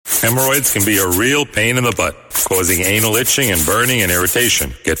Hemorrhoids can be a real pain in the butt, causing anal itching and burning and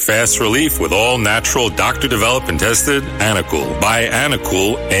irritation. Get fast relief with all natural, doctor-developed and tested Anacool. Buy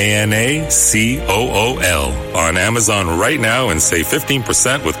Anacool, Anacool, on Amazon right now and save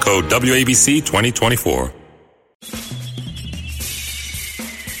 15% with code WABC 2024.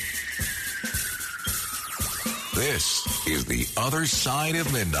 This is The Other Side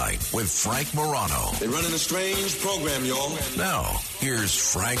of Midnight with Frank Morano. They're running a strange program, y'all. Now, here's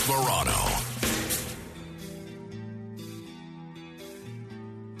Frank Morano.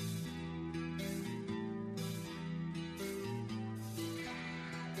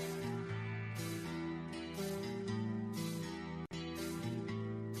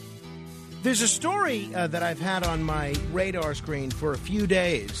 There's a story that I've had on my radar screen for a few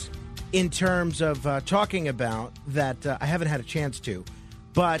days in terms of talking about that I haven't had a chance to.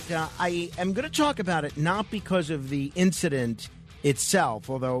 But I am going to talk about it not because of the incident itself,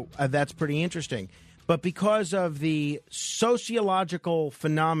 although that's pretty interesting, but because of the sociological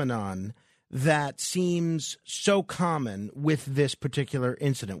phenomenon that seems so common with this particular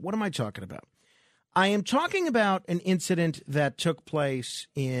incident. What am I talking about? I am talking about an incident that took place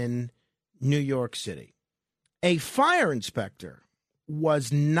in New York City. A fire inspector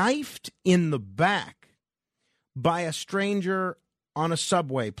was knifed in the back by a stranger on a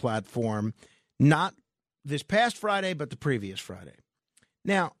subway platform, not this past Friday, but the previous Friday.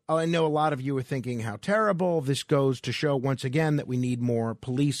 Now, I know a lot of you are thinking how terrible. This goes to show once again that we need more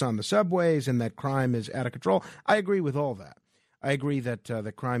police on the subways and that crime is out of control. I agree with all that. I agree that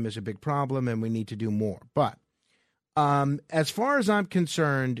the crime is a big problem and we need to do more. But as far as I'm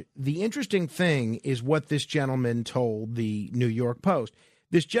concerned, the interesting thing is what this gentleman told the New York Post.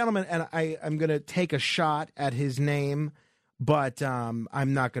 This gentleman, and I'm going to take a shot at his name, but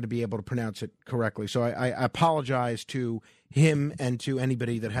I'm not going to be able to pronounce it correctly. So I apologize to him and to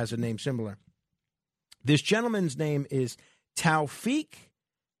anybody that has a name similar. This gentleman's name is Taufik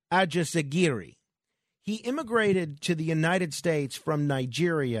Ajasagiri. He immigrated to the United States from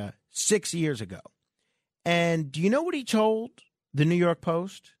Nigeria 6 years ago. And do you know what he told the New York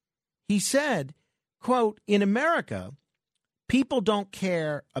Post? He said, quote, "In America, people don't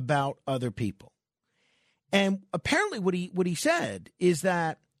care about other people." And apparently what he said is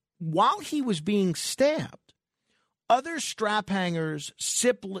that while he was being stabbed, other strap hangers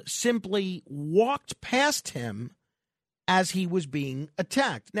simply walked past him as he was being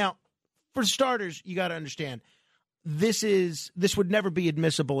attacked. Now, for starters, you got to understand, this would never be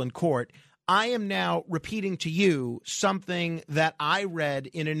admissible in court. I am now repeating to you something that I read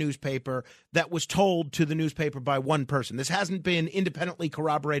in a newspaper that was told to the newspaper by one person. This hasn't been independently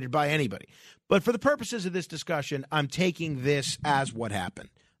corroborated by anybody. But for the purposes of this discussion, I'm taking this as what happened.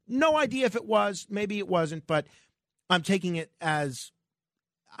 No idea if it was, maybe it wasn't, but I'm taking it as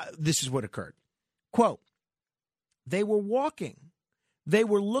this is what occurred. Quote, "They were walking. They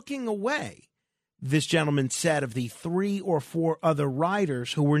were looking away," this gentleman said of the 3 or 4 other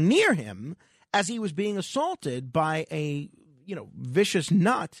riders who were near him as he was being assaulted by a, vicious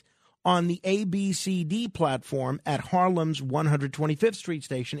nut on the ABCD platform at Harlem's 125th Street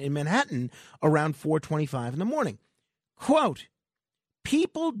station in Manhattan around 4:25 in the morning. Quote,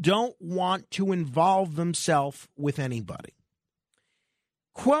 "People don't want to involve themselves with anybody."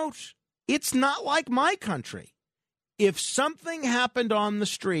 Quote, "It's not like my country. If something happened on the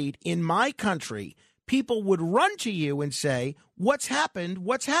street in my country, people would run to you and say, 'What's happened?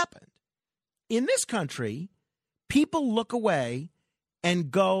 What's happened?' In this country, people look away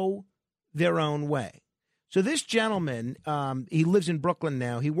and go their own way." So this gentleman, he lives in Brooklyn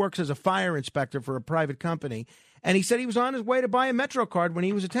now. He works as a fire inspector for a private company. And he said he was on his way to buy a Metro card when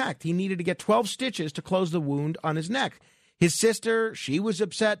he was attacked. He needed to get 12 stitches to close the wound on his neck. His sister, she was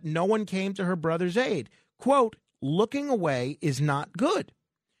upset. No one came to her brother's aid. Quote, "Looking away is not good."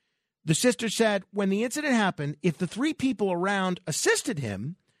 The sister said when the incident happened, if the 3 people around assisted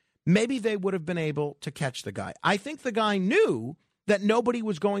him, maybe they would have been able to catch the guy. I think the guy knew that nobody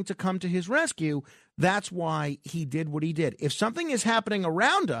was going to come to his rescue. That's why he did what he did. If something is happening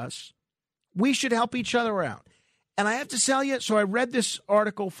around us, we should help each other out. And I have to tell you, so I read this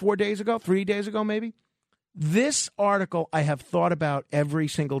article 3 days ago maybe. This article I have thought about every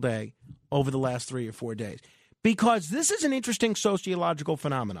single day over the last 3 or 4 days. Because this is an interesting sociological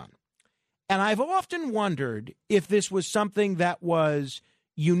phenomenon. And I've often wondered if this was something that was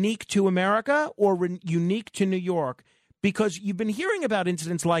unique to America or unique to New York, because you've been hearing about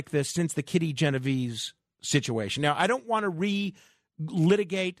incidents like this since the Kitty Genovese situation. Now, I don't want to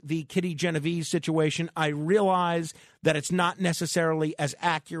litigate the Kitty Genovese situation. I realize that it's not necessarily as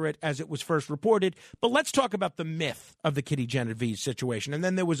accurate as it was first reported, but let's talk about the myth of the Kitty Genovese situation. And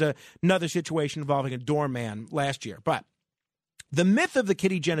then there was another situation involving a doorman last year. But the myth of the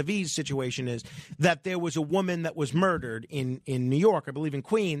Kitty Genovese situation is that there was a woman that was murdered in New York, I believe in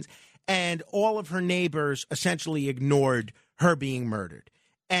Queens, and all of her neighbors essentially ignored her being murdered.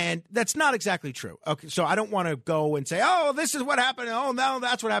 And that's not exactly true. Okay, so I don't want to go and say, oh, this is what happened. Oh, no,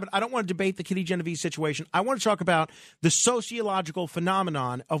 that's what happened. I don't want to debate the Kitty Genovese situation. I want to talk about the sociological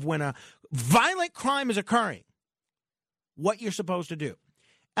phenomenon of when a violent crime is occurring, what you're supposed to do.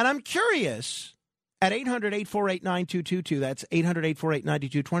 And I'm curious, at 800-848-9222, that's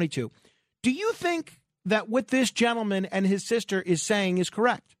 800-848-9222, do you think that what this gentleman and his sister is saying is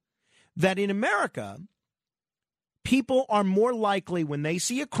correct? That in America, people are more likely, when they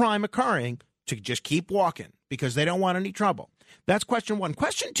see a crime occurring, to just keep walking because they don't want any trouble. That's question one.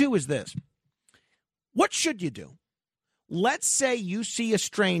 Question two is this. What should you do? Let's say you see a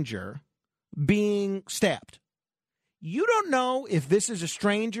stranger being stabbed. You don't know if this is a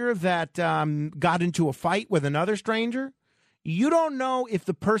stranger that got into a fight with another stranger. You don't know if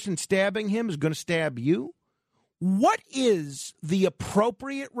the person stabbing him is going to stab you. What is the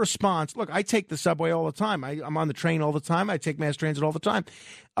appropriate response? Look, I take the subway all the time. I'm on the train all the time. I take mass transit all the time.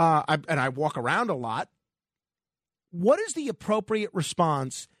 And I walk around a lot. What is the appropriate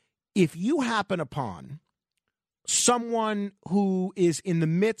response if you happen upon someone who is in the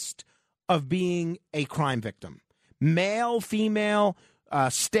midst of being a crime victim? Male, female,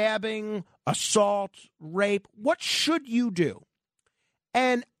 stabbing, assault, rape. What should you do?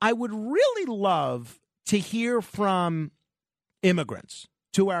 And I would really love to hear from immigrants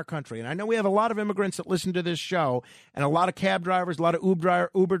to our country. And I know we have a lot of immigrants that listen to this show, and a lot of cab drivers, a lot of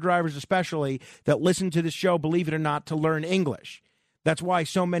Uber drivers especially, that listen to this show, believe it or not, to learn English. That's why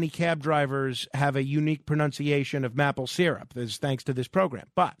so many cab drivers have a unique pronunciation of maple syrup, thanks to this program.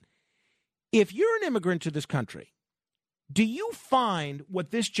 But if you're an immigrant to this country, do you find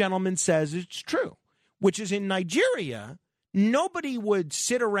what this gentleman says is true, which is in Nigeria, nobody would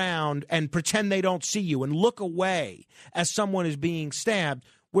sit around and pretend they don't see you and look away as someone is being stabbed,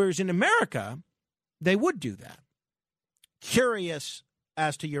 whereas in America, they would do that. Curious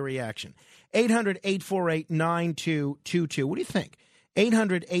as to your reaction. 800-848-9222. What do you think?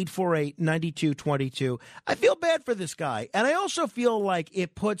 800-848-9222. I feel bad for this guy, and I also feel like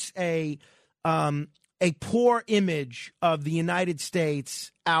it puts a poor image of the United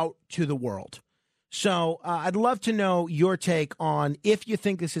States out to the world. So I'd love to know your take on if you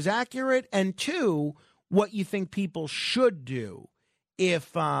think this is accurate, and two, what you think people should do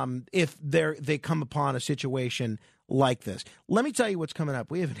if they come upon a situation like this. Let me tell you what's coming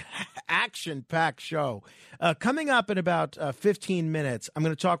up. We have an action-packed show. Coming up in about 15 minutes, I'm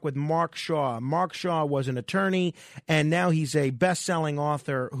going to talk with Mark Shaw. Mark Shaw was an attorney, and now he's a best-selling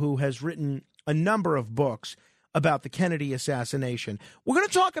author who has written a number of books about the Kennedy assassination. We're going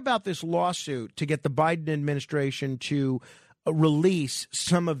to talk about this lawsuit to get the Biden administration to release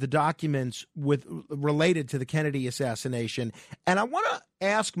some of the documents related to the Kennedy assassination. And I want to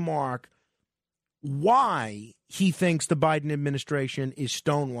ask Mark why he thinks the Biden administration is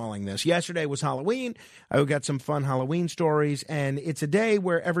stonewalling this. Yesterday was Halloween. I got some fun Halloween stories, and it's a day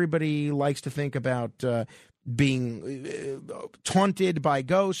where everybody likes to think about being taunted by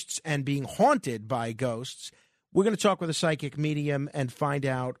ghosts and being haunted by ghosts. We're going to talk with a psychic medium and find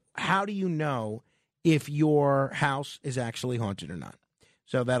out, how do you know if your house is actually haunted or not?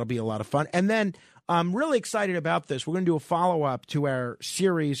 So that'll be a lot of fun. And then I'm really excited about this. We're going to do a follow-up to our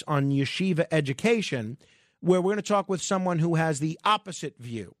series on yeshiva education, where we're going to talk with someone who has the opposite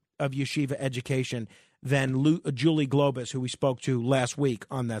view of yeshiva education than Julie Globus, who we spoke to last week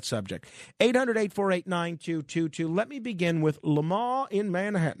on that subject. 800-848-9222. Let me begin with Lamar in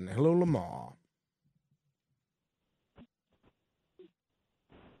Manhattan. Hello, Lamar.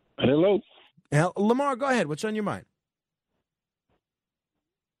 Hello. Lamar, go ahead. What's on your mind?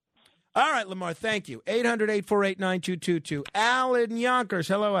 All right, Lamar, thank you. 800-848-9222. Al in Yonkers.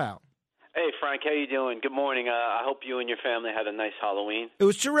 Hello, Al. Hey, Frank, how you doing? Good morning. I hope you and your family had a nice Halloween. It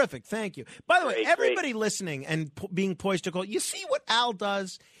was terrific. Thank you. By the way, everybody great. Listening and being poised to call, you see what Al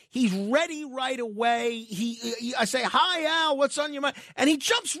does? He's ready right away. I say, hi, Al, what's on your mind? And he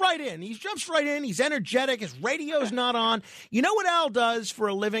jumps right in. He's energetic. His radio's not on. You know what Al does for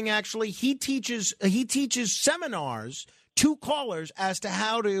a living, actually? He teaches seminars to callers as to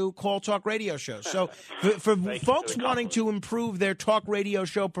how to call talk radio shows. So for folks wanting to improve their talk radio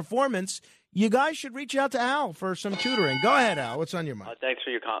show performance, you guys should reach out to Al for some tutoring. Go ahead, Al. What's on your mind? Thanks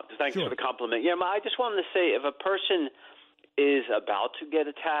for Sure. the compliment. Yeah, I just wanted to say, if a person is about to get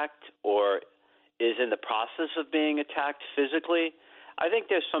attacked or is in the process of being attacked physically. I think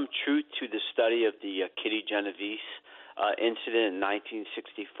there's some truth to the study of the Kitty Genovese incident in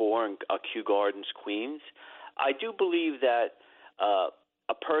 1964 in Kew Gardens, Queens. I do believe that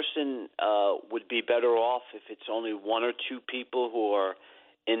a person would be better off if it's only one or two people who are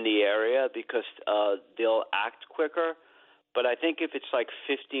in the area because they'll act quicker. But I think if it's like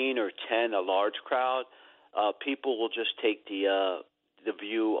 15 or 10, a large crowd, people will just take the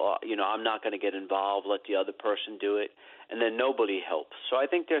view, I'm not going to get involved, let the other person do it, and then nobody helps. So I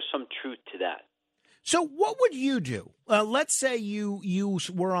think there's some truth to that. So what would you do? Let's say you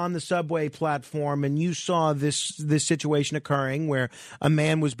were on the subway platform and you saw this situation occurring where a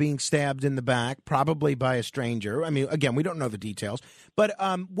man was being stabbed in the back, probably by a stranger. I mean, again, we don't know the details. But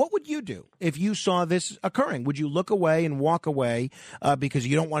what would you do if you saw this occurring? Would you look away and walk away because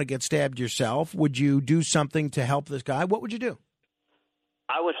you don't want to get stabbed yourself? Would you do something to help this guy? What would you do?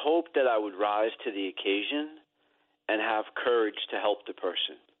 I would hope that I would rise to the occasion and have courage to help the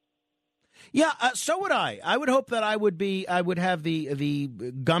person. Yeah, so would I. I would hope that I would have the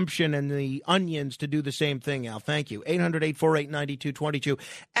gumption and the onions to do the same thing, Al. Thank you. 800-848-9222.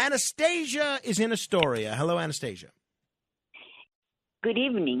 Anastasia is in Astoria. Hello, Anastasia. Good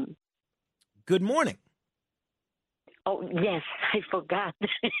evening. Good morning. Oh, yes, I forgot.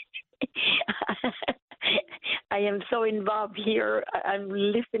 I am so involved here. I'm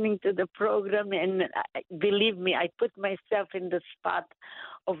listening to the program, and believe me, I put myself in the spot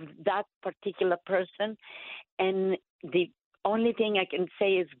of that particular person. And the only thing I can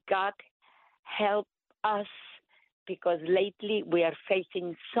say is God help us, because lately we are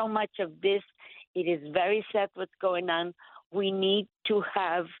facing so much of this. It is very sad what's going on. We need to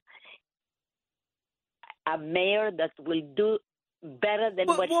have a mayor that will do better than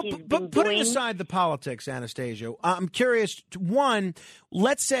what he's been doing. Putting aside the politics, Anastasia, I'm curious, one,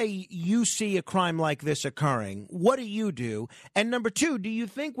 let's say you see a crime like this occurring. What do you do? And number two, do you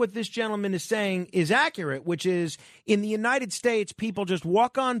think what this gentleman is saying is accurate, which is in the United States, people just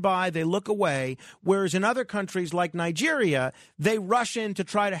walk on by, they look away, whereas in other countries like Nigeria, they rush in to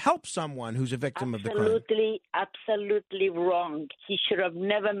try to help someone who's a victim of the crime? Absolutely wrong. He should have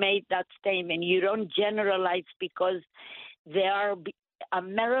never made that statement. You don't generalize because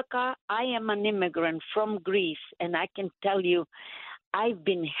America. I am an immigrant from Greece, and I can tell you I've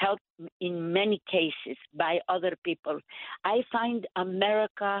been helped in many cases by other people. I find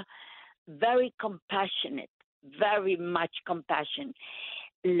America very compassionate, very much compassion.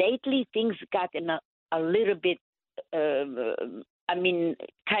 Lately, things got in a little bit,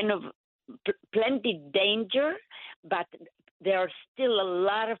 kind of plenty danger, but there are still a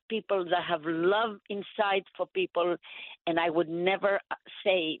lot of people that have love inside for people, and I would never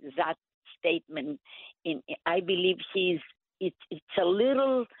say that statement. I believe it's a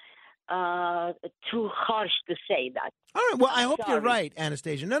little too harsh to say that. All right. Well, I hope you're right,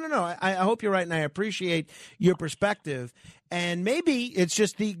 Anastasia. No. I hope you're right, and I appreciate your perspective. And maybe it's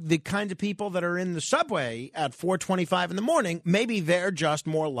just the kind of people that are in the subway at 4:25 in the morning. Maybe they're just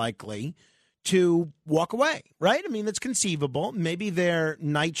more likely to walk away, right? I mean, that's conceivable. Maybe they're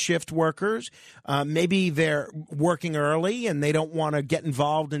night shift workers. Maybe they're working early and they don't want to get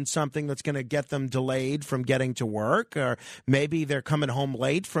involved in something that's going to get them delayed from getting to work. Or maybe they're coming home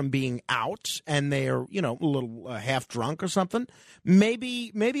late from being out and they're, a little half drunk or something.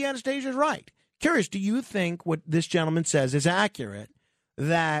 Maybe Anastasia's right. Curious, do you think what this gentleman says is accurate,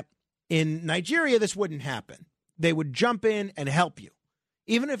 that in Nigeria this wouldn't happen? They would jump in and help you,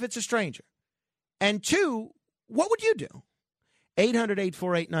 even if it's a stranger. And two, what would you do?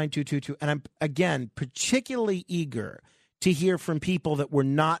 800-848-9222. And I'm, again, particularly eager to hear from people that were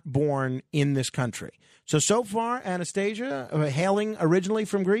not born in this country. So far, Anastasia, hailing originally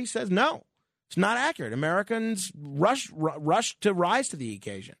from Greece, says no, it's not accurate. Americans rush to rise to the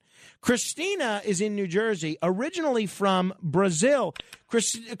occasion. Christina is in New Jersey, originally from Brazil.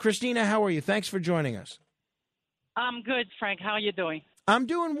 Christina, how are you? Thanks for joining us. I'm good, Frank. How are you doing? I'm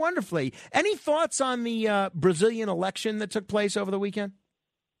doing wonderfully. Any thoughts on the Brazilian election that took place over the weekend?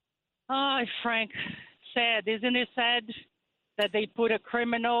 Oh, Frank, sad. Isn't it sad that they put a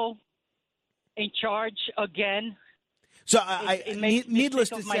criminal in charge again? So needless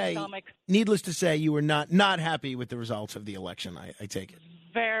to say, you were not happy with the results of the election. I take it.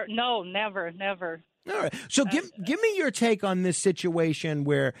 No, never. All right. So give me your take on this situation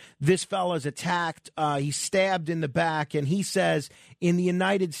where this fella's attacked. He's stabbed in the back, and he says in the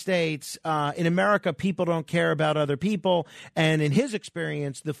United States, in America, people don't care about other people. And in his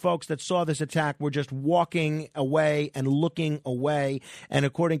experience, the folks that saw this attack were just walking away and looking away. And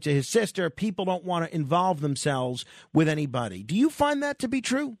according to his sister, people don't want to involve themselves with anybody. Do you find that to be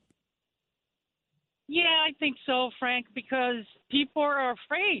true? Yeah, I think so, Frank, because people are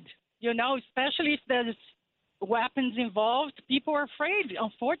afraid. You know, especially if there's weapons involved, people are afraid,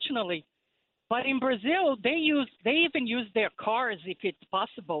 unfortunately. But in Brazil, they even use their cars if it's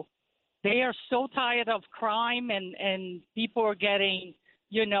possible. They are so tired of crime and people are getting,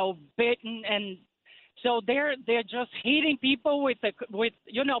 bitten, and so they're just hitting people with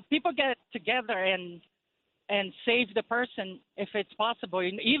people get together and save the person if it's possible,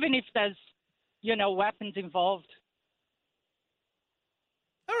 even if there's weapons involved.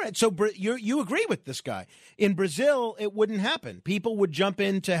 All right, so you agree with this guy. In Brazil, it wouldn't happen. People would jump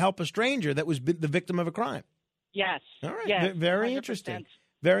in to help a stranger that was the victim of a crime. Yes. All right, yes, very 100%. interesting.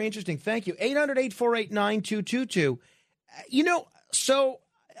 Very interesting. Thank you. 800-848-9222. So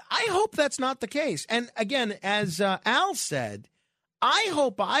I hope that's not the case. And again, as Al said, I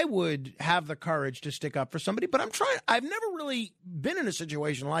hope I would have the courage to stick up for somebody, but I've never really been in a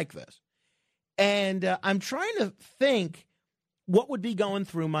situation like this. And I'm trying to think what would be going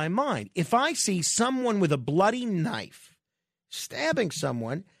through my mind. If I see someone with a bloody knife stabbing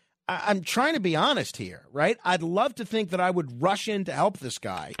someone, I'm trying to be honest here, right? I'd love to think that I would rush in to help this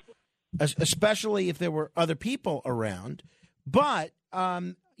guy, especially if there were other people around. But,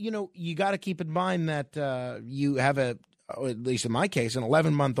 you got to keep in mind that you have at least in my case, an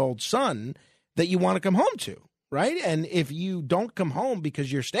 11-month-old son that you want to come home to, right? And if you don't come home because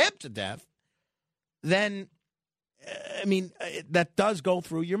you're stabbed to death, then that does go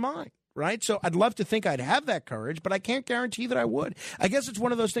through your mind, right? So I'd love to think I'd have that courage, but I can't guarantee that I would. I guess it's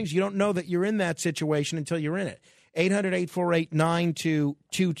one of those things you don't know that you're in that situation until you're in it.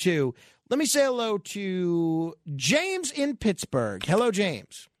 800-848-9222. Let me say hello to James in Pittsburgh. Hello,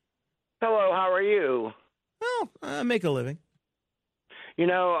 James. Hello, how are you? Well, I make a living.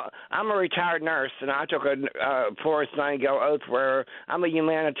 I'm a retired nurse, and I took a Forrest Nightingale oath where I'm a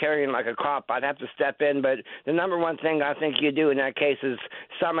humanitarian like a cop. I'd have to step in, but the number one thing I think you do in that case is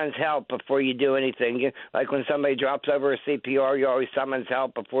summons help before you do anything. Like when somebody drops over a CPR, you always summons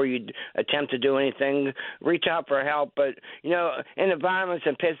help before you attempt to do anything. Reach out for help. But, in the violence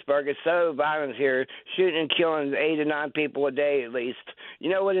in Pittsburgh, it's so violent here, shooting and killing 8 to 9 people a day at least.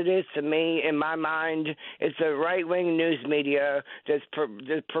 You know what it is to me, in my mind? It's the right-wing news media that's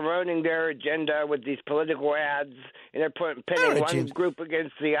promoting their agenda with these political ads, and they're pitting one James. Group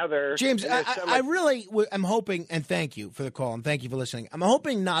against the other. James, I really am hoping, and thank you for the call, and thank you for listening. I'm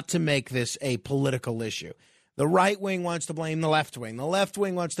hoping not to make this a political issue. The right wing wants to blame the left wing. The left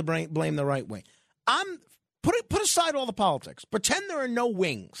wing wants to blame the right wing. Put aside all the politics. Pretend there are no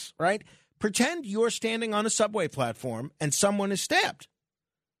wings, right? Pretend you're standing on a subway platform and someone is stabbed.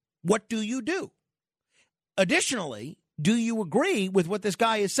 What do you do? Additionally, do you agree with what this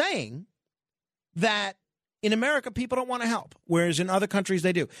guy is saying, that in America, people don't want to help, whereas in other countries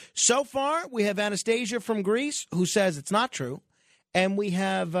they do? So far, we have Anastasia from Greece who says it's not true, and we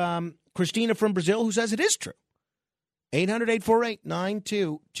have Christina from Brazil who says it is true.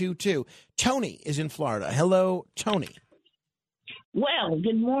 800-848-9222. Tony is in Florida. Hello, Tony. Well,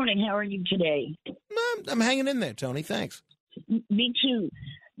 good morning. How are you today? I'm hanging in there, Tony. Thanks. Me too.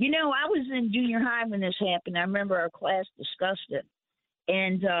 I was in junior high when this happened. I remember our class discussed it.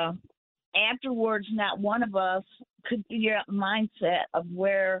 And afterwards, not one of us could figure out the mindset of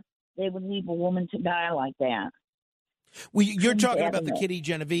where they would leave a woman to die like that. Well, you're talking about the Kitty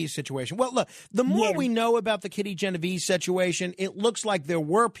Genovese situation. Well, look, the more we know about the Kitty Genovese situation, it looks like there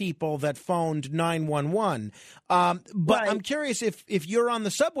were people that phoned 911. But right. I'm curious if you're on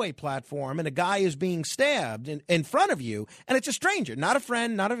the subway platform and a guy is being stabbed in front of you, and it's a stranger, not a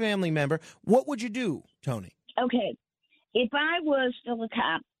friend, not a family member, what would you do, Tony? Okay. If I was still a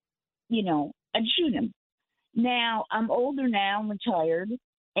cop, I'd shoot him. Now, I'm older now, I'm retired,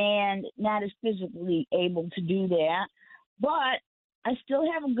 and not as physically able to do that. But I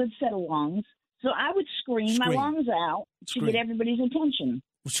still have a good set of lungs, so I would scream my lungs out to get everybody's attention.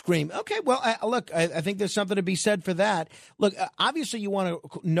 Scream. Okay, well, I think there's something to be said for that. Look, obviously you want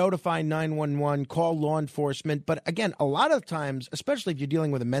to notify 911, call law enforcement, but again, a lot of times, especially if you're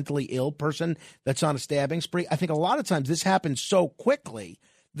dealing with a mentally ill person that's on a stabbing spree, I think a lot of times this happens so quickly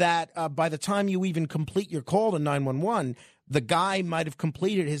that by the time you even complete your call to 911, the guy might have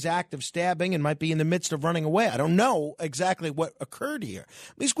completed his act of stabbing and might be in the midst of running away. I don't know exactly what occurred here.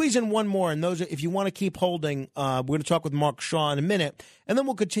 Let me squeeze in one more, and those, if you want to keep holding, we're going to talk with Mark Shaw in a minute, and then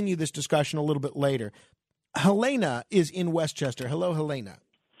we'll continue this discussion a little bit later. Helena is in Westchester. Hello, Helena.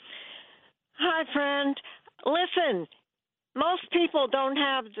 Hi, friend. Listen, most people don't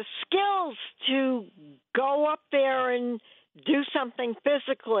have the skills to go up there and do something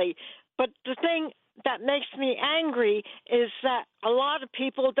physically. But the thing that makes me angry is that a lot of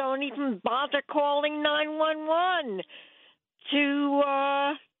people don't even bother calling 911 to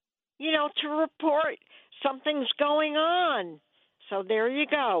report something's going on. So there you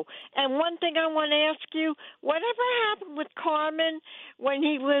go. And one thing I want to ask you, whatever happened with Carmen when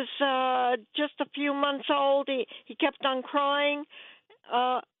he was just a few months old? He kept on crying.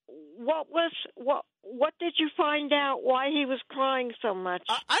 What did you find out why he was crying so much?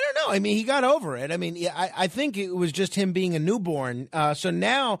 I don't know. I mean, he got over it. I mean, I think it was just him being a newborn. So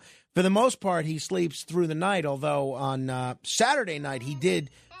now, for the most part, he sleeps through the night, although on Saturday night he did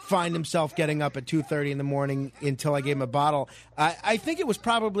find himself getting up at 2:30 in the morning until I gave him a bottle. I think it was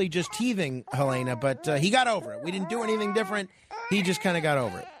probably just teething, Helena, but he got over it. We didn't do anything different. He just kind of got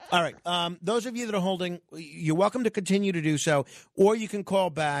over it. All right. Those of you that are holding, you're welcome to continue to do so, or you can call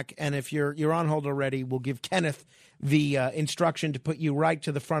back, and if you're on hold already, we'll give Kenneth the instruction to put you right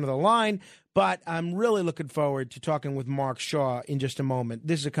to the front of the line. But I'm really looking forward to talking with Mark Shaw in just a moment.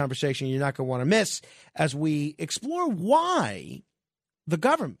 This is a conversation you're not going to want to miss as we explore why the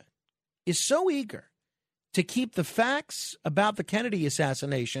government is so eager to keep the facts about the Kennedy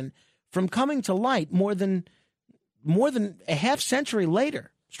assassination from coming to light more than a half century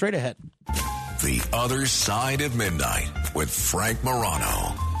later. Straight ahead. The Other Side of Midnight with Frank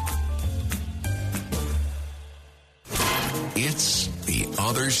Morano. It's The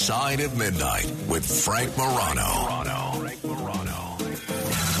Other Side of Midnight with Frank Morano.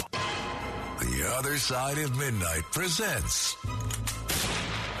 The Other Side of Midnight presents.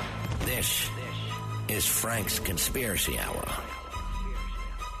 This is Frank's Conspiracy Hour.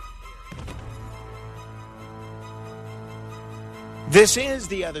 This is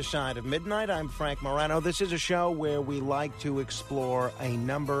The Other Side of Midnight. I'm Frank Morano. This is a show where we like to explore a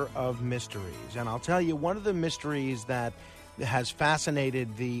number of mysteries. And I'll tell you, one of the mysteries that has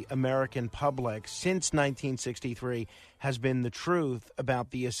fascinated the American public since 1963 has been the truth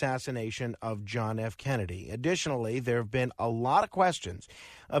about the assassination of John F. Kennedy. Additionally, there have been a lot of questions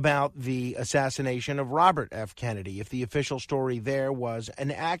about the assassination of Robert F. Kennedy, if the official story there was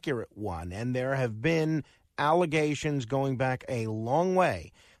an accurate one. And there have been allegations going back a long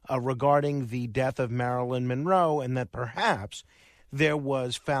way regarding the death of Marilyn Monroe and that perhaps there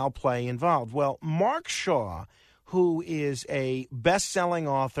was foul play involved. Well, Mark Shaw, who is a best-selling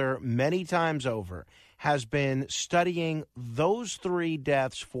author many times over, has been studying those three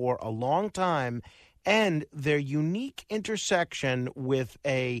deaths for a long time and their unique intersection with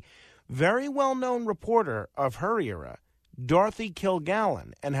a very well-known reporter of her era, Dorothy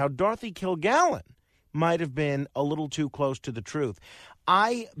Kilgallen, and how Dorothy Kilgallen might have been a little too close to the truth.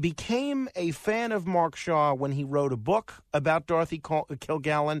 I became a fan of Mark Shaw when he wrote a book about Dorothy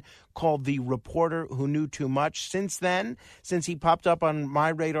Kilgallen called The Reporter Who Knew Too Much. Since then, since he popped up on my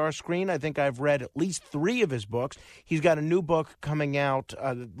radar screen, I think I've read at least 3 of his books. He's got a new book coming out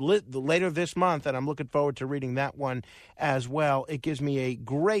later this month, and I'm looking forward to reading that one as well. It gives me a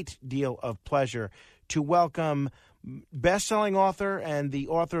great deal of pleasure to welcome best-selling author and the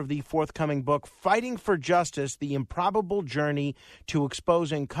author of the forthcoming book, Fighting for Justice, The Improbable Journey to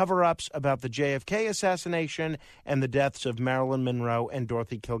Exposing Cover-Ups About the JFK Assassination and the Deaths of Marilyn Monroe and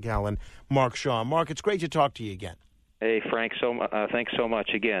Dorothy Kilgallen, Mark Shaw. Mark, it's great to talk to you again. Hey, Frank, thanks so much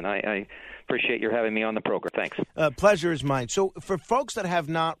again. I appreciate your having me on the program. Thanks. Pleasure is mine. So for folks that have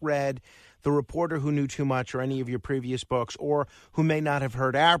not read The Reporter Who Knew Too Much or any of your previous books, or who may not have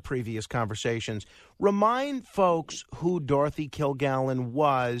heard our previous conversations, remind folks who Dorothy Kilgallen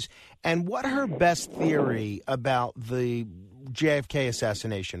was and what her best theory about the JFK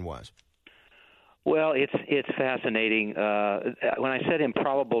assassination was. Well, it's fascinating. When I said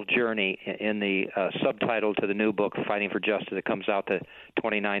improbable journey in the subtitle to the new book, Fighting for Justice, that comes out the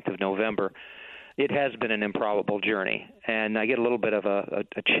 29th of November, it has been an improbable journey. And I get a little bit of a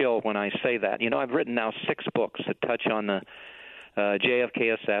chill when I say that. You know, I've written now 6 books that touch on the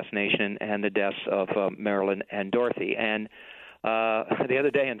JFK assassination and the deaths of Marilyn and Dorothy. And the other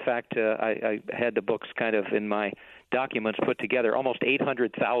day, in fact, I had the books kind of in my documents put together, almost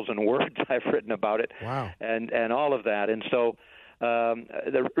 800,000 words I've written about it. Wow. And all of that. And so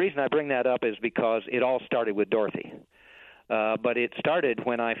the reason I bring that up is because it all started with Dorothy. But it started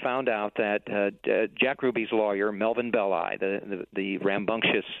when I found out that Jack Ruby's lawyer, Melvin Belli, the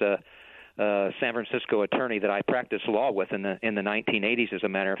rambunctious San Francisco attorney that I practiced law with in the 1980s, as a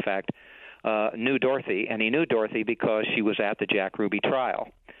matter of fact, knew Dorothy, and he knew Dorothy because she was at the Jack Ruby trial.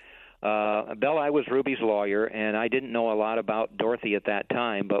 Belli was Ruby's lawyer, and I didn't know a lot about Dorothy at that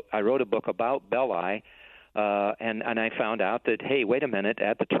time, but I wrote a book about Belli, and I found out that, hey, wait a minute,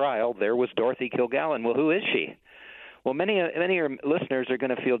 at the trial there was Dorothy Kilgallen. Well, who is she? Well, many of your listeners are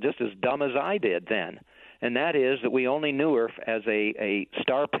going to feel just as dumb as I did then, and that is that we only knew her as a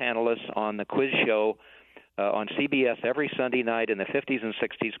star panelist on the quiz show on CBS every Sunday night in the 50s and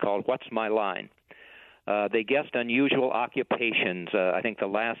 60s called What's My Line? They guessed unusual occupations. I think the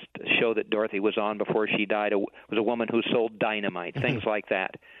last show that Dorothy was on before she died was a woman who sold dynamite, things like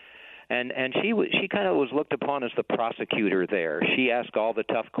that. And she kind of was looked upon as the prosecutor there. She asked all the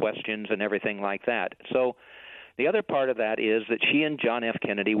tough questions and everything like that. So the other part of that is that she and John F.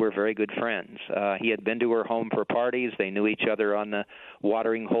 Kennedy were very good friends. He had been to her home for parties. They knew each other on the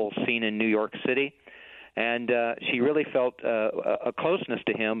watering hole scene in New York City. And she really felt a closeness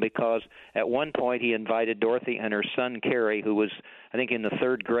to him because at one point he invited Dorothy and her son Carrie, who was, I think, in the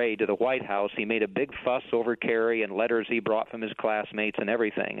third grade, to the White House. He made a big fuss over Carrie and letters he brought from his classmates and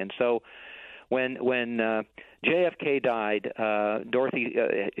everything. And so when JFK died, Dorothy,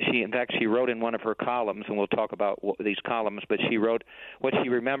 she wrote in one of her columns, and we'll talk about these columns, but she wrote what she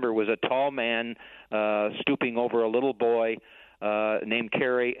remembered was a tall man stooping over a little boy named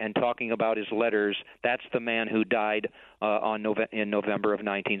Carey and talking about his letters. That's the man who died in November of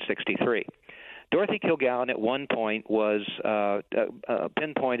 1963. Dorothy Kilgallen at one point was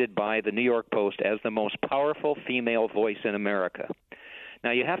pinpointed by the New York Post as the most powerful female voice in America.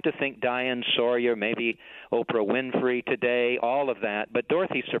 Now, you have to think Diane Sawyer, maybe Oprah Winfrey today, all of that, but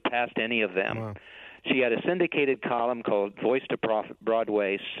Dorothy surpassed any of them. Wow. She had a syndicated column called Voice to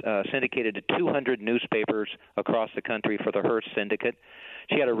Broadway, syndicated to 200 newspapers across the country for the Hearst Syndicate.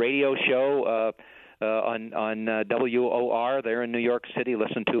 She had a radio show on WOR there in New York City,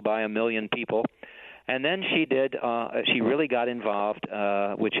 listened to by 1 million people. And then she really got involved,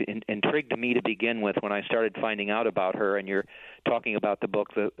 which intrigued me to begin with when I started finding out about her. And you're talking about the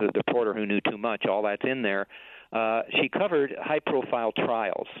book, The Reporter Who Knew Too Much, all that's in there. She covered high-profile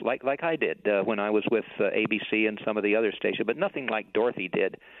trials, like I did when I was with ABC and some of the other stations, but nothing like Dorothy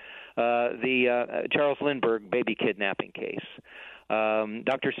did. The Charles Lindbergh baby kidnapping case.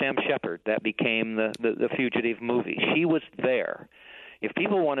 Dr. Sam Shepard, that became the Fugitive movie. She was there. If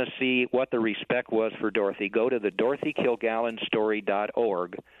people want to see what the respect was for Dorothy, go to the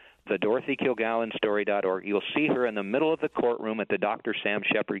DorothyKilgallenStory.org, the DorothyKilgallenStory.org. You'll see her in the middle of the courtroom at the Dr. Sam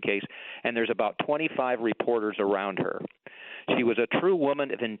Shepard case, and there's about 25 reporters around her. She was a true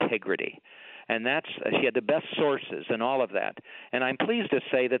woman of integrity, and she had the best sources and all of that. And I'm pleased to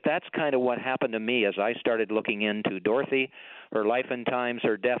say that that's kind of what happened to me as I started looking into Dorothy, her life and times,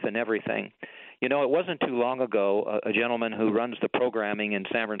 her death, and everything. You know, it wasn't too long ago, a gentleman who runs the programming in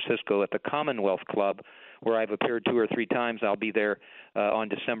San Francisco at the Commonwealth Club, where I've appeared 2 or 3 times, I'll be there on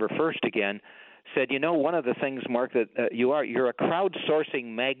December 1st again, said, you know, one of the things, Mark, that you're a crowdsourcing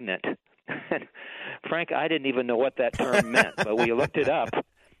magnet. Frank, I didn't even know what that term meant, but we looked it up.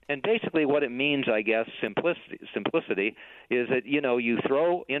 And basically what it means, I guess, simplicity, is that, you know, you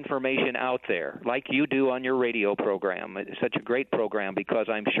throw information out there like you do on your radio program. It's such a great program because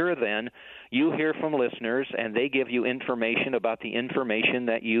I'm sure then you hear from listeners and they give you information about the information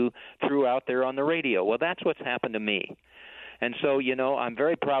that you threw out there on the radio. Well, that's what's happened to me. And so, you know, I'm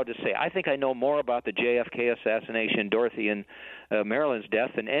very proud to say I think I know more about the JFK assassination, Dorothy and Marilyn's death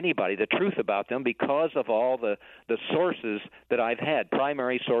than anybody, the truth about them, because of all the sources that I've had,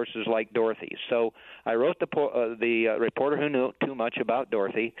 primary sources like Dorothy. So I wrote the Reporter Who Knew Too Much about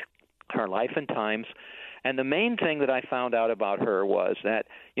Dorothy, her life and times. And the main thing that I found out about her was that,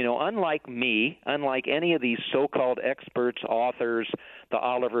 you know, unlike me, unlike any of these so-called experts, authors, the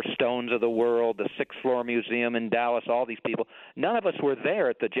Oliver Stones of the world, the Sixth Floor Museum in Dallas, all these people, none of us were there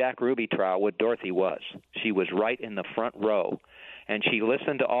at the Jack Ruby trial where Dorothy was. She was right in the front row. And she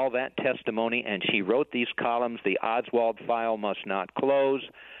listened to all that testimony, and she wrote these columns, the Oswald file must not close.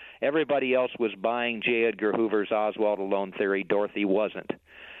 Everybody else was buying J. Edgar Hoover's Oswald alone theory. Dorothy wasn't.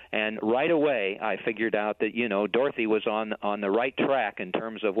 And right away, I figured out that, you know, Dorothy was on the right track in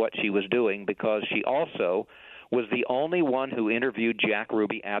terms of what she was doing because she also was the only one who interviewed Jack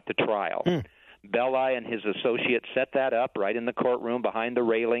Ruby at the trial. Belli and his associate set that up right in the courtroom behind the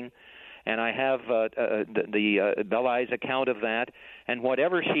railing. And I have the Belai's account of that. And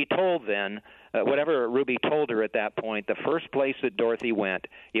whatever she told then, whatever Ruby told her at that point, the first place that Dorothy went,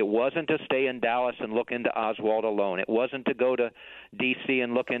 it wasn't to stay in Dallas and look into Oswald alone. It wasn't to go to D.C.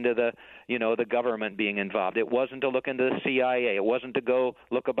 and look into the government being involved. It wasn't to look into the CIA. It wasn't to go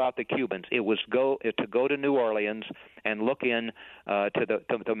look about the Cubans. It was to go to New Orleans and look in to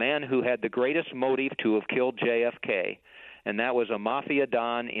the man who had the greatest motive to have killed JFK, and that was a mafia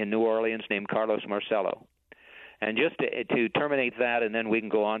don in New Orleans named Carlos Marcello. And just to terminate that, and then we can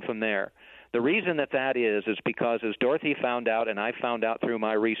go on from there. The reason that is because, as Dorothy found out, and I found out through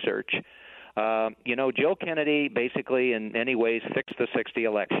my research, Joe Kennedy basically in many ways fixed the 60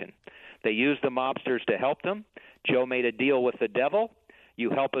 election. They used the mobsters to help them. Joe made a deal with the devil.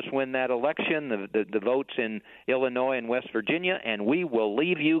 You help us win that election, the votes in Illinois and West Virginia, and we will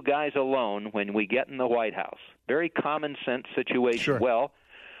leave you guys alone when we get in the White House. Very common sense situation. Sure. Well,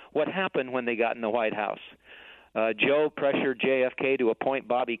 what happened when they got in the White House? Joe pressured JFK to appoint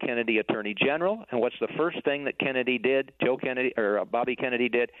Bobby Kennedy Attorney General, and what's the first thing that Bobby Kennedy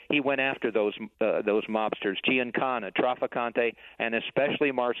did? He went after those mobsters, Giancana, Trafficante, and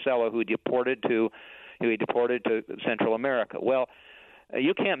especially Marcello, who he deported to Central America. Well,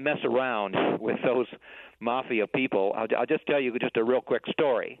 you can't mess around with those mafia people. I'll just tell you just a real quick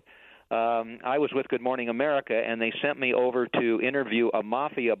story. I was with Good Morning America, and they sent me over to interview a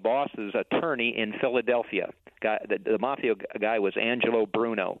mafia boss's attorney in Philadelphia. The mafia guy was Angelo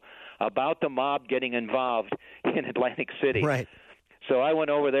Bruno, about the mob getting involved in Atlantic City. Right. So I went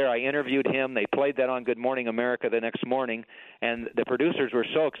over there. I interviewed him. They played that on Good Morning America the next morning, and the producers were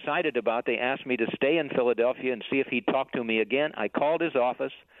so excited about it, they asked me to stay in Philadelphia and see if he'd talk to me again. I called his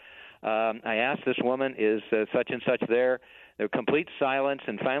office. I asked this woman, is such and such there? There was complete silence,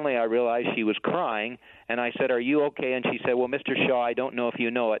 and finally I realized she was crying, and I said, are you okay? And she said, well, Mr. Shaw, I don't know if you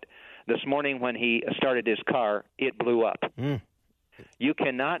know it. This morning when he started his car, it blew up. You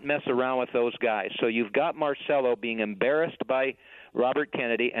cannot mess around with those guys. So you've got Marcello being embarrassed by Robert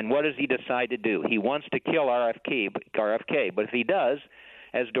Kennedy, and what does he decide to do? He wants to kill RFK, but if he does,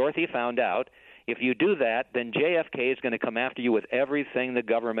 as Dorothy found out, if you do that, then JFK is going to come after you with everything the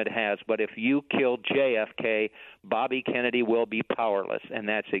government has. But if you kill JFK, Bobby Kennedy will be powerless. And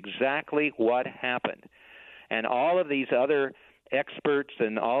that's exactly what happened. And all of these other experts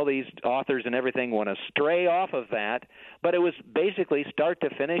and all these authors and everything want to stray off of that, but it was basically start to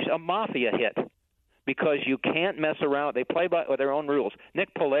finish a mafia hit. Because you can't mess around. They play by their own rules.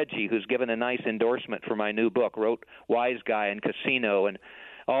 Nick Pileggi, who's given a nice endorsement for my new book, wrote Wise Guy and Casino and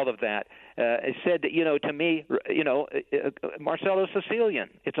all of that, said that, to me, Marcello's Sicilian.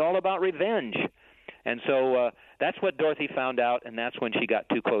 It's all about revenge. And so that's what Dorothy found out, and that's when she got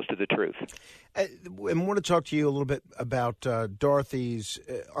too close to the truth. I want to talk to you a little bit about Dorothy's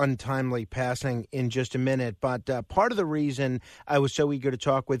untimely passing in just a minute. But part of the reason I was so eager to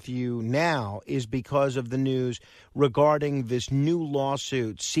talk with you now is because of the news regarding this new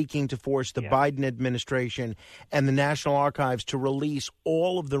lawsuit seeking to force the Biden administration and the National Archives to release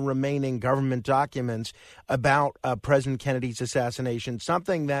all of the remaining government documents about President Kennedy's assassination,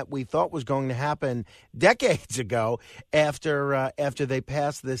 something that we thought was going to happen decades ago after they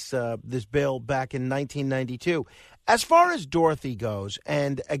passed this bill back in 1992. As far as Dorothy goes,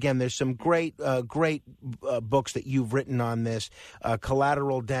 and again, there's some great books that you've written on this,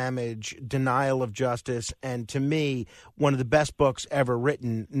 Collateral Damage, Denial of Justice, and to me, one of the best books ever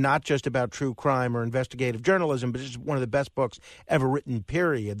written, not just about true crime or investigative journalism, but just one of the best books ever written,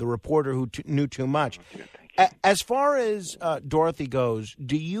 period, The Reporter Who Knew Too Much. As far as Dorothy goes,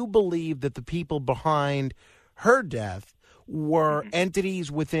 do you believe that the people behind her death were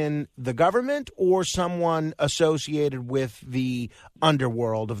entities within the government or someone associated with the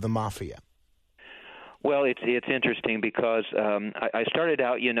underworld of the mafia? Well, it's interesting because I started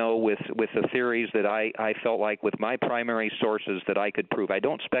out, with the theories that I felt like with my primary sources that I could prove. I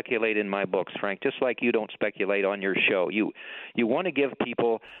don't speculate in my books, Frank, just like you don't speculate on your show. You want to give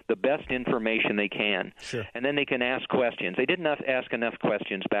people the best information they can, sure, and then they can ask questions. They didn't ask enough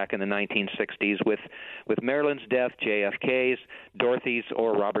questions back in the 1960s with Marilyn's death, JFK's, Dorothy's,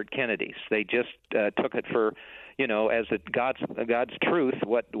 or Robert Kennedy's. They just took it for as God's truth,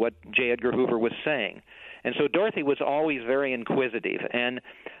 what J. Edgar Hoover was saying. And so Dorothy was always very inquisitive, and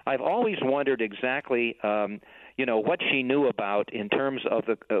I've always wondered exactly, what she knew about in terms of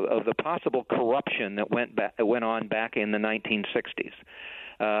the possible corruption that went on back in the 1960s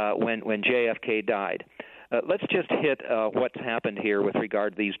when JFK died. Let's just hit what's happened here with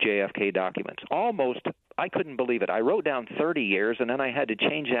regard to these JFK documents. I couldn't believe it. I wrote down 30 years, and then I had to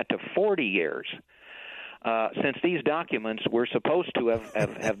change that to 40 years. since these documents were supposed to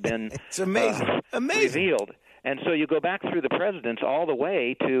have been it's amazing. Revealed. And so you go back through the presidents all the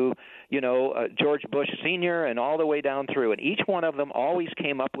way to, George Bush Sr. and all the way down through, and each one of them always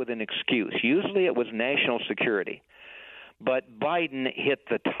came up with an excuse. Usually it was national security. But Biden hit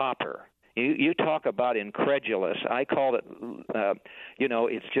the topper. You talk about incredulous. I call it,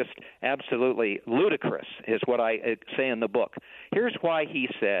 it's just absolutely ludicrous is what I say in the book. Here's why he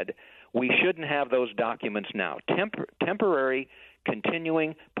said we shouldn't have those documents now. Temporary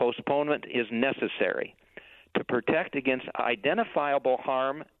continuing postponement is necessary to protect against identifiable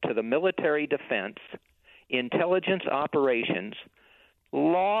harm to the military defense, intelligence operations,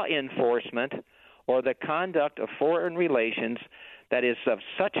 law enforcement, or the conduct of foreign relations that is of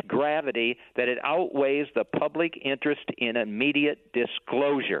such gravity that it outweighs the public interest in immediate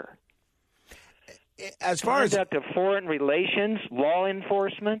disclosure. As far as conduct of foreign relations, law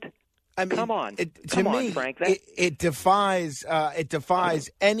enforcement, come on, Frank. It defies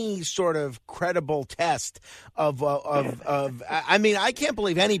any sort of credible test of. I mean, I can't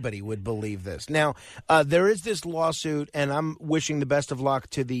believe anybody would believe this. Now, there is this lawsuit, and I'm wishing the best of luck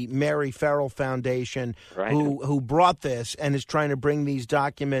to the Mary Farrell Foundation, who brought this and is trying to bring these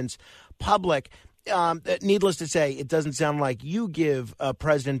documents public. Needless to say, it doesn't sound like you give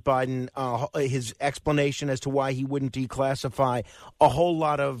President Biden his explanation as to why he wouldn't declassify a whole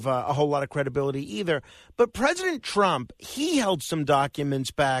lot of credibility either. But President Trump, he held some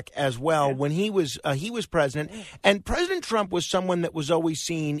documents back as well when he was president. And President Trump was someone that was always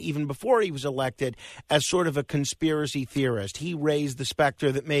seen, even before he was elected, as sort of a conspiracy theorist. He raised the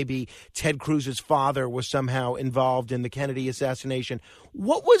specter that maybe Ted Cruz's father was somehow involved in the Kennedy assassination.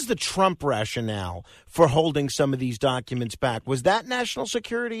 What was the Trump rationale for holding some of these documents back? Was that national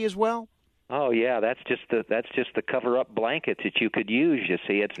security as well? Oh yeah, that's just the cover-up blanket that you could use. You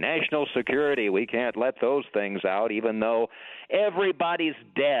see, it's national security. We can't let those things out, even though everybody's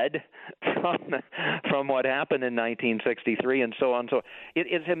dead from what happened in 1963 and so on. So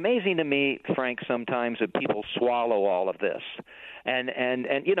it's amazing to me, Frank, sometimes that people swallow all of this, and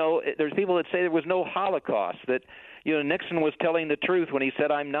there's people that say there was no Holocaust, that Nixon was telling the truth when he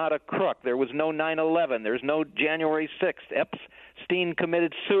said, I'm not a crook. There was no 9/11. There's no January 6th. Epstein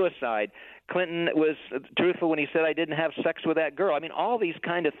committed suicide. Clinton was truthful when he said, I didn't have sex with that girl. I mean, all these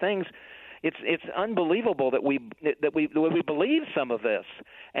kind of things. It's unbelievable that we believe some of this.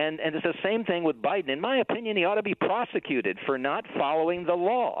 And it's the same thing with Biden. In my opinion, he ought to be prosecuted for not following the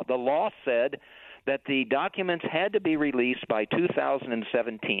law. The law said that the documents had to be released by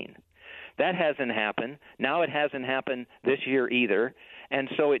 2017. That hasn't happened. Now it hasn't happened this year either. And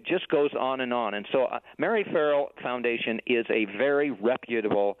so it just goes on. And so Mary Farrell Foundation is a very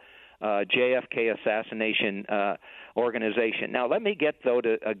reputable JFK assassination organization. Now let me get, though,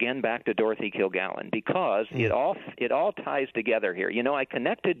 back to Dorothy Kilgallen, because it all ties together here. I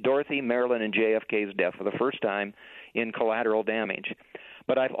connected Dorothy, Marilyn, and JFK's death for the first time in Collateral Damage.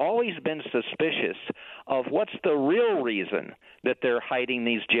 But I've always been suspicious of what's the real reason that they're hiding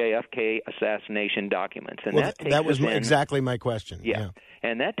these JFK assassination documents. And that was exactly my question. Yeah.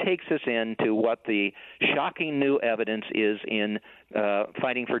 And that takes us into what the shocking new evidence is in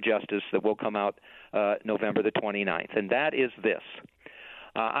Fighting for Justice that will come out November the 29th. And that is this.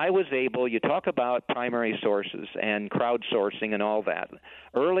 I was able, you talk about primary sources and crowdsourcing and all that.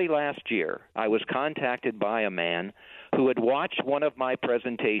 Early last year, I was contacted by a man who had watched one of my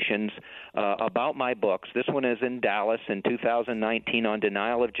presentations about my books. This one is in Dallas in 2019 on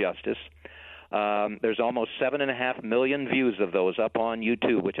denial of justice. There's almost 7.5 million views of those up on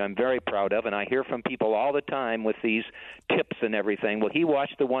YouTube, which I'm very proud of, and I hear from people all the time with these tips and everything. Well, he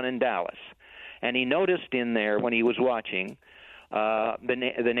watched the one in Dallas, and he noticed in there when he was watching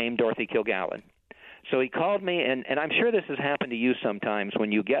the name Dorothy Kilgallen. So he called me, and I'm sure this has happened to you sometimes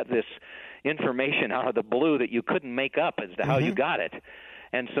when you get this information out of the blue that you couldn't make up as to how you got it.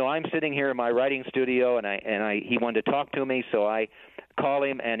 And so I'm sitting here in my writing studio, and he wanted to talk to me, so I call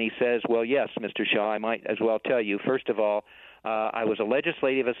him, and he says, well, yes, Mr. Shaw, I might as well tell you. First of all, I was a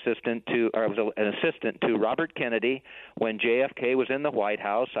legislative assistant an assistant to Robert Kennedy when JFK was in the White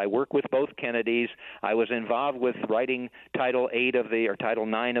House. I worked with both Kennedys. I was involved with writing Title 8 or Title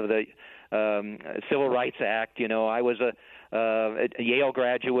 9 of the Civil Rights Act. I was a Yale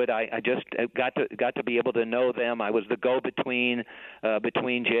graduate. I just got to be able to know them. I was the go-between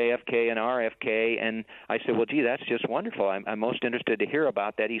between JFK and RFK, and I said, well, gee, that's just wonderful. I'm most interested to hear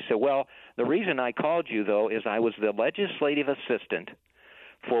about that. He said, well, the reason I called you, though, is I was the legislative assistant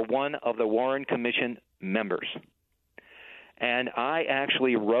for one of the Warren Commission members. And I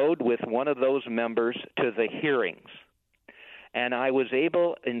actually rode with one of those members to the hearings. And I was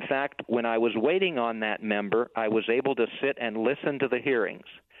able, in fact, when I was waiting on that member, I was able to sit and listen to the hearings.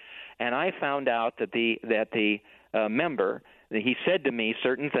 And I found out that the member, he said to me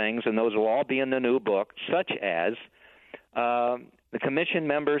certain things, and those will all be in the new book, such as the commission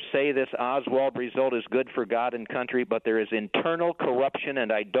members say this Oswald result is good for God and country, but there is internal corruption,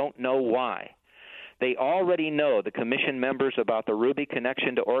 and I don't know why. They already know, the commission members, about the Ruby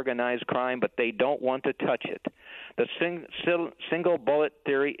connection to organized crime, but they don't want to touch it. The single bullet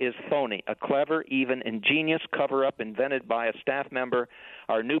theory is phony, a clever, even ingenious cover-up invented by a staff member.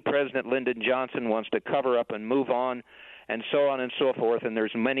 Our new president, Lyndon Johnson, wants to cover up and move on, and so on and so forth, and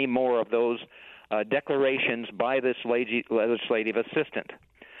there's many more of those declarations by this legislative assistant.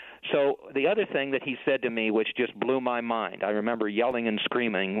 So the other thing that he said to me, which just blew my mind, I remember yelling and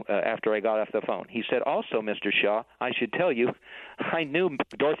screaming after I got off the phone. He said, also, Mr. Shaw, I should tell you, I knew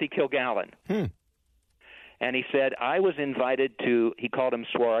Dorothy Kilgallen. And he said, I was invited to, he called them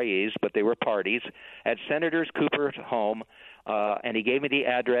soirees, but they were parties, at Senator Cooper's home, and he gave me the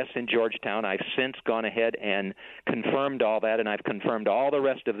address in Georgetown. I've since gone ahead and confirmed all that, and I've confirmed all the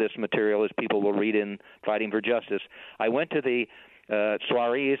rest of this material, as people will read in Fighting for Justice. I went to the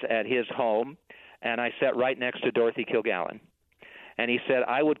soirees at his home, and I sat right next to Dorothy Kilgallen. And he said,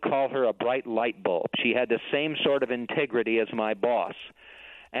 I would call her a bright light bulb. She had the same sort of integrity as my boss.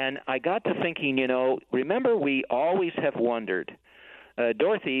 And I got to thinking, remember, we always have wondered.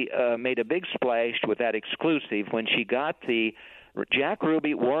 Dorothy made a big splash with that exclusive when she got the Jack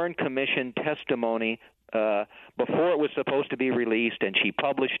Ruby Warren Commission testimony before it was supposed to be released, and she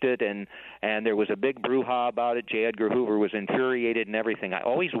published it, and there was a big brouhaha about it. J. Edgar Hoover was infuriated and everything. I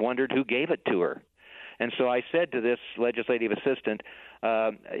always wondered who gave it to her. And so I said to this legislative assistant,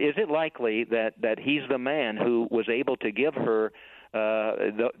 is it likely that he's the man who was able to give her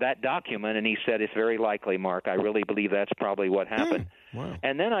that document? And he said, it's very likely, Mark. I really believe that's probably what happened. Wow.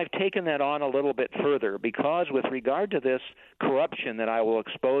 And then I've taken that on a little bit further, because with regard to this corruption that I will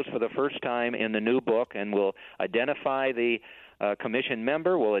expose for the first time in the new book, and will identify the commission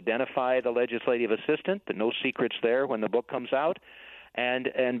member, will identify the legislative assistant, no secrets there when the book comes out.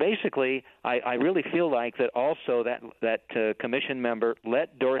 And basically, I really feel like that also that commission member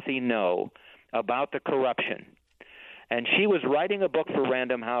let Dorothy know about the corruption. And she was writing a book for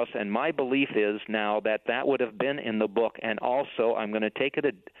Random House, and my belief is now that would have been in the book. And also, I'm going to take it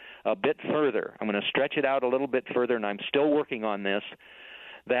a bit further. I'm going to stretch it out a little bit further, and I'm still working on this,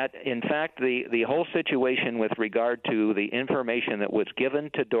 that, in fact, the whole situation with regard to the information that was given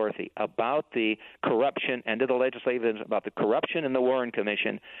to Dorothy about the corruption, and to the legislators about the corruption in the Warren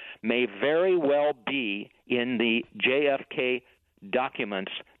Commission, may very well be in the JFK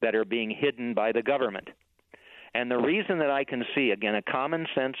documents that are being hidden by the government. And the reason that I can see, again, a common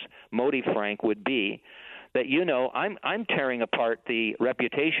sense motive, Frank, would be that, I'm tearing apart the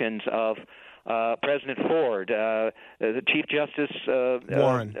reputations of President Ford, the Chief Justice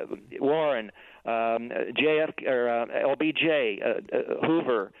Warren, LBJ,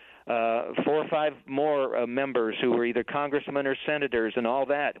 Hoover, 4 or 5 more members who were either congressmen or senators, and all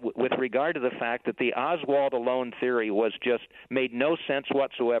that, with regard to the fact that the Oswald alone theory was just made no sense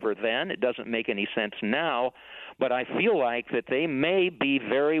whatsoever then. It doesn't make any sense now, but I feel like that they may be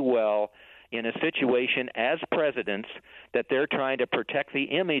very well in a situation as presidents that they're trying to protect the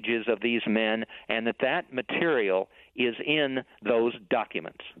images of these men, and that material is in those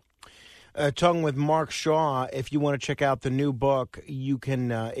documents. Talking with Mark Shaw, if you want to check out the new book, you can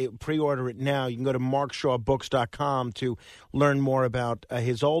pre-order it now. You can go to markshawbooks.com to learn more about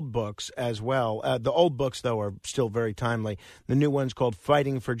his old books as well. The old books, though, are still very timely. The new one's called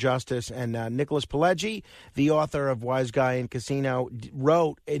Fighting for Justice, and Nicholas Pileggi, the author of Wise Guy and Casino,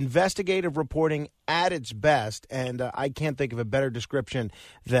 wrote investigative reporting at its best, and I can't think of a better description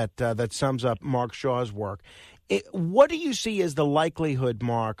that sums up Mark Shaw's work. What do you see as the likelihood,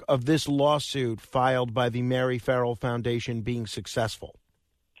 Mark, of this lawsuit filed by the Mary Farrell Foundation being successful?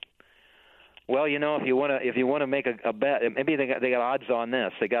 Well, if you want to make a bet, maybe they got odds on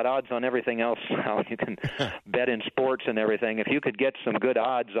this. They got odds on everything else. How you can bet in sports and everything. If you could get some good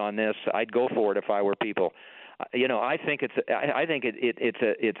odds on this, I'd go for it if I were people. I think it's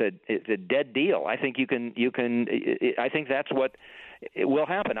a dead deal. I think I think that's what will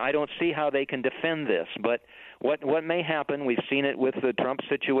happen. I don't see how they can defend this, but what may happen, we've seen it with the Trump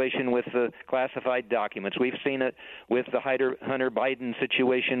situation with the classified documents. We've seen it with the Hunter Biden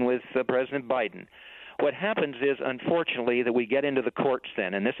situation with President Biden. What happens is, unfortunately, that we get into the courts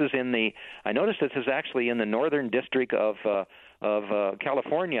then, and this is I noticed this is actually in the Northern District of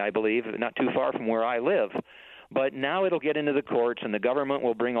California, I believe, not too far from where I live. But now it'll get into the courts, and the government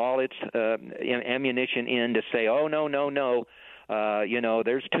will bring all its ammunition in to say, oh, no.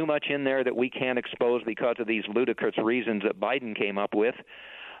 There's too much in there that we can't expose because of these ludicrous reasons that Biden came up with.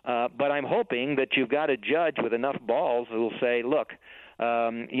 But I'm hoping that you've got a judge with enough balls who will say, look,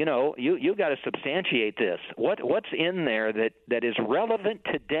 you've got to substantiate this. What's in there that is relevant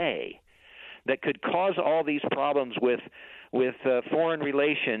today that could cause all these problems with foreign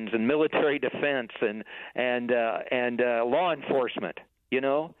relations and military defense and law enforcement?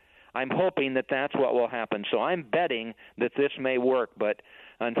 I'm hoping that that's what will happen. So I'm betting that this may work, but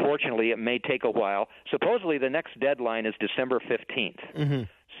unfortunately it may take a while. Supposedly the next deadline is December 15th. Mm-hmm.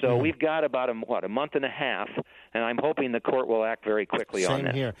 So we've got about a month and a half, and I'm hoping the court will act very quickly on that.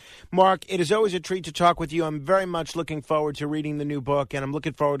 Same here. Mark, it is always a treat to talk with you. I'm very much looking forward to reading the new book, and I'm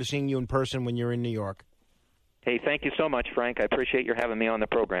looking forward to seeing you in person when you're in New York. Hey, thank you so much, Frank. I appreciate your having me on the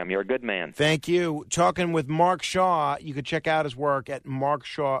program. You're a good man. Thank you. Talking with Mark Shaw. You can check out his work at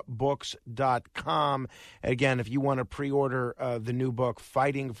markshawbooks.com. Again, if you want to pre-order the new book,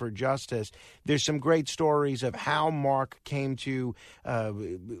 Fighting for Justice, there's some great stories of how Mark came to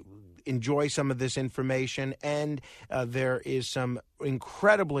enjoy some of this information, and there is some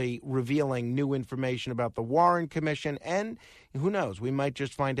incredibly revealing new information about the Warren Commission, and who knows, we might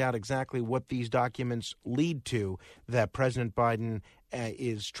just find out exactly what these documents lead to that President Biden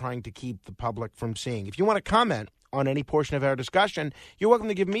is trying to keep the public from seeing. If you want to comment on any portion of our discussion, you're welcome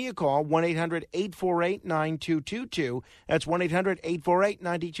to give me a call, 1-800-848-9222. That's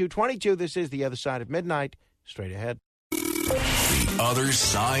 1-800-848-9222. This is The Other Side of Midnight. Straight ahead. The Other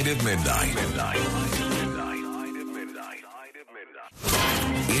Side of Midnight.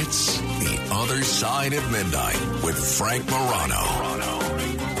 It's The Other Side of Midnight with Frank Morano.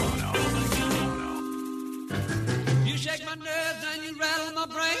 You shake my nerves and you rattle my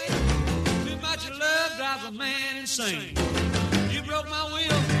brain. Too much of love drives a man insane. You broke my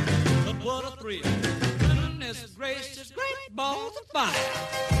will, but what a thrill. Goodness gracious, great balls of fire.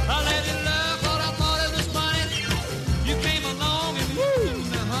 I let you love what I thought it was funny. You came along and woo,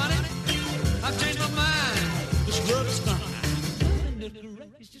 now honey, I've changed my mind. This love is fine.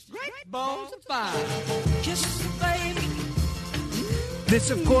 Great balls of fire. Kisses, baby. This,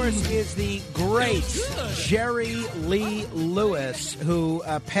 of course, is the great Jerry Lee Lewis, who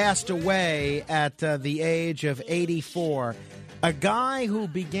passed away at the age of 84. A guy who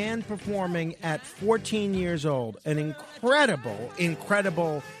began performing at 14 years old. An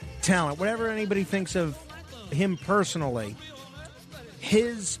incredible talent. Whatever anybody thinks of him personally,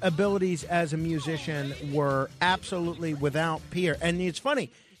 his abilities as a musician were absolutely without peer. And it's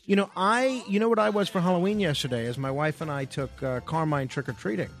funny, you know what I was for Halloween yesterday, as my wife and I took Carmine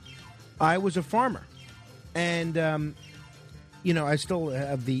trick-or-treating. I was a farmer. And, I still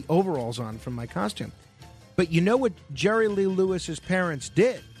have the overalls on from my costume. But you know what Jerry Lee Lewis's parents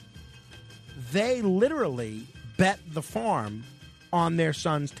did? They literally bet the farm on their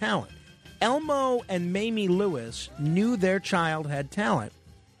son's talent. Elmo and Mamie Lewis knew their child had talent.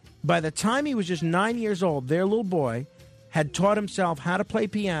 By the time he was just 9 years old, their little boy had taught himself how to play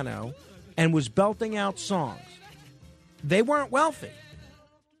piano and was belting out songs. They weren't wealthy.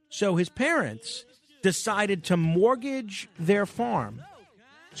 So his parents decided to mortgage their farm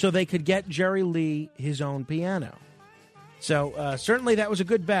so they could get Jerry Lee his own piano. So certainly that was a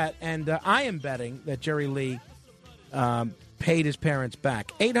good bet, and I am betting that Jerry Lee paid his parents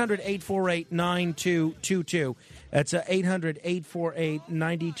back. 800-848-9222. That's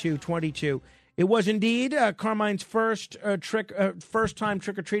 800-848-9222. It was indeed Carmine's first time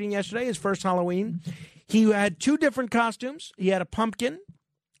trick-or-treating yesterday, his first Halloween. He had two different costumes. He had a pumpkin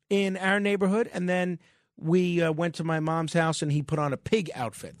in our neighborhood, and then we went to my mom's house, and he put on a pig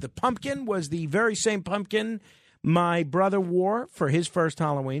outfit. The pumpkin was the very same pumpkin my brother wore for his first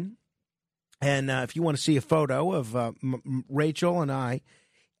Halloween. And if you want to see a photo of Rachel and I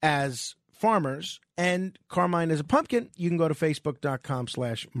as farmers and Carmine as a pumpkin, you can go to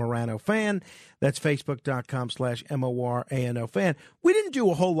Facebook.com/MoranoFan. That's Facebook.com/MORANOFan. We didn't do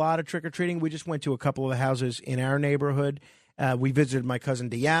a whole lot of trick-or-treating. We just went to a couple of the houses in our neighborhood. We visited my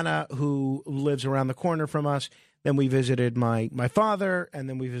cousin Deanna, who lives around the corner from us. Then we visited my father, and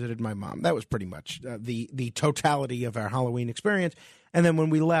then we visited my mom. That was pretty much the totality of our Halloween experience. And then when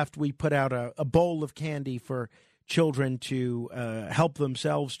we left, we put out a bowl of candy for children to help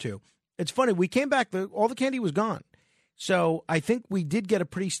themselves to. It's funny. We came back, all the candy was gone. So I think we did get a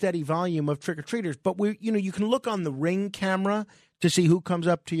pretty steady volume of trick-or-treaters. But you can look on the Ring camera to see who comes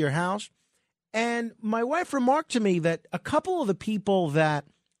up to your house. And my wife remarked to me that a couple of the people that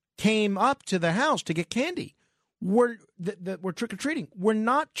came up to the house to get candy that were trick-or-treating were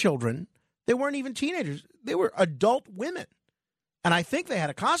not children. They weren't even teenagers. They were adult women. And I think they had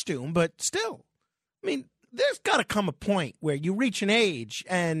a costume, but still. I mean, there's got to come a point where you reach an age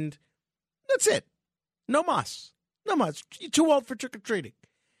and that's it. No mas. No mas. You're too old for trick-or-treating.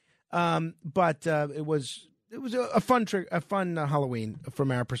 But it was a fun Halloween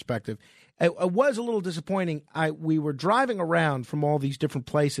from our perspective. It was a little disappointing. We were driving around from all these different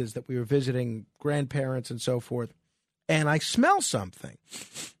places that we were visiting, grandparents and so forth, and I smell something.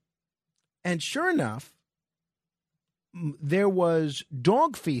 And sure enough, there was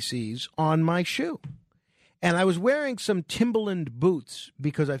dog feces on my shoe. And I was wearing some Timberland boots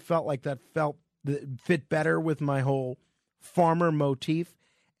because I felt like that fit better with my whole farmer motif.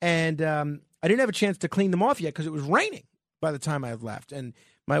 And I didn't have a chance to clean them off yet because it was raining by the time I had left. And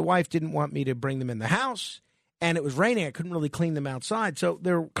my wife didn't want me to bring them in the house. And it was raining. I couldn't really clean them outside. So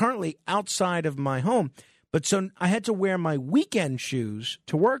they're currently outside of my home. But so I had to wear my weekend shoes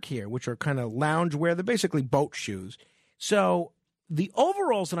to work here, which are kind of lounge wear. They're basically boat shoes. So the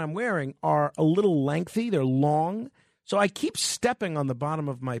overalls that I'm wearing are a little lengthy. They're long. So I keep stepping on the bottom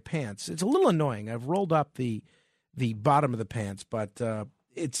of my pants. It's a little annoying. I've rolled up the bottom of the pants, but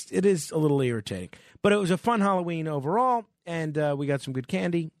it is a little irritating. But it was a fun Halloween overall, and we got some good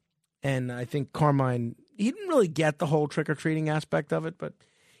candy. And I think Carmine, he didn't really get the whole trick-or-treating aspect of it, but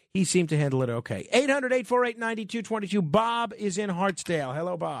he seemed to handle it okay. 800-848-9222. Bob is in Hartsdale.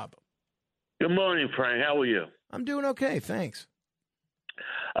 Hello, Bob. Good morning, Frank. How are you? I'm doing okay, thanks.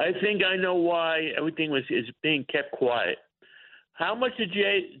 I think I know why everything is being kept quiet. How much did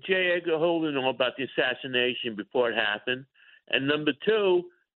J. Edgar Hoover know about the assassination before it happened? And number two,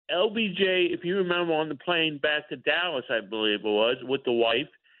 LBJ, if you remember on the plane back to Dallas, I believe it was, with the wife,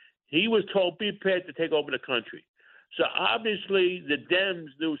 he was told, be prepared to take over the country. So obviously the Dems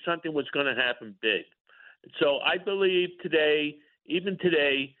knew something was going to happen big. So I believe today, even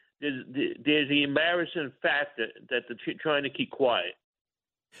today, there's the embarrassing fact that they're trying to keep quiet.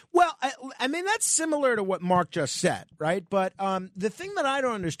 Well, I mean, that's similar to what Mark just said, right? But the thing that I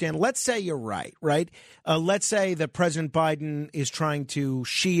don't understand, let's say you're right? Let's say that President Biden is trying to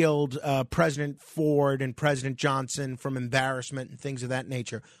shield President Ford and President Johnson from embarrassment and things of that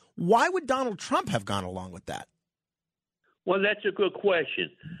nature. Why would Donald Trump have gone along with that? Well, that's a good question.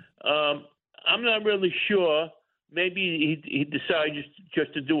 I'm not really sure. Maybe he decided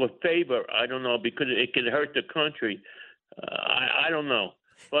just to do a favor. I don't know, because it could hurt the country. I don't know.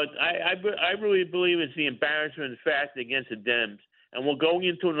 But I really believe it's the embarrassment fact against the Dems. And we're going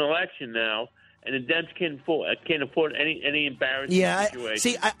into an election now, and the Dems can't afford any embarrassing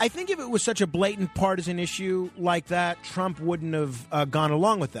situation. I think if it was such a blatant partisan issue like that, Trump wouldn't have gone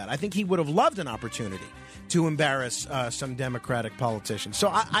along with that. I think he would have loved an opportunity to embarrass some Democratic politicians. So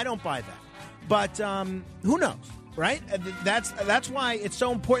I don't buy that. But who knows? Right? That's why it's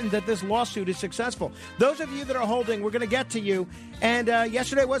so important that this lawsuit is successful. Those of you that are holding, we're going to get to you. And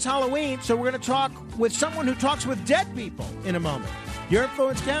yesterday was Halloween, so we're going to talk with someone who talks with dead people in a moment. Your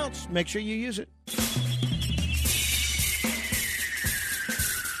influence counts. Make sure you use it.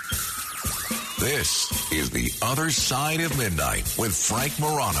 This is The Other Side of Midnight with Frank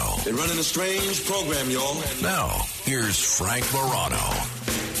Morano. They're running a strange program, y'all. Now, here's Frank Morano.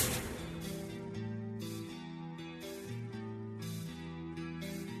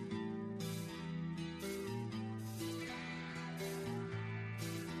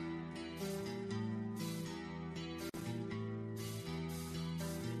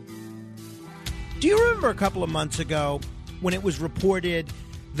 Do you remember a couple of months ago when it was reported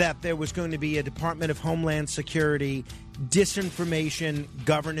that there was going to be a Department of Homeland Security disinformation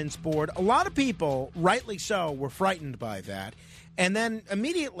governance board? A lot of people, rightly so, were frightened by that. And then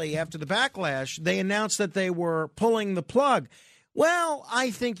immediately after the backlash, they announced that they were pulling the plug. Well,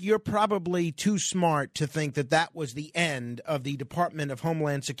 I think you're probably too smart to think that that was the end of the Department of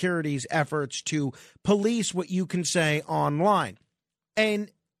Homeland Security's efforts to police what you can say online.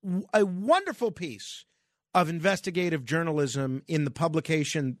 And a wonderful piece of investigative journalism in the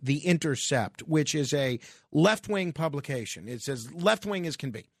publication The Intercept, which is a left-wing publication. It's as left-wing as can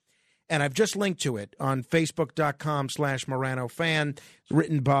be. And I've just linked to it on Facebook.com/MoranoFan. It's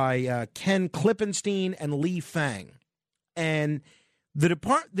written by Ken Klippenstein and Lee Fang. And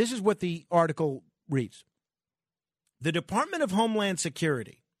this is what the article reads. The Department of Homeland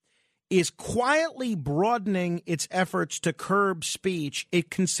Security is quietly broadening its efforts to curb speech it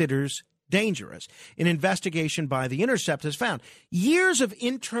considers dangerous. An investigation by The Intercept has found years of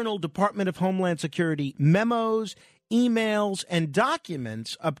internal Department of Homeland Security memos, emails, and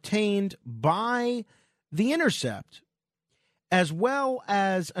documents obtained by The Intercept, as well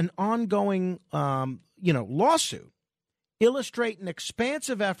as an ongoing, lawsuit, illustrate an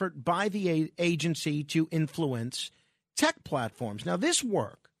expansive effort by the agency to influence tech platforms. Now, this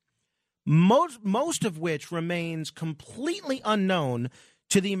work, most of which remains completely unknown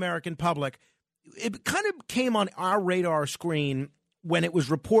to the American public, it kind of came on our radar screen when it was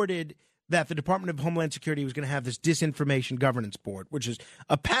reported that the Department of Homeland Security was going to have this Disinformation Governance Board, which is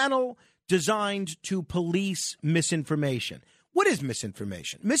a panel designed to police misinformation. What is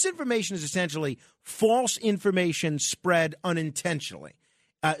misinformation? Misinformation is essentially false information spread unintentionally.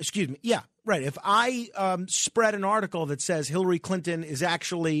 If I spread an article that says Hillary Clinton is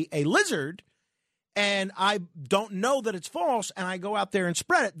actually a lizard and I don't know that it's false and I go out there and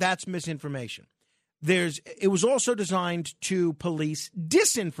spread it, that's misinformation. It was also designed to police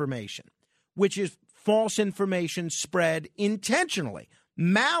disinformation, which is false information spread intentionally.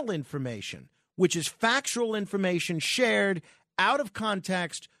 Malinformation, which is factual information shared out of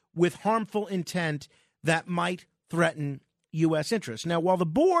context with harmful intent that might threaten U.S. interests. Now, while the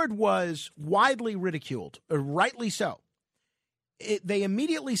board was widely ridiculed, rightly so, they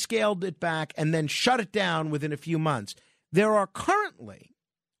immediately scaled it back and then shut it down within a few months. There are currently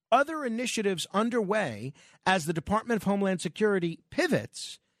other initiatives underway as the Department of Homeland Security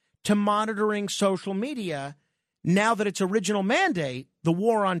pivots to monitoring social media now that its original mandate, the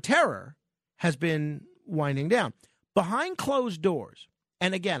war on terror, has been winding down. Behind closed doors,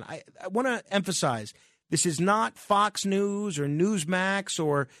 and again, I want to emphasize, this is not Fox News or Newsmax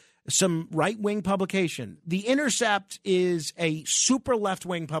or some right-wing publication. The Intercept is a super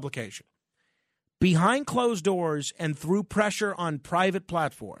left-wing publication. Behind closed doors and through pressure on private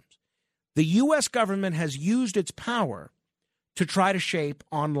platforms, the U.S. government has used its power to try to shape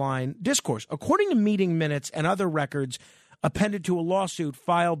online discourse. According to meeting minutes and other records appended to a lawsuit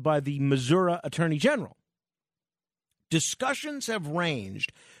filed by the Missouri Attorney General, discussions have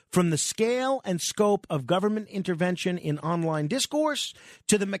ranged from the scale and scope of government intervention in online discourse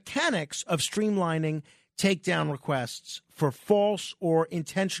to the mechanics of streamlining takedown requests for false or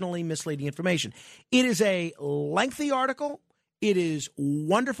intentionally misleading information. It is a lengthy article. It is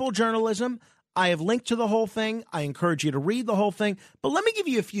wonderful journalism. I have linked to the whole thing. I encourage you to read the whole thing. But let me give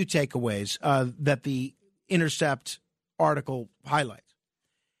you a few takeaways that the Intercept article highlights.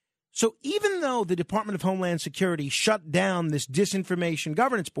 So even though the Department of Homeland Security shut down this Disinformation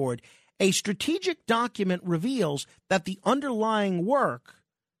Governance Board, a strategic document reveals that the underlying work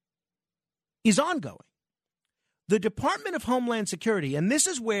is ongoing. The Department of Homeland Security, and this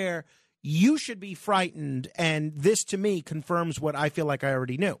is where you should be frightened, and this to me confirms what I feel like I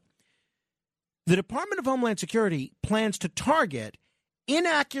already knew. The Department of Homeland Security plans to target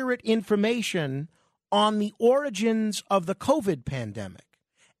inaccurate information on the origins of the COVID pandemic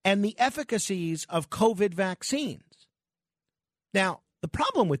and the efficacies of COVID vaccines. Now, the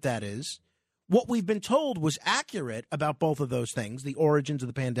problem with that is what we've been told was accurate about both of those things, the origins of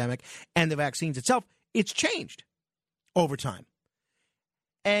the pandemic and the vaccines itself. It's changed over time.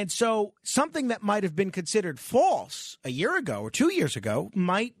 And so something that might have been considered false a year ago or 2 years ago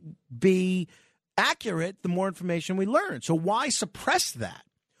might be accurate the more information we learn. So why suppress that?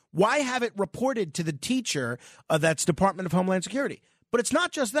 Why have it reported to the teacher that's Department of Homeland Security? But it's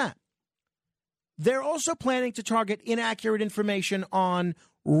not just that. They're also planning to target inaccurate information on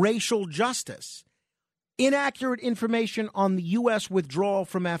racial justice, inaccurate information on the U.S. withdrawal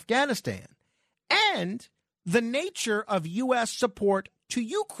from Afghanistan, and the nature of U.S. support to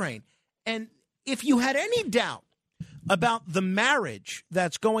Ukraine. And if you had any doubt about the marriage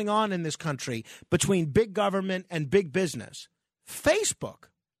that's going on in this country between big government and big business, Facebook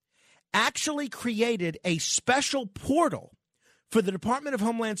actually created a special portal for the Department of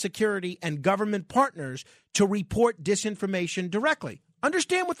Homeland Security and government partners to report disinformation directly.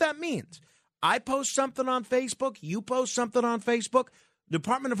 Understand what that means. I post something on Facebook, you post something on Facebook,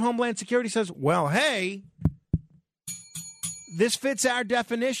 Department of Homeland Security says, well, hey, this fits our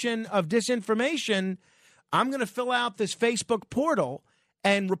definition of disinformation. I'm going to fill out this Facebook portal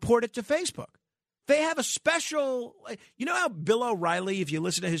and report it to Facebook. They have a special, you know how Bill O'Reilly, if you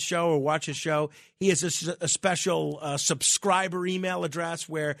listen to his show or watch his show, he has a special subscriber email address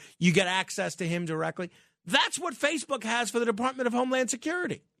where you get access to him directly. That's what Facebook has for the Department of Homeland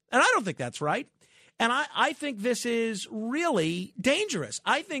Security. And I don't think that's right. And I think this is really dangerous.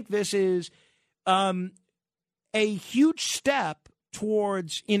 I think this is a huge step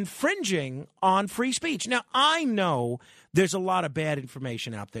towards infringing on free speech. Now, I know there's a lot of bad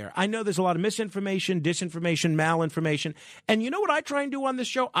information out there. I know there's a lot of misinformation, disinformation, malinformation. And you know what I try and do on this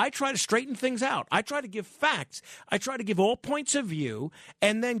show? I try to straighten things out. I try to give facts. I try to give all points of view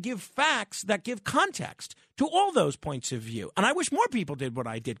and then give facts that give context to all those points of view. And I wish more people did what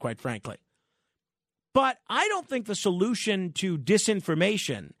I did, quite frankly. But I don't think the solution to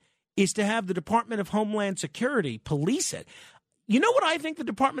disinformation is to have the Department of Homeland Security police it. You know what I think the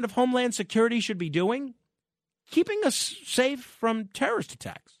Department of Homeland Security should be doing? Keeping us safe from terrorist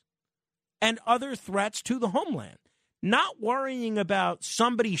attacks and other threats to the homeland. Not worrying about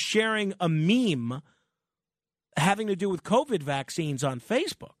somebody sharing a meme having to do with COVID vaccines on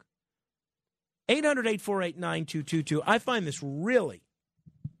Facebook. 800-848-9222. I find this really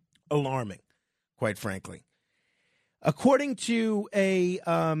alarming, quite frankly. According to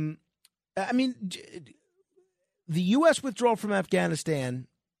the U.S. withdrawal from Afghanistan,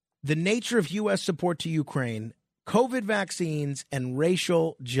 the nature of U.S. support to Ukraine, COVID vaccines, and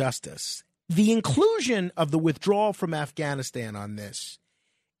racial justice. The inclusion of the withdrawal from Afghanistan on this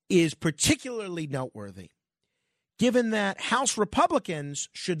is particularly noteworthy, given that House Republicans,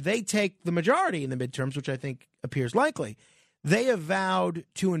 should they take the majority in the midterms, which I think appears likely, they have vowed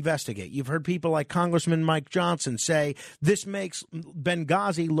to investigate. You've heard people like Congressman Mike Johnson say this makes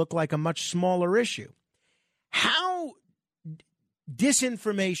Benghazi look like a much smaller issue. How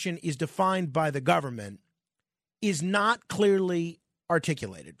disinformation is defined by the government is not clearly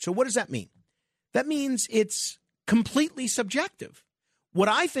articulated. So what does that mean? That means it's completely subjective. What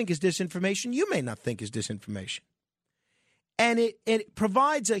I think is disinformation, you may not think is disinformation. And it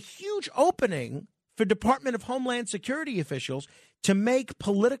provides a huge opening for Department of Homeland Security officials to make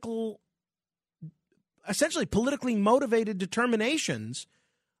essentially politically motivated determinations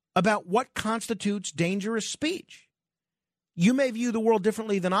about what constitutes dangerous speech. You may view the world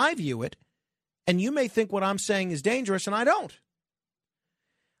differently than I view it, and you may think what I'm saying is dangerous, and I don't.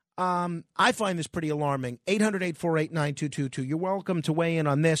 I find this pretty alarming. 800-848-9222. You're welcome to weigh in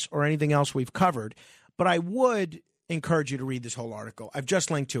on this or anything else we've covered, but I would encourage you to read this whole article. I've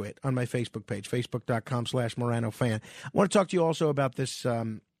just linked to it on my Facebook page, facebook.com/Morano fan. I want to talk to you also about this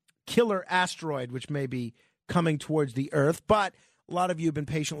killer asteroid, which may be coming towards the Earth, but a lot of you have been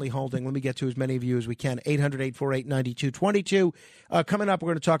patiently holding. Let me get to as many of you as we can. 800-848-9222. Coming up, we're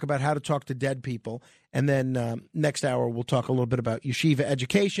going to talk about how to talk to dead people. And then next hour, we'll talk a little bit about yeshiva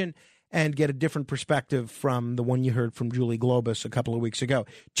education and get a different perspective from the one you heard from Julie Globus a couple of weeks ago.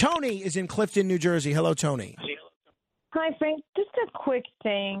 Tony is in Clifton, New Jersey. Hello, Tony. Hi, Frank. Just a quick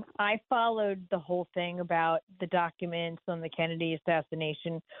thing. I followed the whole thing about the documents on the Kennedy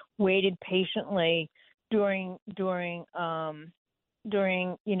assassination, waited patiently during the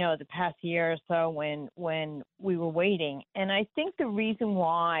past year or so when we were waiting. And I think the reason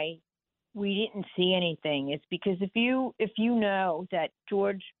why we didn't see anything is because if you know that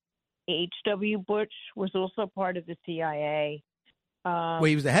George H.W. Bush was also part of the CIA. Well,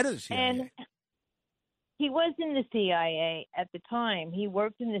 he was the head of the CIA. And he was in the CIA at the time. He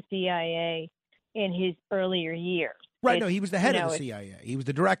worked in the CIA in his earlier years. Right, no, he was the head of the CIA. He was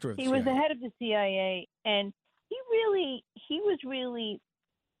the director of the CIA. He was the head of the CIA, and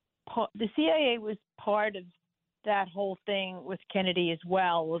the CIA was part of that whole thing with Kennedy as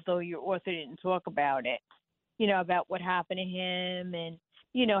well, although your author didn't talk about it, about what happened to him and,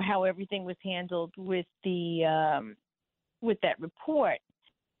 how everything was handled with with that report.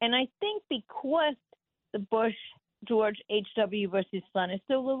 And I think because the George H.W. Bush's son is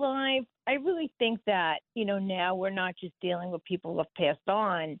still alive, I really think that, now we're not just dealing with people who have passed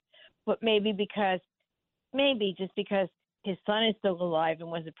on, but maybe just because his son is still alive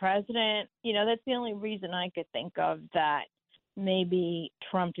and was the president, that's the only reason I could think of that maybe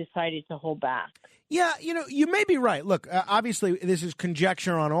Trump decided to hold back. Yeah, you may be right. Look, obviously, this is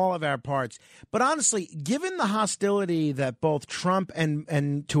conjecture on all of our parts. But honestly, given the hostility that both Trump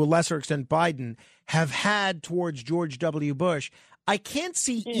and to a lesser extent Biden have had towards George W. Bush, I can't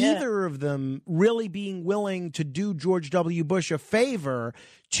see either of them really being willing to do George W. Bush a favor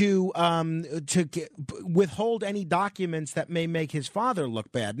to withhold any documents that may make his father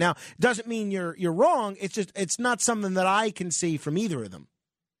look bad. Now, doesn't mean you're wrong. It's just it's not something that I can see from either of them.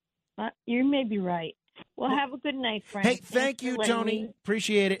 You may be right. Well, have a good night, Frank. Hey, thank you, Tony.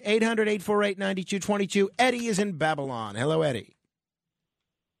 Appreciate it. 800-848-9222. Eddie is in Babylon. Hello, Eddie.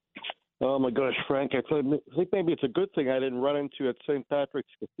 Oh, my gosh, Frank, I think maybe it's a good thing I didn't run into at St.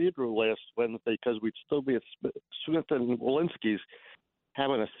 Patrick's Cathedral last Wednesday because we'd still be at Smith and Walensky's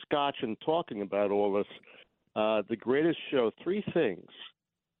having a scotch and talking about all this. The greatest show, three things.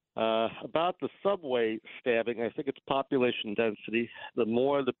 About the subway stabbing, I think it's population density. The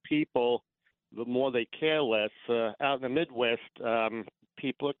more the people, the more they care less. Out in the Midwest,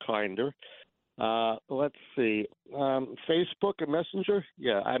 people are kinder. Let's see. Facebook and Messenger,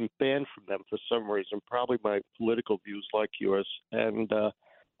 yeah, I'm banned from them for some reason, probably my political views like yours. And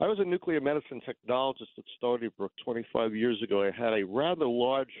I was a nuclear medicine technologist at Stony Brook 25 years ago. I had a rather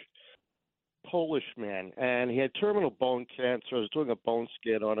large Polish man, and he had terminal bone cancer. I was doing a bone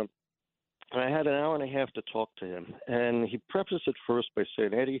scan on him, and I had an hour and a half to talk to him. And he prefaced it first by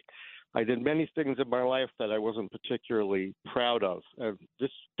saying, Eddie, I did many things in my life that I wasn't particularly proud of.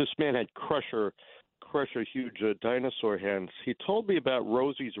 This man had crusher huge dinosaur hands. He told me about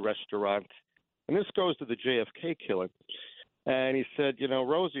Rosie's restaurant, and this goes to the JFK killing. And he said,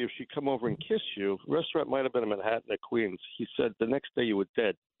 Rosie, if she'd come over and kiss you, the restaurant might have been in Manhattan or Queens. He said the next day you were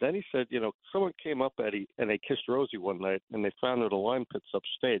dead. Then he said, someone came up, Eddie, and they kissed Rosie one night, and they found her in the lime pits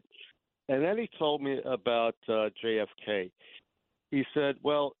upstate. And then he told me about JFK. He said,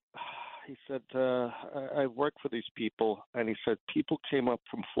 I work for these people, and he said people came up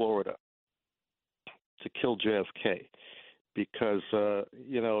from Florida to kill JFK because,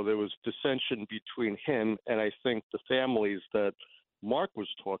 there was dissension between him and I think the families that Mark was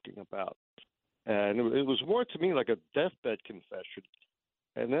talking about. And it was more to me like a deathbed confession.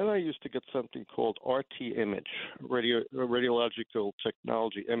 And then I used to get something called RT image, radiological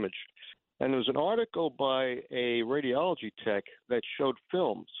technology image. And there was an article by a radiology tech that showed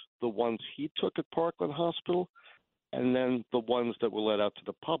films, the ones he took at Parkland Hospital and then the ones that were let out to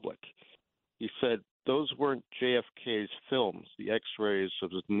the public. He said those weren't JFK's films, the x-rays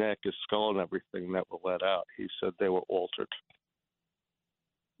of his neck, his skull, and everything that were let out. He said they were altered.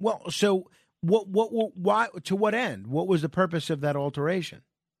 Well, so why, to what end? What was the purpose of that alteration?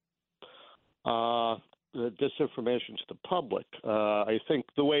 The disinformation to the public. I think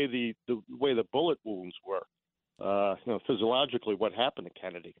the way the bullet wounds were, physiologically, what happened to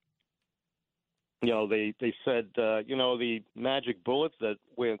Kennedy. They said, the magic bullet that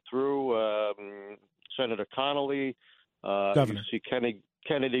went through Senator Connolly, Governor. You see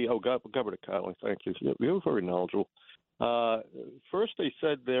Kennedy. Governor Connolly. Thank you. You're very knowledgeable. First, they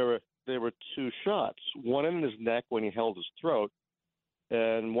said there were two shots. One in his neck when he held his throat,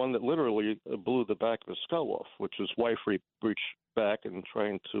 and one that literally blew the back of his skull off, which his wife reached back and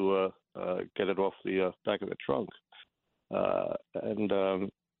trying to get it off the back of the trunk.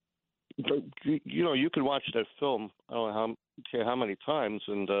 You can watch that film, I don't know how many times,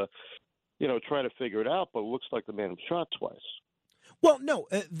 and try to figure it out. But it looks like the man was shot twice. Well, no,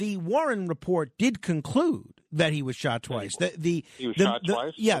 the Warren report did conclude that he was shot twice. He was shot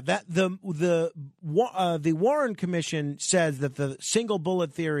twice. Yeah, that the Warren Commission says that the single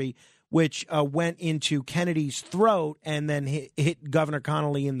bullet theory, which went into Kennedy's throat and then hit Governor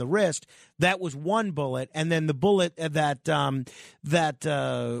Connolly in the wrist, that was one bullet, and then the bullet that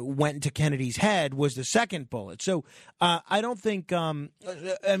went into Kennedy's head was the second bullet. So I don't think.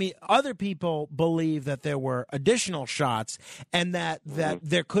 Other people believe that there were additional shots, and that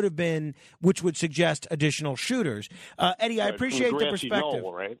there could have been, which would suggest additional shooters. Eddie, I appreciate the perspective.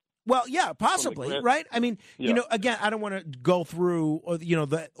 Knoll, right? Well, yeah, possibly, right? I mean, again, I don't want to go through,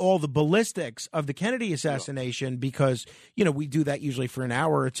 all the ballistics of the Kennedy assassination because, we do that usually for an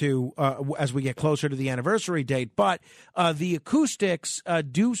hour or two as we get closer to the anniversary date. But the acoustics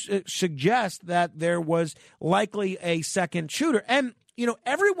do suggest that there was likely a second shooter. And,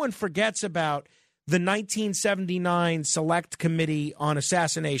 everyone forgets about the 1979 Select Committee on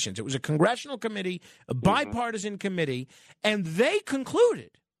Assassinations. It was a congressional committee, a bipartisan committee, and they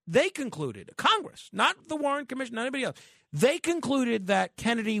concluded, Congress, not the Warren Commission, not anybody else, they concluded that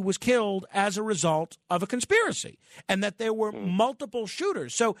Kennedy was killed as a result of a conspiracy and that there were multiple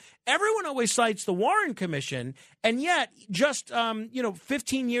shooters. So everyone always cites the Warren Commission, and yet just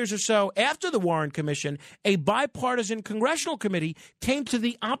 15 years or so after the Warren Commission, a bipartisan congressional committee came to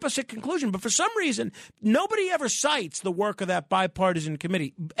the opposite conclusion. But for some reason, nobody ever cites the work of that bipartisan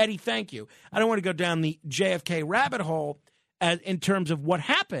committee. Eddie, thank you. I don't want to go down the JFK rabbit hole in terms of what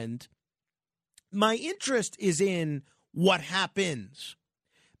happened. My interest is in what happens,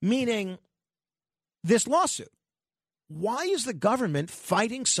 meaning this lawsuit. Why is the government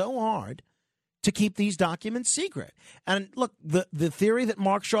fighting so hard to keep these documents secret? And look, the theory that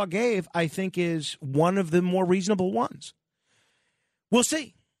Mark Shaw gave, I think, is one of the more reasonable ones. We'll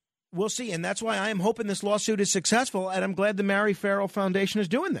see. We'll see. And that's why I am hoping this lawsuit is successful. And I'm glad the Mary Farrell Foundation is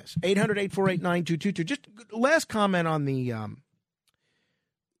doing this. 800-848-9222. Just last comment on the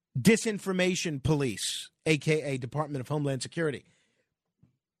disinformation police, a.k.a. Department of Homeland Security.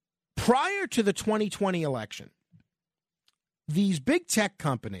 Prior to the 2020 election, these big tech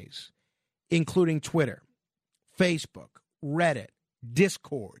companies, including Twitter, Facebook, Reddit,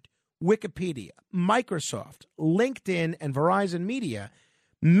 Discord, Wikipedia, Microsoft, LinkedIn, and Verizon Media,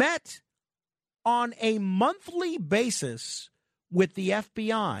 met on a monthly basis with the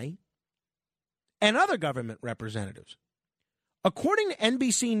FBI and other government representatives. According to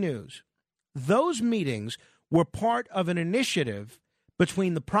NBC News, those meetings were part of an initiative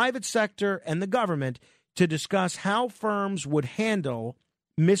between the private sector and the government to discuss how firms would handle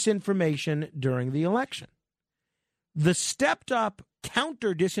misinformation during the election. The stepped-up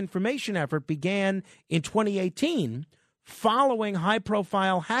counter-disinformation effort began in 2018 following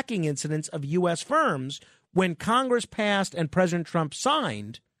high-profile hacking incidents of U.S. firms when Congress passed and President Trump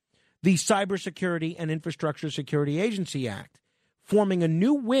signed the Cybersecurity and Infrastructure Security Agency Act, forming a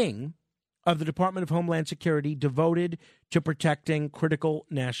new wing of the Department of Homeland Security devoted to protecting critical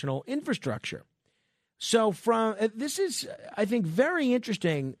national infrastructure. So this is, I think, very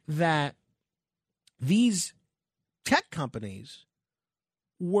interesting that these tech companies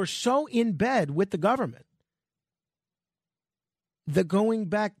were so in bed with the government that going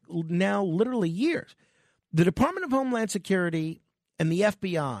back now literally years, the Department of Homeland Security and the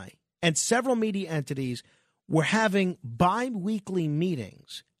FBI and several media entities were having bi-weekly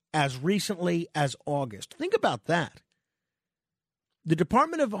meetings as recently as August. Think about that. The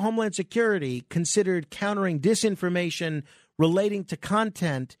Department of Homeland Security considered countering disinformation relating to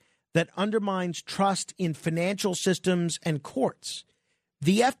content that undermines trust in financial systems and courts.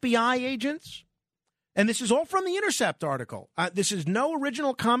 The FBI agents, and this is all from the Intercept article. This is no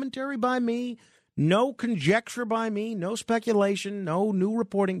original commentary by me, no conjecture by me, no speculation, no new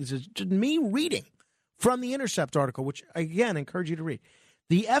reporting. This is just me reading from the Intercept article, which, again, I encourage you to read.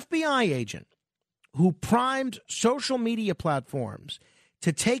 The FBI agent who primed social media platforms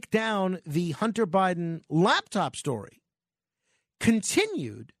to take down the Hunter Biden laptop story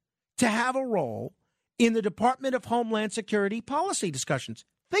continued to have a role in the Department of Homeland Security policy discussions.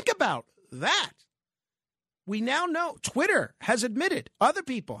 Think about that. We now know Twitter has admitted, other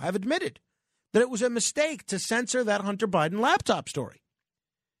people have admitted, that it was a mistake to censor that Hunter Biden laptop story.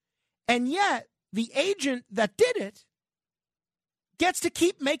 And yet, the agent that did it gets to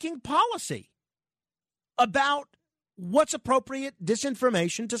keep making policy about what's appropriate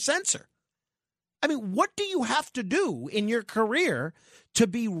disinformation to censor. I mean, what do you have to do in your career to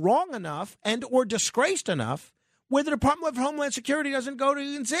be wrong enough and or disgraced enough where the Department of Homeland Security doesn't go to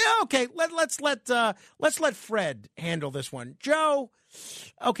you and say, oh, okay, let's let Fred handle this one. Joe,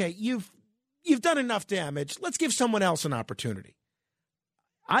 okay, you've done enough damage. Let's give someone else an opportunity.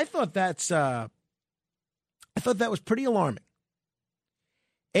 I thought that was pretty alarming.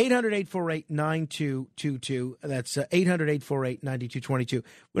 800-848-9222. That's 800-848-9222. We're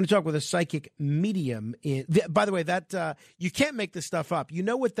going to talk with a psychic medium. By the way, that you can't make this stuff up. You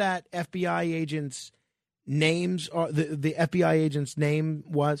know what that FBI agent's names are? The FBI agent's name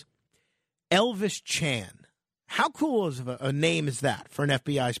was Elvis Chan. How cool is a name is that for an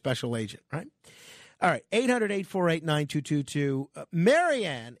FBI special agent, right? All right, 800-848-9222.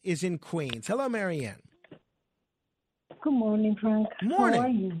 Marianne is in Queens. Hello, Marianne. Good morning, Frank. Morning. How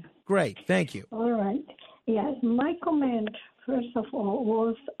are you? Great, thank you. All right. Yes, my comment, first of all,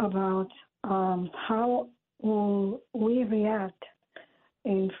 was about how we react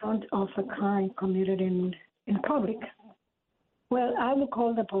in front of a crime committed in public. Well, I will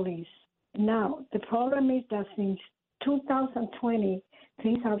call the police. Now, the problem is that since 2020,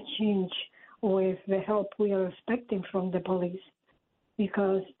 things have changed with the help we are expecting from the police,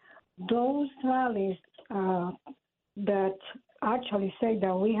 because those rallies that actually say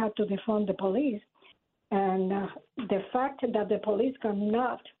that we have to defund the police, and the fact that the police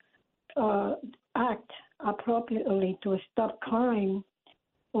cannot act appropriately to stop crime,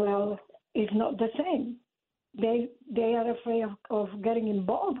 well, it's not the same. They are afraid of getting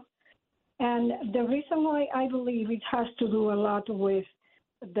involved. And the reason why I believe it has to do a lot with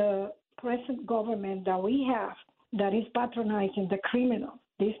the present government that we have that is patronizing the criminal.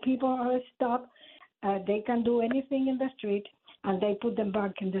 These people are stopped. They can do anything in the street, and they put them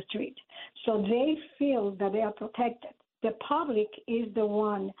back in the street. So they feel that they are protected. The public is the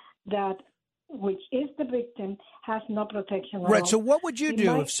one that, which is the victim, has no protection at Right, all. so what would you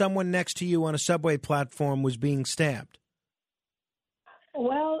do if someone next to you on a subway platform was being stabbed?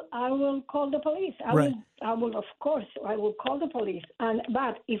 Well, I will call the police. I will, of course, I will call the police.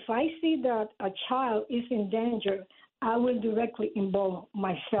 But if I see that a child is in danger, I will directly involve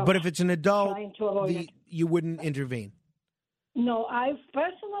myself. But if it's an adult, trying to avoid it. you wouldn't intervene? No, I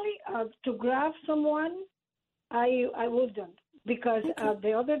personally, to grab someone, I wouldn't. Because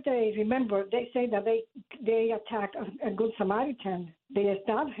the other day, remember, they say that they attacked a Good Samaritan. They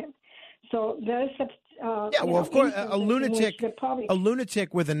stabbed him. So there's of course, a lunatic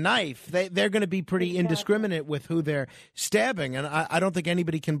with a knife, they're going to be pretty indiscriminate with who they're stabbing, and I don't think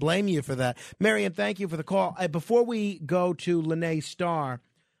anybody can blame you for that. Marian, thank you for the call. Before we go to Lene Starr,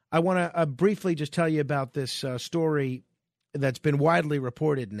 I want to briefly just tell you about this story that's been widely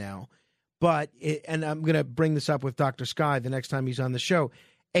reported now and I'm going to bring this up with Dr. Sky the next time he's on the show,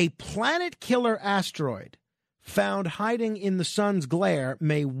 a planet-killer asteroid found hiding in the sun's glare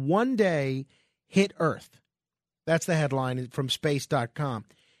may one day hit Earth. That's the headline from space.com.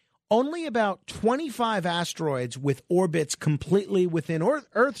 Only about 25 asteroids with orbits completely within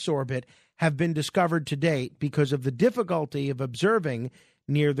Earth's orbit have been discovered to date because of the difficulty of observing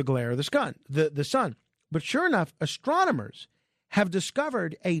near the glare of the sun. But sure enough, astronomers have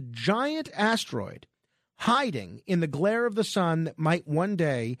discovered a giant asteroid hiding in the glare of the sun that might one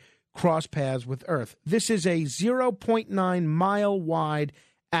day cross paths with Earth. This is a 0.9 mile wide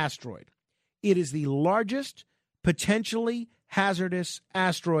asteroid. It is the largest potentially hazardous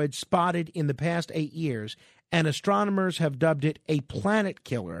asteroid spotted in the past 8 years, and astronomers have dubbed it a planet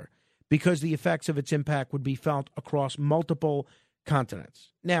killer because the effects of its impact would be felt across multiple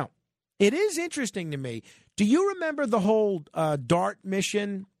continents. Now, it is interesting to me. Do you remember the whole DART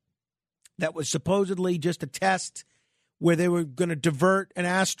mission that was supposedly just a test where they were going to divert an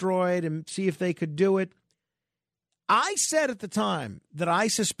asteroid and see if they could do it? I said at the time that I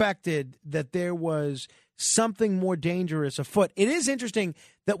suspected that there was something more dangerous afoot. It is interesting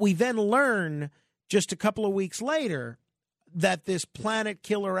that we then learn just a couple of weeks later that this planet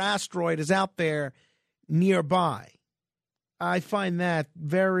killer asteroid is out there nearby. I find that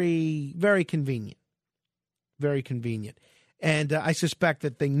very, very convenient. Very convenient. And I suspect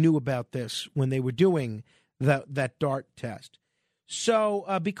that they knew about this when they were doing that DART test. So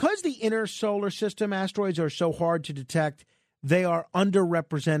because the inner solar system asteroids are so hard to detect, they are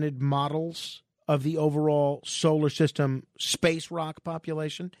underrepresented models of the overall solar system space rock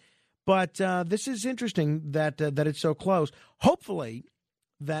population. But this is interesting that it's so close. Hopefully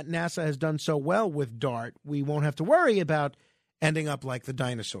that NASA has done so well with DART, we won't have to worry about ending up like the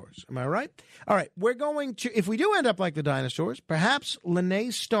dinosaurs. Am I right? All right, we're going to, if we do end up like the dinosaurs, perhaps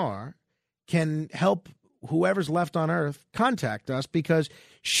Lene Starr can help whoever's left on Earth contact us because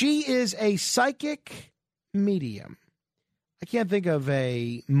she is a psychic medium. I can't think of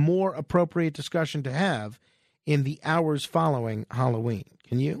a more appropriate discussion to have in the hours following Halloween.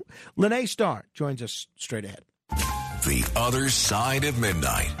 Can you? Lene Starr joins us straight ahead. The Other Side of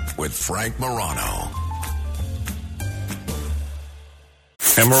Midnight with Frank Morano.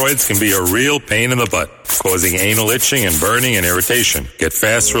 Hemorrhoids can be a real pain in the butt, causing anal itching and burning and irritation. Get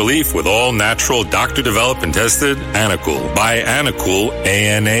fast relief with all natural, doctor-developed and tested Anacool. Buy Anacool,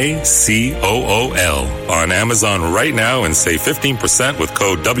 ANACOOL, on Amazon right now and save 15% with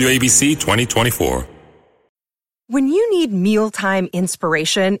code WABC 2024. When you need mealtime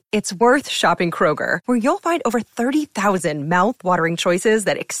inspiration, it's worth shopping Kroger, where you'll find over 30,000 mouth-watering choices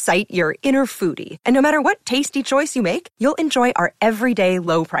that excite your inner foodie. And no matter what tasty choice you make, you'll enjoy our everyday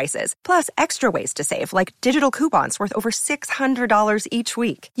low prices, plus extra ways to save, like digital coupons worth over $600 each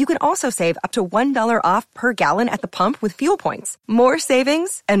week. You can also save up to $1 off per gallon at the pump with fuel points. More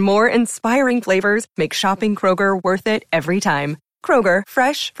savings and more inspiring flavors make shopping Kroger worth it every time. Kroger,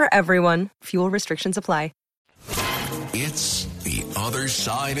 fresh for everyone. Fuel restrictions apply. It's The Other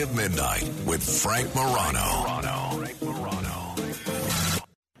Side of Midnight with Frank Morano.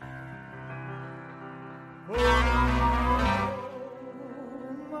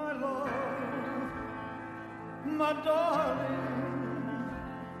 My love, my darling,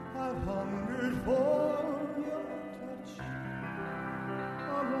 I've hungered for your touch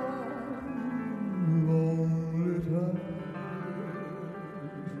a long, lonely time.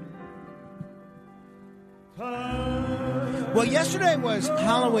 Well, yesterday was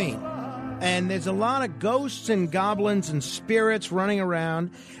Halloween, and there's a lot of ghosts and goblins and spirits running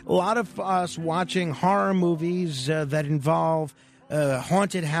around. A lot of us watching horror movies that involve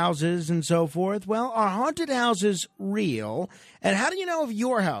haunted houses and so forth. Well, are haunted houses real? And how do you know if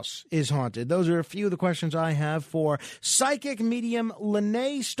your house is haunted? Those are a few of the questions I have for psychic medium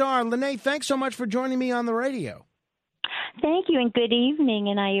Lene Starr. Lene, thanks so much for joining me on the radio. Thank you and good evening,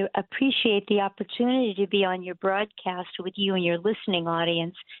 and I appreciate the opportunity to be on your broadcast with you and your listening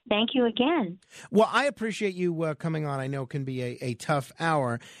audience. Thank you again. Well, I appreciate you coming on. I know it can be a tough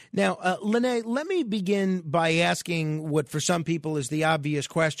hour. Now, Lene, let me begin by asking what for some people is the obvious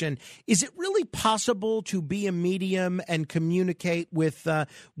question. Is it really possible to be a medium and communicate with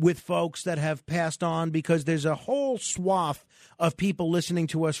folks that have passed on? Because there's a whole swath of people listening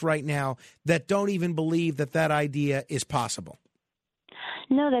to us right now that don't even believe that idea is possible.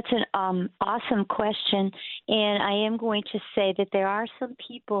 No, that's an awesome question. And I am going to say that there are some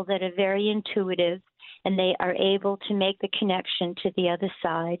people that are very intuitive and they are able to make the connection to the other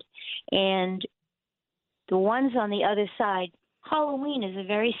side. And the ones on the other side, Halloween is a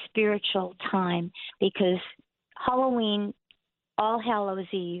very spiritual time because Halloween All Hallows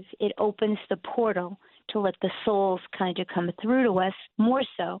Eve, it opens the portal to let the souls kind of come through to us more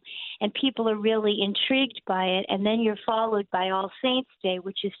so. And people are really intrigued by it. And then you're followed by All Saints Day,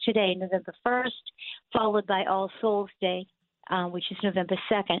 which is today, November 1st, followed by All Souls Day, which is November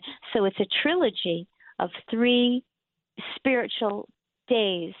 2nd. So it's a trilogy of 3 spiritual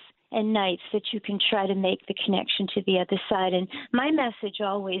days and nights that you can try to make the connection to the other side. And my message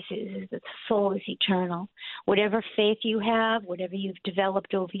always is that the soul is eternal. Whatever faith you have, whatever you've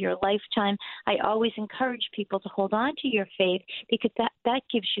developed over your lifetime, I always encourage people to hold on to your faith, because that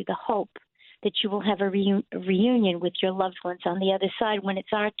gives you the hope that you will have a reunion with your loved ones on the other side when it's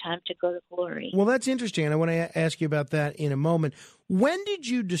our time to go to glory. Well, that's interesting, and I want to ask you about that in a moment. When did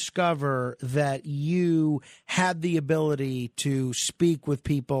you discover that you had the ability to speak with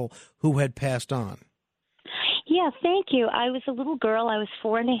people who had passed on? Yeah, thank you. I was a little girl. I was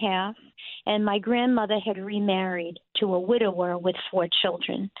 4.5, and my grandmother had remarried to a widower with 4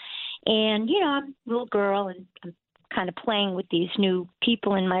 children. And, I'm a little girl, and I'm kind of playing with these new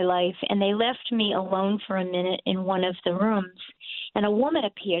people in my life, and they left me alone for a minute in one of the rooms, and a woman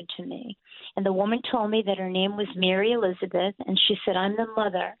appeared to me, and the woman told me that her name was Mary Elizabeth, and she said, I'm the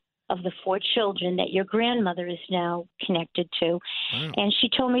mother of the 4 children that your grandmother is now connected to. Wow. And she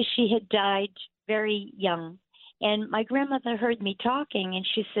told me she had died very young. And my grandmother heard me talking, and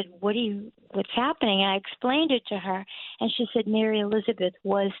she said, what's happening? And I explained it to her, and she said, Mary Elizabeth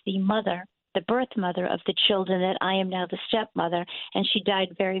was the birth mother of the children that I am now the stepmother, and she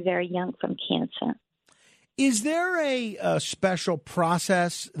died very, very young from cancer. Is there a special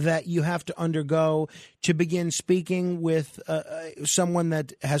process that you have to undergo to begin speaking with someone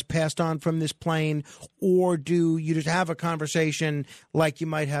that has passed on from this plane, or do you just have a conversation like you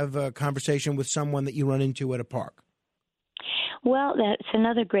might have a conversation with someone that you run into at a park? Well, that's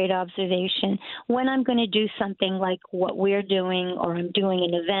another great observation. When I'm going to do something like what we're doing, or I'm doing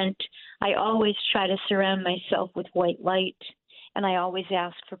an event, I always try to surround myself with white light, and I always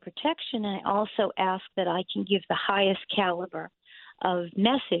ask for protection, and I also ask that I can give the highest caliber of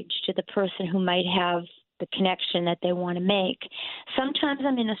message to the person who might have the connection that they want to make. Sometimes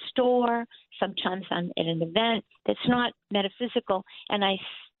I'm in a store, sometimes I'm at an event that's not metaphysical, and I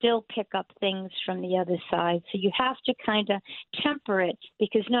still pick up things from the other side. So you have to kind of temper it,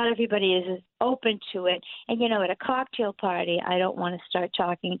 because not everybody is open to it. And, at a cocktail party, I don't want to start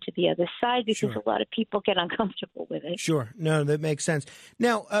talking to the other side, because Sure. a lot of people get uncomfortable with it. Sure. No, that makes sense.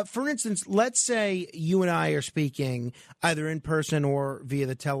 Now, for instance, let's say you and I are speaking either in person or via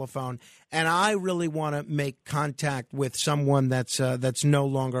the telephone, and I really want to make contact with someone that's no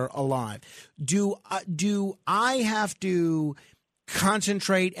longer alive. Do I have to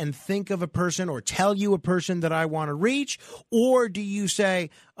concentrate and think of a person or tell you a person that I want to reach? Or do you say,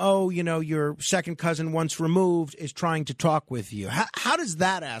 your second cousin once removed is trying to talk with you? How does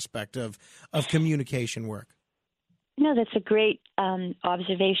that aspect of communication work? No, that's a great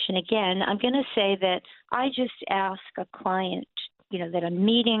observation. Again, I'm going to say that I just ask a client, that I'm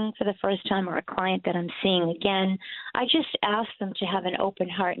meeting for the first time, or a client that I'm seeing again. I just ask them to have an open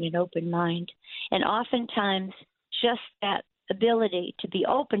heart and an open mind. And oftentimes, just that ability to be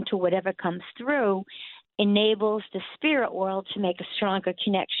open to whatever comes through enables the spirit world to make a stronger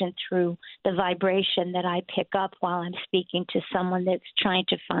connection through the vibration that I pick up while I'm speaking to someone that's trying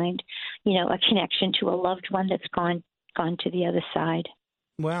to find, a connection to a loved one that's gone to the other side.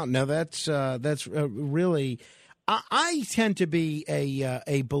 Wow, no, that's really. I tend to be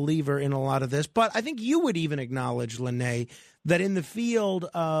a believer in a lot of this, but I think you would even acknowledge, Lene, that in the field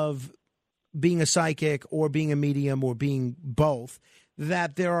of being a psychic or being a medium or being both,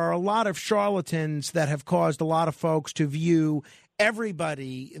 that there are a lot of charlatans that have caused a lot of folks to view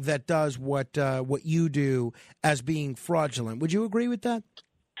everybody that does what you do as being fraudulent. Would you agree with that?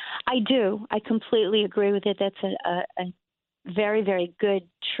 I do. I completely agree with it. That's a very, very good,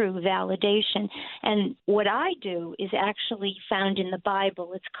 true validation. And what I do is actually found in the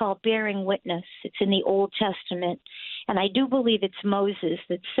Bible. It's called bearing witness. It's in the Old Testament. And I do believe it's Moses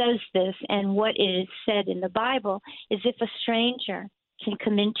that says this. And what it is said in the Bible is, if a stranger can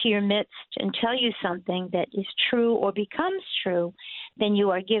come into your midst and tell you something that is true or becomes true, then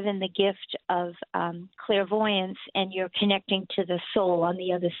you are given the gift of clairvoyance, and you're connecting to the soul on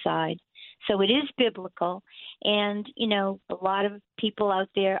the other side. So it is biblical, and, a lot of people out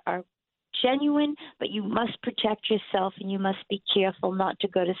there are genuine, but you must protect yourself, and you must be careful not to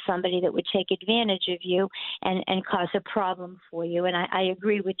go to somebody that would take advantage of you and cause a problem for you. And I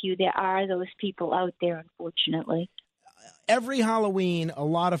agree with you. There are those people out there, unfortunately. Every Halloween, a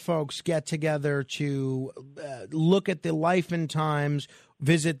lot of folks get together to look at the life and times,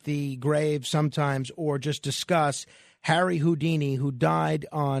 visit the grave sometimes, or just discuss Harry Houdini, who died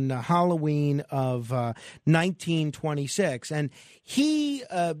on Halloween of 1926. And he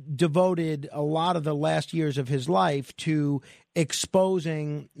devoted a lot of the last years of his life to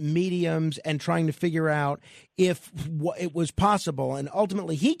exposing mediums and trying to figure out if it was possible. And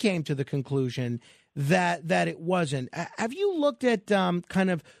ultimately, he came to the conclusion that it wasn't. Have you looked at kind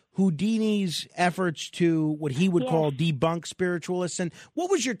of Houdini's efforts to what he would call debunk spiritualists? And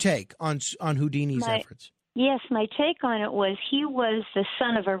what was your take on Houdini's efforts? Yes, my take on it was he was the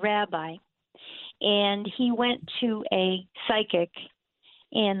son of a rabbi, and he went to a psychic,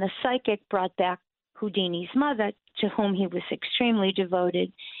 and the psychic brought back Houdini's mother, to whom he was extremely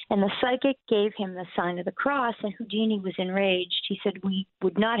devoted. And the psychic gave him the sign of the cross, and Houdini was enraged. He said, we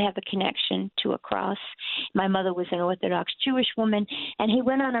would not have a connection to a cross. My mother was an Orthodox Jewish woman, and he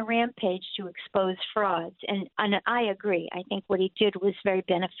went on a rampage to expose frauds. And I agree. I think what he did was very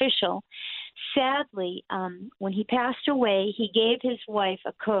beneficial. Sadly, when he passed away, he gave his wife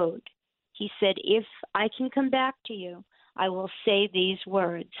a code. He said, if I can come back to you, I will say these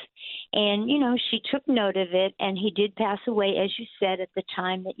words. And, she took note of it, and he did pass away, as you said, at the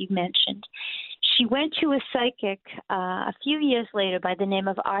time that you mentioned. She went to a psychic a few years later by the name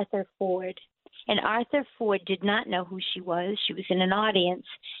of Arthur Ford. And Arthur Ford did not know who she was. She was in an audience.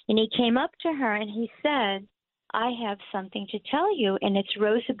 And he came up to her and he said, I have something to tell you, and it's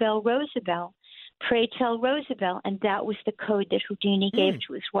Rosabelle, Rosabelle. Pray tell Rosabelle. And that was the code that Houdini gave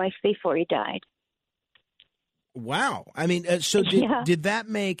to his wife before he died. Wow. I mean, so did that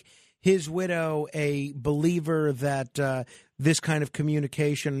make his widow a believer that this kind of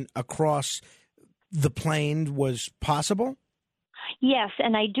communication across the plane was possible? Yes,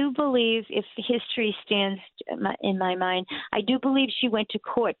 and I do believe, if history stands in my mind, I do believe she went to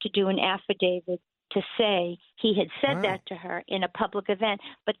court to do an affidavit to say he had said that to her in a public event.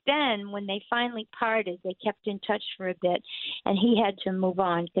 But then when they finally parted, they kept in touch for a bit, and he had to move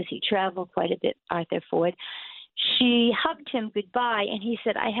on because he traveled quite a bit, Arthur Ford. She hugged him goodbye, and he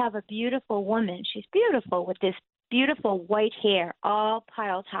said, I have a beautiful woman. She's beautiful with this beautiful white hair all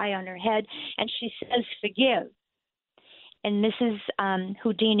piled high on her head, and she says, forgive. And Mrs.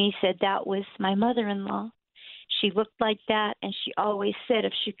 Houdini said, that was my mother-in-law. She looked like that, and she always said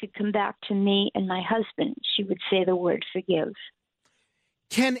if she could come back to me and my husband, she would say the word forgive.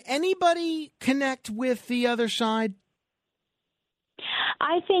 Can anybody connect with the other side?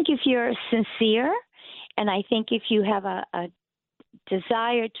 I think if you're sincere, and I think if you have a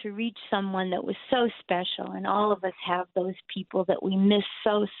desire to reach someone that was so special, and all of us have those people that we miss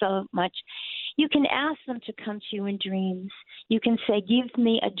so much, you can ask them to come to you in dreams. You can say, give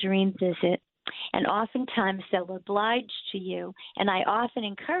me a dream visit. And oftentimes they'll oblige to you. And I often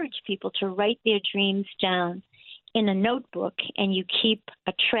encourage people to write their dreams down in a notebook, and you keep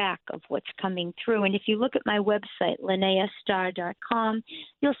a track of what's coming through. And if you look at my website, LinneaStar.com,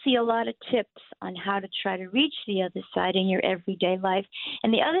 you'll see a lot of tips on how to try to reach the other side in your everyday life.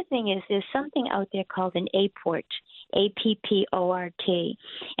 And the other thing is there's something out there called an APORT, APPORT.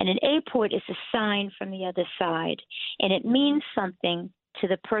 And an APORT is a sign from the other side, and it means something to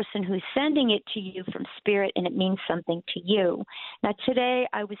the person who's sending it to you from spirit, and it means something to you. Now, today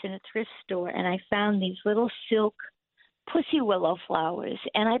I was in a thrift store, and I found these little silk pussy willow flowers,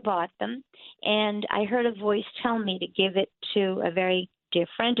 and I bought them, and I heard a voice tell me to give it to a very dear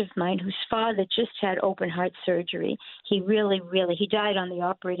friend of mine whose father just had open heart surgery. He he died on the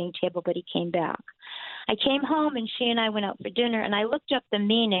operating table, but he came back. I came home, and she and I went out for dinner, and I looked up the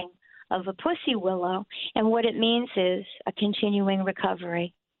meaning of a pussy willow, and what it means is a continuing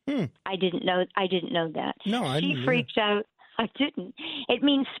recovery. I didn't know that. No, I didn't. She freaked out. I didn't. It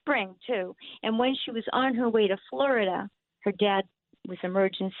means spring too. And when she was on her way to Florida, her dad was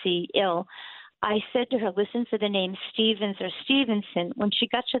emergency ill. I said to her, listen for the name Stevens or Stevenson. When she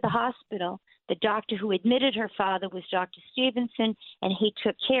got to the hospital, the doctor who admitted her father was Dr. Stevenson, and he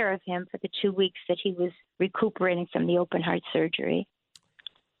took care of him for the 2 weeks that he was recuperating from the open heart surgery.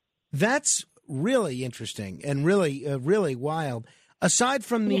 That's really interesting and really wild. Aside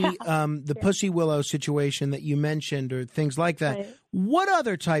from the pussy willow situation that you mentioned or things like that, right, what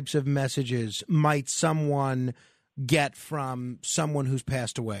other types of messages might someone get from someone who's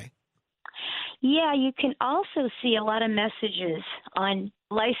passed away? Yeah, you can also see a lot of messages on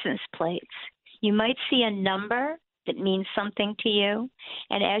license plates. You might see a number that means something to you,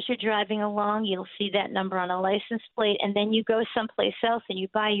 and as you're driving along, you'll see that number on a license plate, and then you go someplace else and you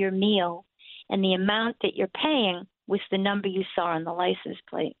buy your meal, and the amount that you're paying was the number you saw on the license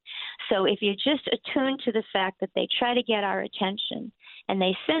plate. So if you're just attuned to the fact that they try to get our attention and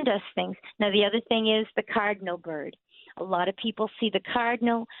they send us things. Now, the other thing is the cardinal bird. A lot of people see the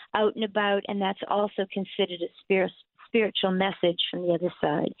cardinal out and about, and that's also considered a spiritual message from the other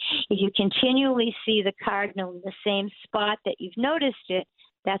side. If you continually see the cardinal in the same spot that you've noticed it,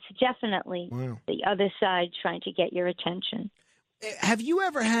 that's definitely the other side trying to get your attention. Have you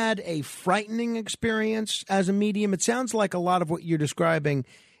ever had a frightening experience as a medium? It sounds like a lot of what you're describing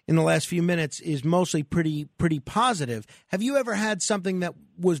in the last few minutes is mostly pretty positive. Have you ever had something that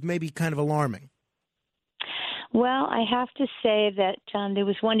was maybe kind of alarming? Well, I have to say that there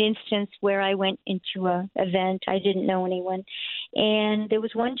was one instance where I went into an event. I didn't know anyone. And there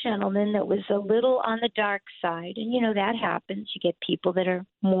was one gentleman that was a little on the dark side. And, you know, that happens. You get people that are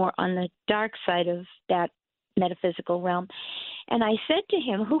more on the dark side of that metaphysical realm. And I said to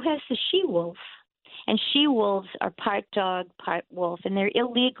him, who has the she-wolf? And she-wolves are part dog, part wolf, and they're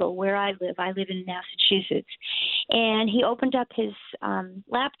illegal where I live. I live in Massachusetts. And he opened up his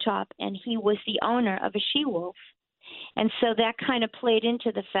laptop, and he was the owner of a she-wolf. And so that kind of played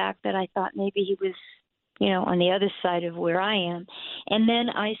into the fact that I thought maybe he was, you know, on the other side of where I am. And then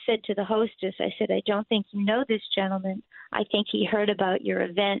I said to the hostess, I said, I don't think you know this gentleman. I think he heard about your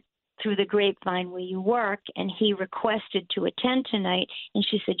event through the grapevine where you work, and he requested to attend tonight. And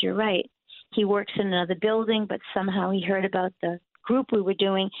she said, you're right. He works in another building, but somehow he heard about the group we were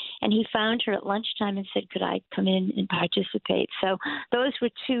doing, and he found her at lunchtime and said, could I come in and participate? So those were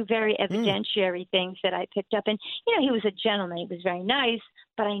two very evidentiary things that I picked up. And, you know, he was a gentleman. He was very nice,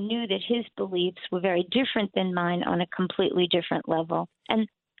 but I knew that his beliefs were very different than mine on a completely different level. And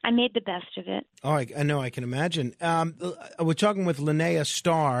I made the best of it. Oh, I know. I can imagine. We're talking with Linnea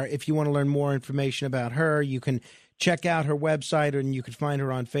Starr. If you want to learn more information about her, you can check out her website, and you can find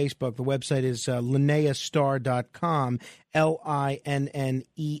her on Facebook. The website is linneastarr.com,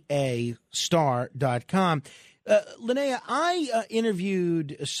 Linnea star.com. Linnea, I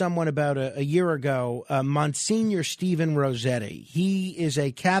interviewed someone about a year ago, Monsignor Stephen Rossetti. He is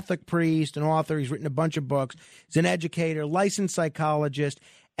a Catholic priest, an author. He's written a bunch of books. He's an educator, licensed psychologist,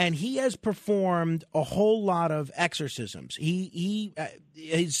 and he has performed a whole lot of exorcisms.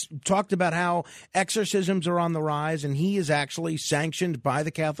 He's talked about how exorcisms are on the rise, and he is actually sanctioned by the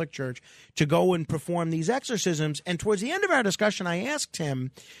Catholic Church to go and perform these exorcisms. And towards the end of our discussion, I asked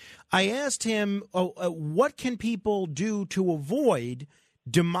him, what can people do to avoid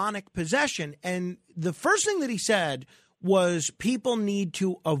demonic possession? And the first thing that he said was people need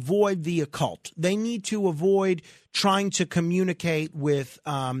to avoid the occult. They need to avoid trying to communicate with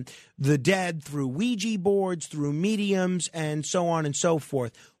the dead through Ouija boards, through mediums, and so on and so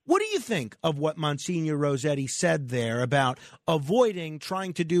forth. What do you think of what Monsignor Rossetti said there about avoiding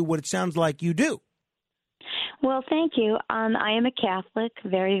trying to do what it sounds like you do? Well, thank you. I am a Catholic,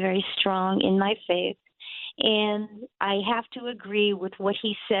 very, very strong in my faith. And I have to agree with what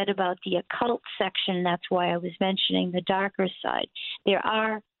he said about the occult section. That's why I was mentioning the darker side. There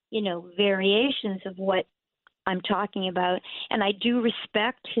are, you know, variations of what I'm talking about. And I do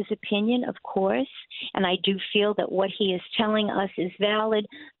respect his opinion, of course. And I do feel that what he is telling us is valid.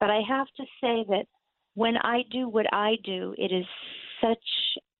 But I have to say that when I do what I do, it is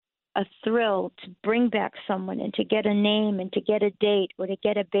such a thrill to bring back someone and to get a name and to get a date or to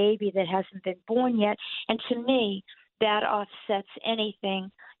get a baby that hasn't been born yet. And to me, that offsets anything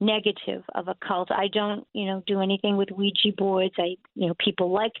negative of a cult. I don't, you know, do anything with Ouija boards.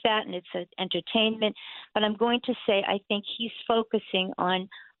 People like that, and it's an entertainment. But I'm going to say I think he's focusing on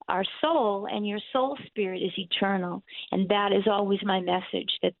our soul, and your soul spirit is eternal. And that is always my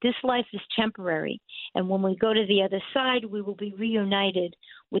message, that this life is temporary. And when we go to the other side, we will be reunited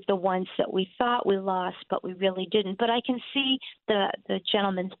with the ones that we thought we lost, but we really didn't. But I can see the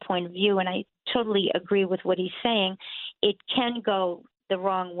gentleman's point of view, and I totally agree with what he's saying. It can go the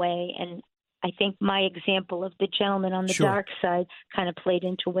wrong way, and I think my example of the gentleman on the dark side kind of played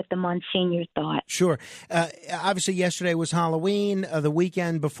into what the Monsignor thought. Sure. Obviously, yesterday was Halloween, the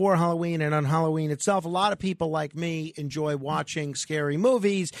weekend before Halloween, and on Halloween itself, a lot of people like me enjoy watching scary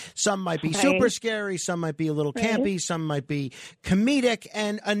movies. Some might be super scary, some might be a little campy, some might be comedic,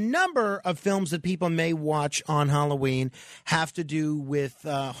 and a number of films that people may watch on Halloween have to do with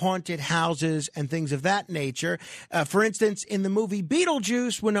haunted houses and things of that nature. For instance, in the movie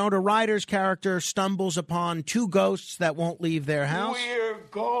Beetlejuice, Winona Ryder's character stumbles upon two ghosts that won't leave their house. We're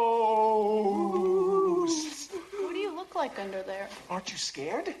ghosts. What do you look like under there? Aren't you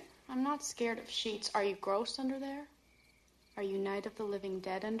scared? I'm not scared of sheets. Are you gross under there? Are you Night of the Living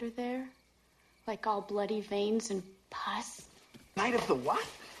Dead under there? Like all bloody veins and pus? Night of the what?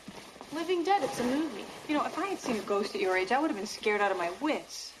 Living Dead, it's a movie. You know, if I had seen a ghost at your age, I would have been scared out of my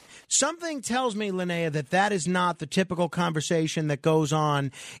wits. Something tells me, Linnea, that is not the typical conversation that goes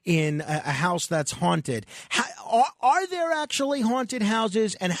on in a house that's haunted. Are there actually haunted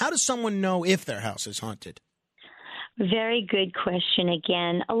houses, and how does someone know if their house is haunted? Very good question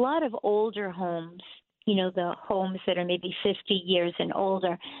again. A lot of older homes, you know, the homes that are maybe 50 years and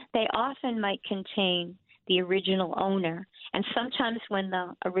older, they often might contain the original owner. And sometimes when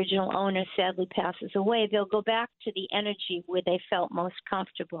the original owner sadly passes away, they'll go back to the energy where they felt most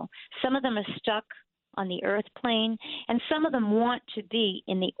comfortable. Some of them are stuck on the earth plane, and some of them want to be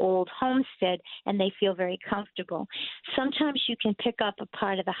in the old homestead, and they feel very comfortable. Sometimes you can pick up a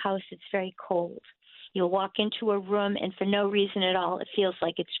part of the house that's very cold. You'll walk into a room, and for no reason at all, it feels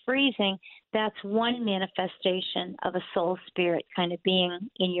like it's freezing. That's one manifestation of a soul spirit kind of being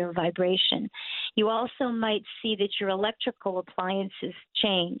in your vibration. You also might see that your electrical appliances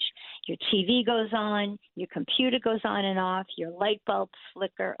change. Your TV goes on, your computer goes on and off, your light bulbs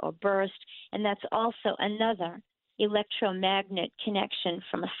flicker or burst, and that's also another electromagnet connection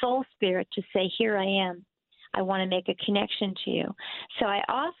from a soul spirit to say, here I am. I want to make a connection to you. So I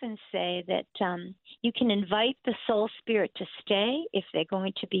often say that you can invite the soul spirit to stay if they're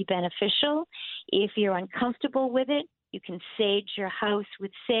going to be beneficial. If you're uncomfortable with it, you can sage your house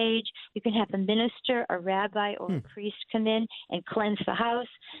with sage. You can have a minister, a rabbi, or a priest come in and cleanse the house.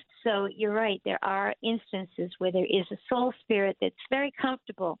 So you're right. There are instances where there is a soul spirit that's very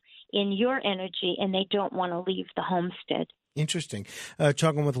comfortable in your energy, and they don't want to leave the homestead. Interesting.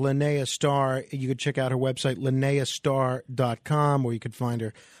 Talking with Linnea Starr. You could check out her website, linneastarr.com, or you could find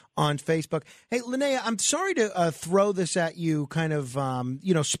her on Facebook. Hey, Linnea, I'm sorry to throw this at you kind of,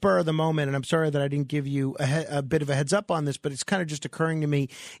 spur of the moment, and I'm sorry that I didn't give you a bit of a heads up on this, but it's kind of just occurring to me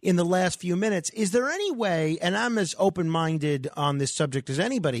in the last few minutes. Is there any way, and I'm as open-minded on this subject as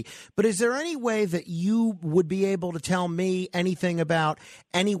anybody, but is there any way that you would be able to tell me anything about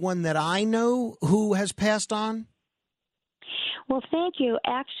anyone that I know who has passed on? Well, thank you.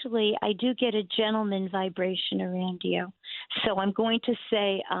 Actually, I do get a gentleman vibration around you. So I'm going to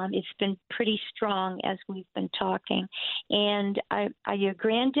say it's been pretty strong as we've been talking. And are your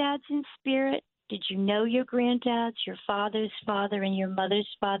granddads in spirit? Did you know your granddads, your father's father and your mother's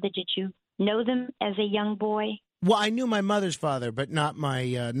father? Did you know them as a young boy? Well, I knew my mother's father, but not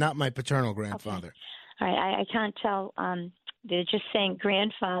my paternal grandfather. Okay. All right. I can't tell. They're just saying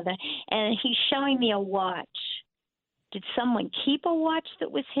grandfather. And he's showing me a watch. Did someone keep a watch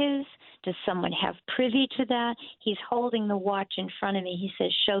that was his? Does someone have privy to that? He's holding the watch in front of me. He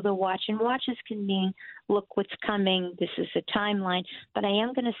says, show the watch. And watches can mean, look what's coming. This is a timeline. But I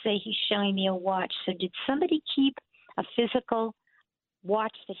am going to say he's showing me a watch. So did somebody keep a physical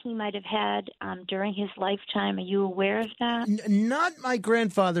watch that he might have had during his lifetime? Are you aware of that? Not my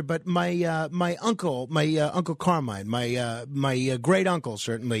grandfather, but my uncle, Uncle Carmine, my great uncle,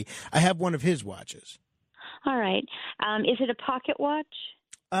 certainly. I have one of his watches. All right. Is it a pocket watch?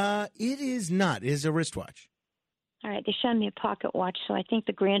 It is not. It is a wristwatch. All right. They showed me a pocket watch, so I think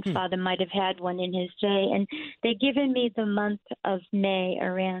the grandfather might have had one in his day. And they've given me the month of May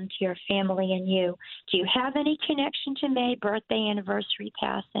around your family and you. Do you have any connection to May, birthday, anniversary,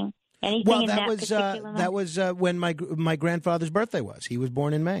 passing? Anything in that particular month? That was when my grandfather's birthday was. He was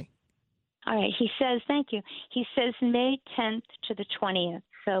born in May. All right. He says, thank you. He says May 10th to the 20th.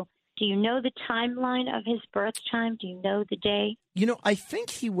 So do you know the timeline of his birth time? Do you know the day? You know, I think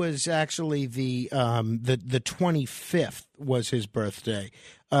he was actually the 25th was his birthday,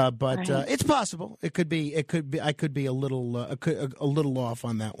 but right. It's possible. It could be. I could be a little off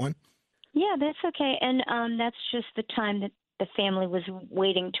on that one. Yeah, that's okay, and that's just the time that the family was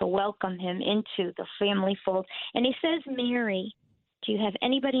waiting to welcome him into the family fold. And he says Mary. Do you have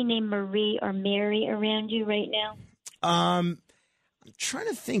anybody named Marie or Mary around you right now? I'm trying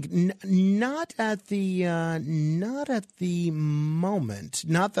to think. Not at the moment.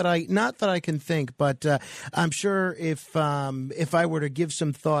 Not that I can think. But I'm sure if I were to give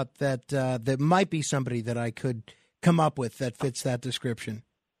some thought, that there might be somebody that I could come up with that fits that description.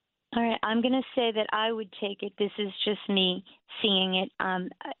 All right, I'm going to say that I would take it. This is just me seeing it. I'm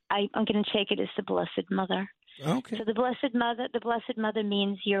going to take it as the Blessed Mother. Okay. So the Blessed Mother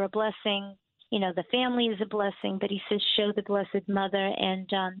means you're a blessing. You know, the family is a blessing, but he says, show the Blessed Mother. And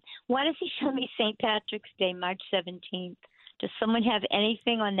why does he show me St. Patrick's Day, March 17th? Does someone have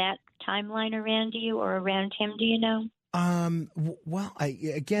anything on that timeline around you or around him, do you know? Well,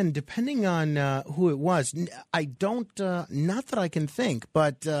 again, depending on who it was, I don't, not that I can think,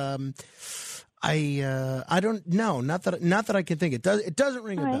 but I don't know, not that I can think. It doesn't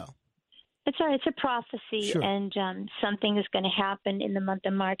ring a bell. It's all right. It's a prophecy, sure. And something is going to happen in the month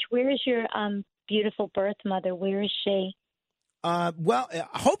of March. Where is your beautiful birth mother? Where is she?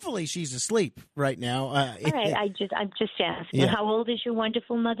 Hopefully she's asleep right now. All right, I'm just asking. Yeah. How old is your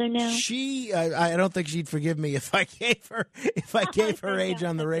wonderful mother now? She, I don't think she'd forgive me if I gave her age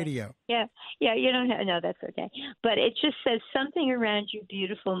on the radio. Yeah, you don't have, no, that's okay. But it just says something around your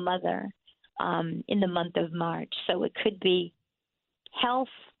beautiful mother in the month of March. So it could be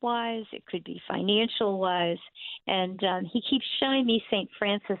health-wise, it could be financial-wise. And he keeps showing me St.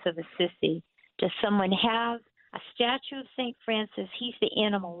 Francis of Assisi. Does someone have a statue of St. Francis? He's the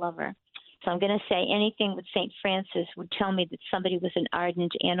animal lover. So I'm going to say anything with St. Francis would tell me that somebody was an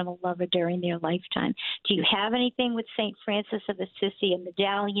ardent animal lover during their lifetime. Do you have anything with St. Francis of Assisi, a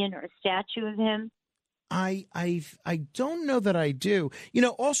medallion or a statue of him? I don't know that I do.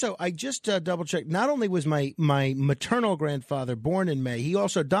 Also, I just double checked. Not only was my maternal grandfather born in May, he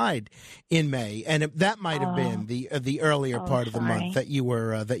also died in May, and that might have been the earlier part of the month that you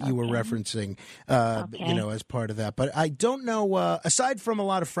were referencing. As part of that. But I don't know. Aside from a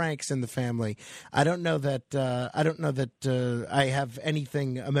lot of Franks in the family, I don't know that I have a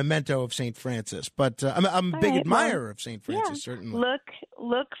memento of St. Francis. But I'm a big admirer of St. Francis. Certainly.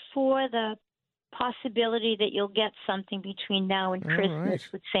 Look for the possibility that you'll get something between now and Christmas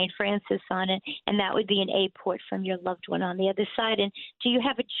with St. Francis on it, and that would be an A-port from your loved one on the other side. And do you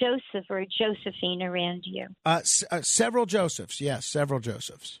have a Joseph or a Josephine around you? Several Josephs, yes, several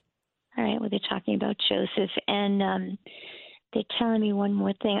Josephs. All right, well, they're talking about Joseph, and they're telling me one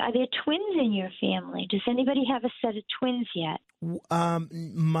more thing. Are there twins in your family? Does anybody have a set of twins yet?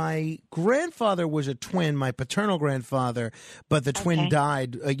 My grandfather was a twin, my paternal grandfather, but the twin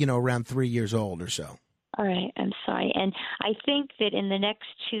died, around 3 years old or so. All right, I'm sorry. And I think that in the next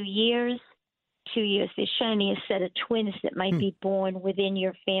 2 years, they're showing me a set of twins that might be born within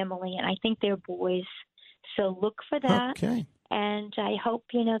your family, and I think they're boys. So look for that. Okay. And I hope,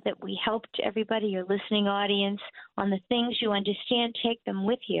 that we helped everybody, your listening audience, on the things you understand, take them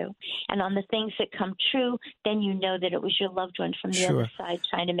with you. And on the things that come true, then you know that it was your loved one from the other side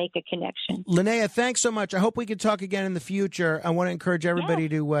trying to make a connection. Linnea, thanks so much. I hope we can talk again in the future. I want to encourage everybody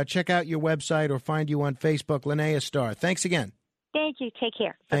to check out your website or find you on Facebook, Linnea Starr. Thanks again. Thank you. Take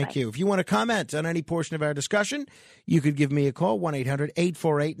care. Thank you. If you want to comment on any portion of our discussion, you could give me a call,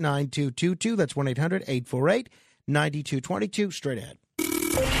 1-800-848-9222. That's 1-800-848-9222. Straight ahead.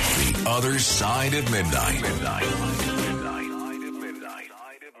 The Other Side of Midnight.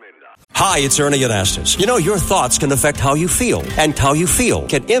 Hi, it's Ernie Anastas. Your thoughts can affect how you feel, and how you feel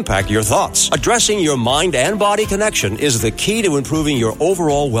can impact your thoughts. Addressing your mind and body connection is the key to improving your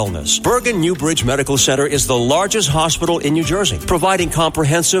overall wellness. Bergen Newbridge Medical Center is the largest hospital in New Jersey, providing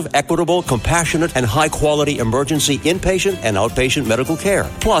comprehensive, equitable, compassionate, and high-quality emergency inpatient and outpatient medical care,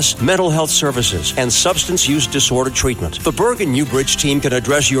 plus mental health services and substance use disorder treatment. The Bergen Newbridge team can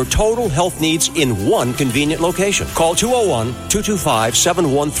address your total health needs in one convenient location. Call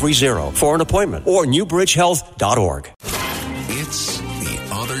 201-225-7130 for an appointment or newbridgehealth.org. It's The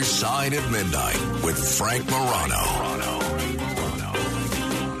Other Side of Midnight with Frank Morano.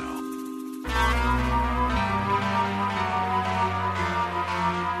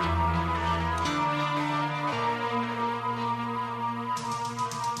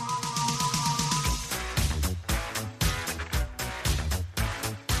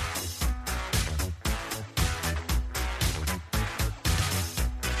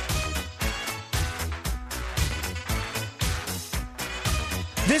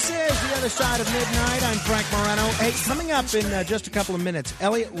 This is The Other Side of Midnight. I'm Frank Morano. Hey, coming up in just a couple of minutes,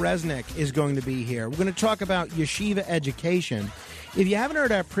 Elliot Resnick is going to be here. We're going to talk about yeshiva education. If you haven't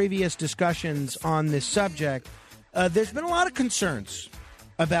heard our previous discussions on this subject, there's been a lot of concerns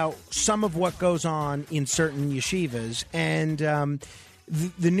about some of what goes on in certain yeshivas. And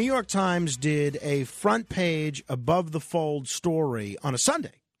the New York Times did a front page above the fold story on a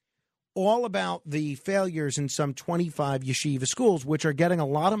Sunday, all about the failures in some 25 yeshiva schools, which are getting a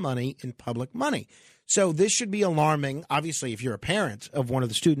lot of money in public money. So this should be alarming. Obviously, if you're a parent of one of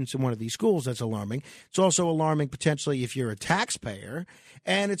the students in one of these schools, that's alarming. It's also alarming potentially if you're a taxpayer.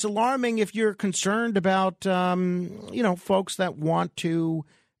 And it's alarming if you're concerned about, folks that want to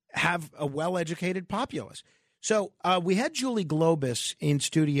have a well-educated populace. So we had Julie Globus in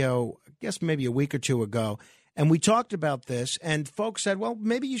studio, I guess maybe a week or two ago, and we talked about this, and folks said, well,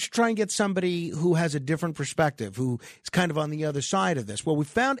 maybe you should try and get somebody who has a different perspective, who is kind of on the other side of this. Well, we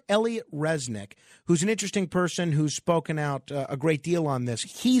found Elliot Resnick, who's an interesting person who's spoken out a great deal on this.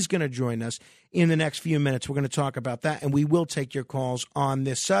 He's going to join us in the next few minutes. We're going to talk about that, and we will take your calls on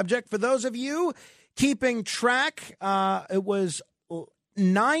this subject. For those of you keeping track, it was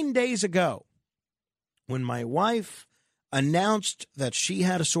 9 days ago when my wife announced that she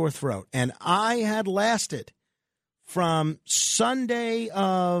had a sore throat, and I had lasted from Sunday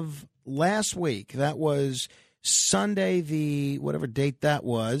of last week. That was Sunday, the whatever date that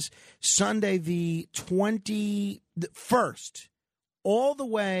was, Sunday the 21st, all the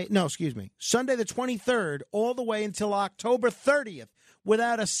way, no, excuse me, Sunday the 23rd, all the way until October 30th,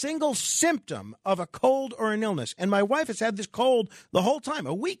 without a single symptom of a cold or an illness. And my wife has had this cold the whole time,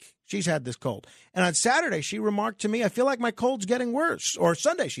 a week she's had this cold. And on Saturday, she remarked to me, I feel like my cold's getting worse. Or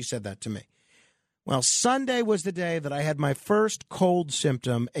Sunday, she said that to me. Well, Sunday was the day that I had my first cold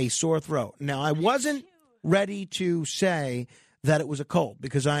symptom, a sore throat. Now, I wasn't ready to say that it was a cold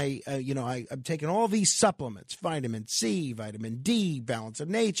because I'm taking all these supplements, vitamin C, vitamin D, Balance of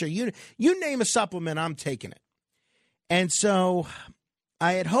Nature. You name a supplement, I'm taking it. And so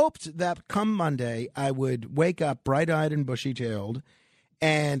I had hoped that come Monday I would wake up bright-eyed and bushy-tailed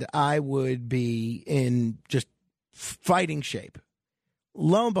and I would be in just fighting shape.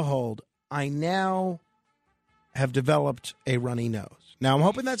 Lo and behold, I now have developed a runny nose. Now, I'm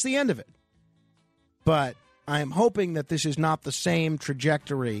hoping that's the end of it. But I am hoping that this is not the same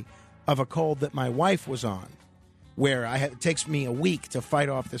trajectory of a cold that my wife was on, where it takes me a week to fight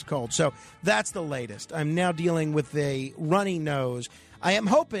off this cold. So that's the latest. I'm now dealing with a runny nose. I am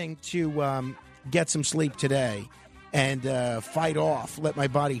hoping to get some sleep today and let my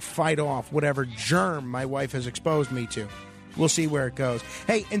body fight off whatever germ my wife has exposed me to. We'll see where it goes.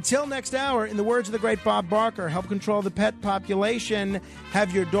 Hey, until next hour, in the words of the great Bob Barker, help control the pet population.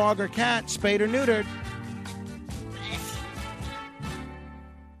 Have your dog or cat spayed or neutered.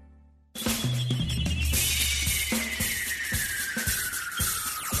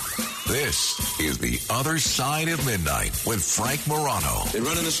 This is The Other Side of Midnight with Frank Morano. They're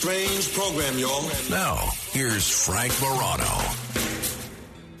running a strange program, y'all. Now, here's Frank Morano.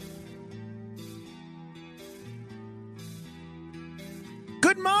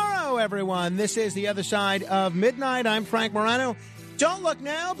 Good morrow, everyone. This is The Other Side of Midnight. I'm Frank Morano. Don't look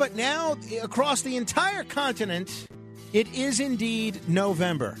now, but now across the entire continent, it is indeed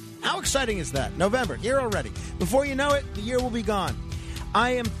November. How exciting is that? November, here already. Before you know it, the year will be gone.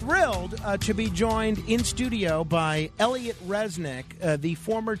 I am thrilled to be joined in studio by Elliot Resnick, the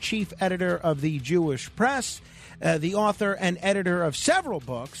former chief editor of the Jewish Press, the author and editor of several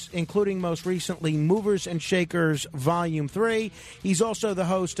books, including most recently Movers and Shakers Volume 3. He's also the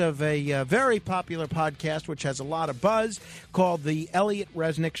host of a very popular podcast, which has a lot of buzz, called the Elliot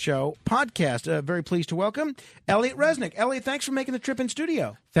Resnick Show podcast. Very pleased to welcome Elliot Resnick. Elliot, thanks for making the trip in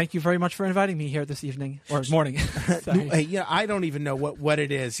studio. Thank you very much for inviting me here this evening, or morning. I don't even know what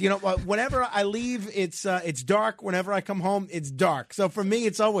it is. You know, whenever I leave, it's dark. Whenever I come home, it's dark. So for me,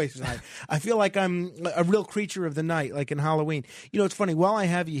 it's always night. I feel like I'm a real creature of the night, like in Halloween. You know, it's funny. While I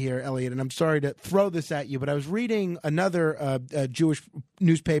have you here, Elliot, and I'm sorry to throw this at you, but I was reading another Jewish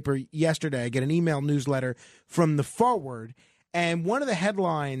newspaper yesterday. I get an email newsletter from The Forward. And one of the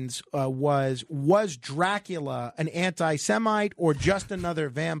headlines was Dracula an anti-Semite or just another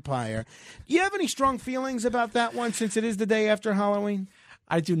vampire? Do you have any strong feelings about that one since it is the day after Halloween?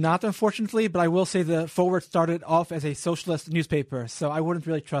 I do not, unfortunately, but I will say the Forward started off as a socialist newspaper, so I wouldn't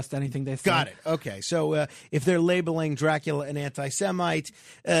really trust anything they say. Got it. Okay, so if they're labeling Dracula an anti-Semite,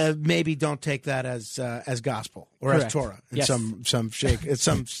 maybe don't take that as gospel or Correct. as Torah in Yes.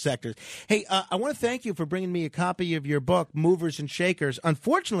 some sectors. Hey, I want to thank you for bringing me a copy of your book, Movers and Shakers.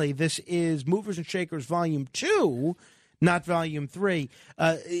 Unfortunately, this is Movers and Shakers Volume 2, not Volume 3.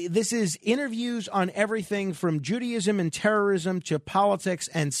 This is interviews on everything from Judaism and terrorism to politics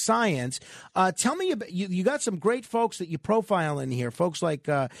and science. Tell me about you got some great folks that you profile in here, folks like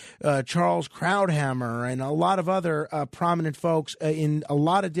Charles Krauthammer and a lot of other prominent folks in a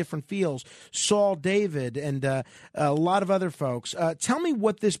lot of different fields, Saul David and a lot of other folks. Tell me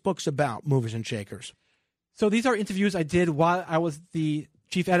what this book's about, Movers and Shakers. So these are interviews I did while I was the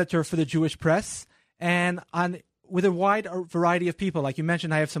chief editor for the Jewish Press, and with a wide variety of people. Like you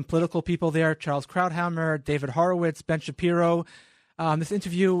mentioned, I have some political people there, Charles Krauthammer, David Horowitz, Ben Shapiro. This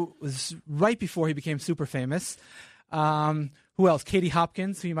interview was right before he became super famous. Who else? Katie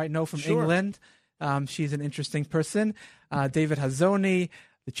Hopkins, who you might know from England. She's an interesting person. David Hazoni,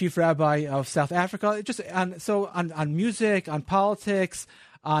 the chief rabbi of South Africa. Just on music, on politics,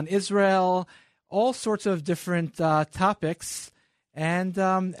 on Israel, all sorts of different topics. And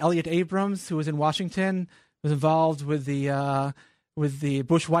Elliot Abrams, who was in Washington, was involved with the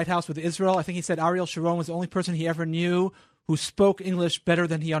Bush White House with Israel. I think he said Ariel Sharon was the only person he ever knew who spoke English better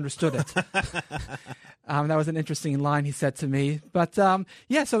than he understood it. That was an interesting line he said to me. But and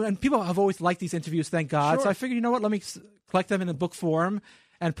people have always liked these interviews, thank God. Sure. So I figured, you know what, let me collect them in a book form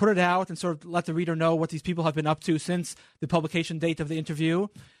and put it out and sort of let the reader know what these people have been up to since the publication date of the interview.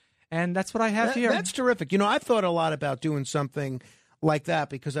 And that's what I have here. That's terrific. I've thought a lot about doing something like that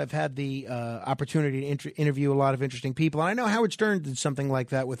because I've had the opportunity to interview a lot of interesting people. And I know Howard Stern did something like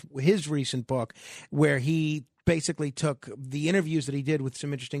that with his recent book where he basically took the interviews that he did with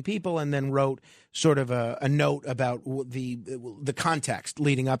some interesting people and then wrote sort of a note about the context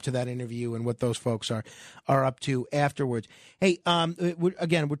leading up to that interview and what those folks are up to afterwards. Hey,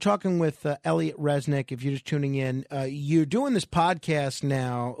 we're talking with Elliot Resnick. If you're just tuning in, you're doing this podcast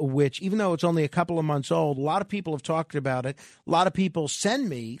now, which even though it's only a couple of months old, a lot of people have talked about it. A lot of people send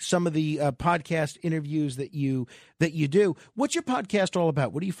me some of the podcast interviews that you do. What's your podcast all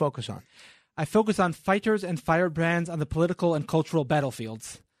about? What do you focus on? I focus on fighters and firebrands on the political and cultural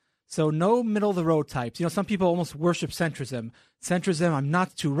battlefields. So no middle-of-the-road types. Some people almost worship centrism. Centrism, I'm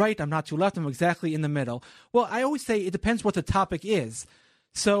not too right, I'm not too left, I'm exactly in the middle. Well, I always say it depends what the topic is.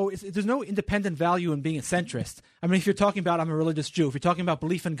 So there's no independent value in being a centrist. I mean, if you're talking about I'm a religious Jew, if you're talking about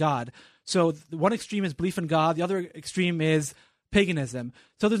belief in God, so one extreme is belief in God, the other extreme is paganism.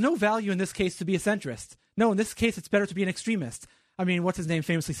 So there's no value in this case to be a centrist. No, in this case, it's better to be an extremist. I mean, what's his name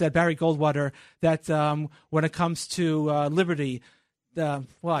famously said, Barry Goldwater, that when it comes to liberty,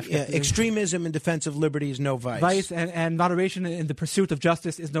 extremism in defense of liberty is no vice. Vice and moderation in the pursuit of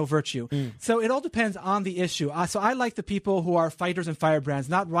justice is no virtue. So it all depends on the issue. So I like the people who are fighters and firebrands,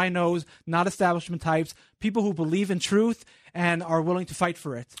 not rhinos, not establishment types, people who believe in truth and are willing to fight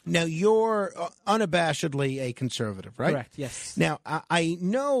for it. Now, you're unabashedly a conservative, right? Correct, yes. Now, I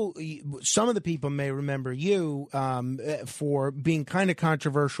know some of the people may remember you for being kind of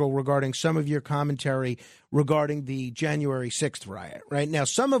controversial regarding some of your commentary regarding the January 6th riot, right? Now,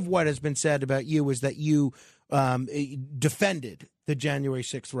 some of what has been said about you is that you defended the January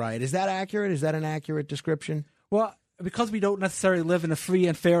 6th riot. Is that accurate? Is that an accurate description? Well, because we don't necessarily live in a free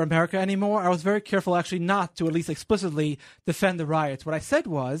and fair America anymore, I was very careful actually not to at least explicitly defend the riots. What I said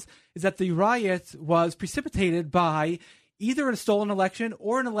is that the riot was precipitated by either a stolen election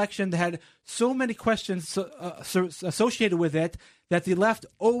or an election that had so many questions associated with it that the left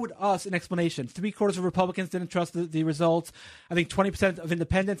owed us an explanation. 3/4 of Republicans didn't trust the results. I think 20% of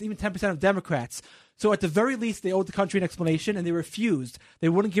independents, even 10% of Democrats. So at the very least, they owed the country an explanation, and they refused. They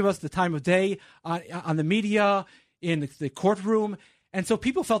wouldn't give us the time of day on the media, in the courtroom. And so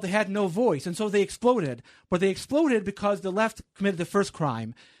people felt they had no voice, and so they exploded. But they exploded because the left committed the first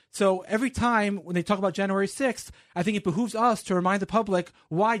crime. So every time when they talk about January 6th, I think it behooves us to remind the public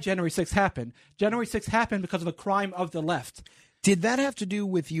why January 6th happened. January 6th happened because of a crime of the left. Did that have to do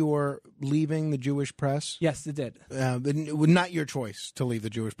with your leaving the Jewish press? Yes, it did. Not your choice to leave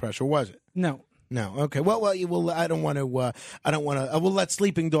the Jewish press, or was it? No. No. Okay. Well. I don't want to. We'll let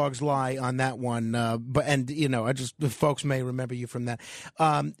sleeping dogs lie on that one. Folks may remember you from that.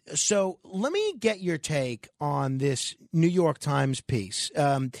 So let me get your take on this New York Times piece.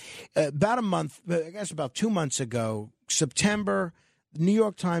 About 2 months ago, September, the New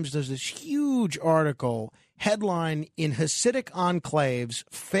York Times does this huge article headline: "In Hasidic enclaves,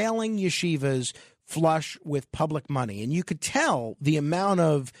 failing yeshivas flush with public money," and you could tell the amount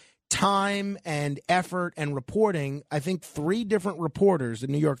of time and effort and reporting. I think 3 different reporters the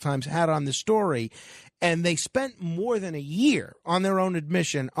New York Times had on this story, and they spent more than a year on their own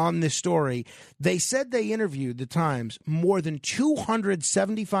admission on this story. They said they interviewed, the Times, more than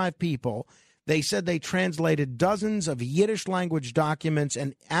 275 people. They said they translated dozens of Yiddish language documents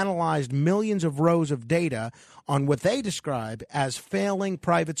and analyzed millions of rows of data on what they describe as failing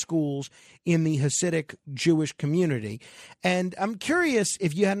private schools in the Hasidic Jewish community. And I'm curious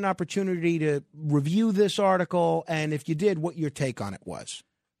if you had an opportunity to review this article, and if you did, what your take on it was.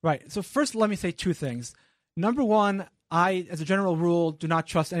 Right. So first, let me say 2 things. Number one, I, as a general rule, do not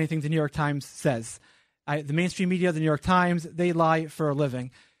trust anything the New York Times says. The mainstream media, the New York Times, they lie for a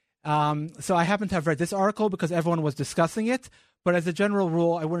living. So I happen to have read this article because everyone was discussing it, but as a general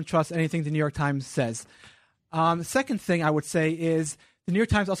rule, I wouldn't trust anything the New York Times says. The second thing I would say is the New York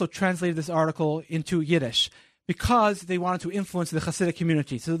Times also translated this article into Yiddish because they wanted to influence the Hasidic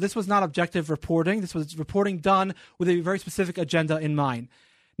community. So this was not objective reporting. This was reporting done with a very specific agenda in mind.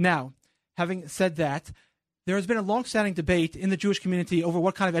 Now, having said that, there has been a long-standing debate in the Jewish community over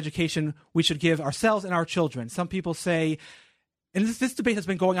what kind of education we should give ourselves and our children. Some people say, and this debate has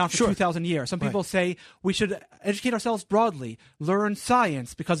been going on for 2,000 years. Some people say we should educate ourselves broadly, learn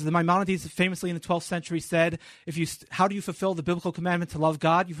science, because the Maimonides famously in the 12th century said, how do you fulfill the biblical commandment to love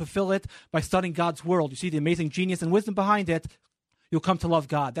God? You fulfill it by studying God's world. You see the amazing genius and wisdom behind it, you'll come to love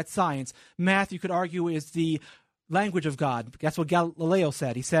God. That's science. Math, you could argue, is the language of God. That's what Galileo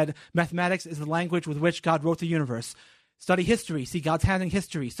said. He said mathematics is the language with which God wrote the universe. Study history, see God's hand in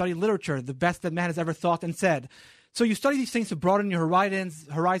history. Study literature, the best that man has ever thought and said. So you study these things to broaden your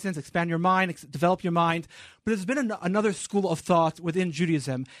horizons, expand your mind, develop your mind. But there's been another school of thought within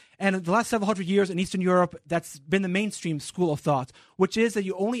Judaism. And in the last several hundred years in Eastern Europe, that's been the mainstream school of thought, which is that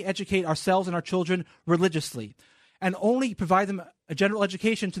you only educate ourselves and our children religiously and only provide them a general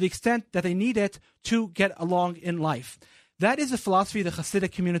education to the extent that they need it to get along in life. That is the philosophy the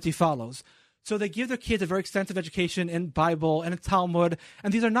Hasidic community follows. So they give their kids a very extensive education in Bible and in Talmud,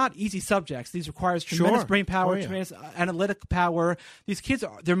 and these are not easy subjects. These require tremendous brain power, tremendous analytic power. These kids,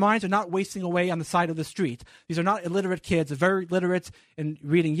 their minds are not wasting away on the side of the street. These are not illiterate kids. They're very literate in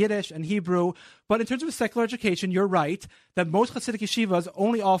reading Yiddish and Hebrew. But in terms of secular education, you're right that most Hasidic yeshivas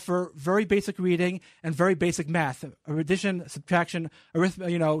only offer very basic reading and very basic math, addition, subtraction,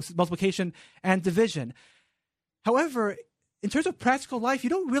 multiplication, and division. However, in terms of practical life,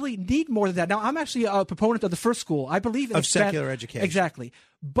 you don't really need more than that. Now, I'm actually a proponent of the first school. I believe in secular education. Exactly.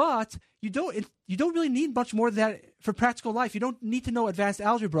 But you don't really need much more than that for practical life. You don't need to know advanced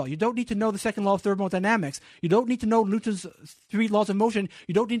algebra. You don't need to know the second law of thermodynamics. You don't need to know Newton's 3 laws of motion.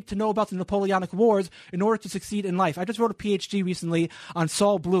 You don't need to know about the Napoleonic Wars in order to succeed in life. I just wrote a PhD recently on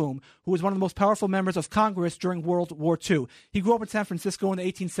Saul Bloom, who was one of the most powerful members of Congress during World War II. He grew up in San Francisco in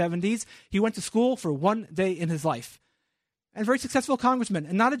the 1870s. He went to school for one day in his life. And very successful congressman,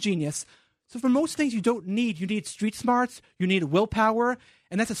 and not a genius. So for most things you don't need. You need street smarts, you need willpower,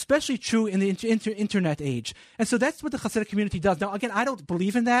 and that's especially true in the internet age. And so that's what the Hasidic community does. Now, again, I don't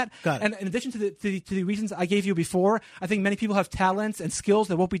believe in that. And in addition to the reasons I gave you before, I think many people have talents and skills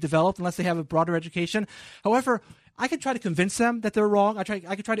that won't be developed unless they have a broader education. However, I can try to convince them that they're wrong. I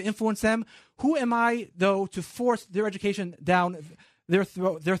can try to influence them. Who am I, though, to force their education down their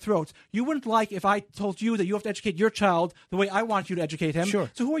throats? You wouldn't like if I told you that you have to educate your child the way I want you to educate him. Sure.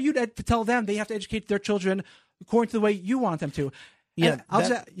 So who are you to tell them they have to educate their children according to the way you want them to? Yeah. Go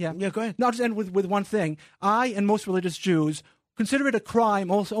ahead. No, I'll just end with one thing. I and most religious Jews consider it a crime,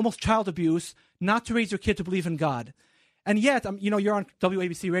 almost child abuse, not to raise your kid to believe in God. And yet, you're on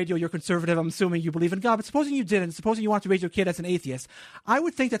WABC radio, you're conservative, I'm assuming you believe in God, but supposing you didn't, supposing you want to raise your kid as an atheist, I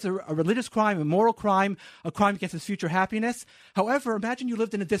would think that's a religious crime, a moral crime, a crime against his future happiness. However, imagine you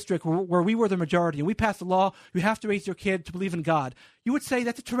lived in a district where we were the majority, and we passed a law, you have to raise your kid to believe in God. You would say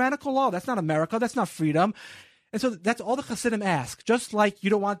that's a tyrannical law, that's not America, that's not freedom. And so that's all the Hasidim ask, just like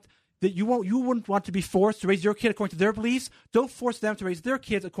you wouldn't want to be forced to raise your kid according to their beliefs. Don't force them to raise their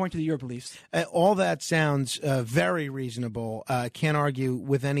kids according to your beliefs. All that sounds very reasonable. Can't argue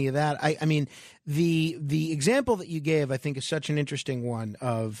with any of that. I mean, the example that you gave, I think, is such an interesting one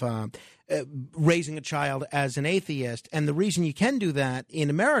of raising a child as an atheist. And the reason you can do that in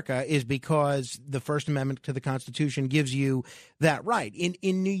America is because the First Amendment to the Constitution gives you that right.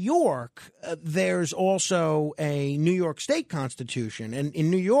 In New York, there's also a New York State Constitution. And in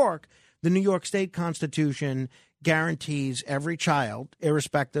New York, the New York State Constitution guarantees every child,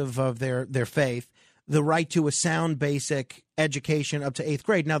 irrespective of their faith, the right to a sound basic education up to 8th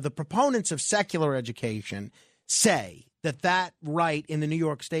grade. Now, the proponents of secular education say that right in the New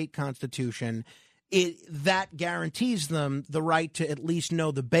York State Constitution, that guarantees them the right to at least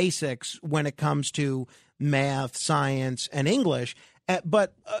know the basics when it comes to math, science, and English.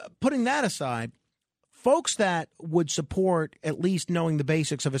 But putting that aside, folks that would support at least knowing the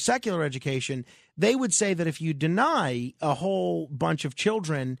basics of a secular education, they would say that if you deny a whole bunch of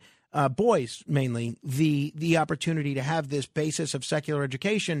children, boys mainly, the opportunity to have this basis of secular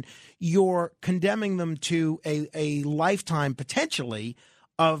education, you're condemning them to a lifetime potentially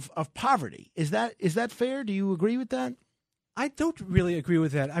of poverty. Is that fair? Do you agree with that? I don't really agree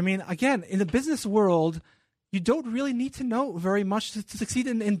with that. I mean, again, in the business world, you don't really need to know very much to succeed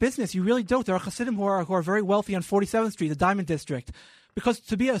in business. You really don't. There are Hasidim who are very wealthy on 47th Street, the Diamond District. Because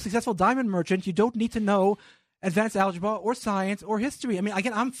to be a successful diamond merchant, you don't need to know advanced algebra or science or history. I mean,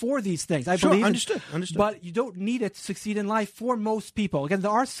 again, I'm for these things. I believe understood. But you don't need it to succeed in life for most people. Again, there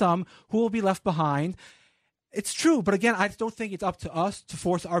are some who will be left behind. It's true, but again, I just don't think it's up to us to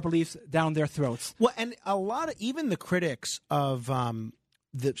force our beliefs down their throats. Well, and even the critics of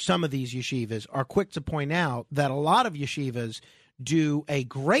some of these yeshivas are quick to point out that a lot of yeshivas do a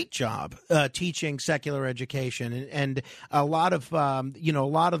great job teaching secular education, and a lot of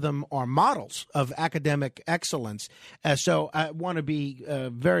them are models of academic excellence. So I want to be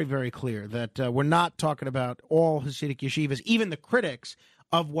very, very clear that we're not talking about all Hasidic yeshivas, even the critics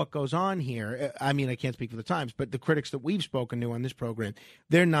of what goes on here. I mean, I can't speak for the Times, but the critics that we've spoken to on this program,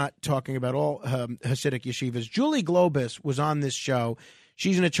 they're not talking about all Hasidic yeshivas. Julie Globus was on this show.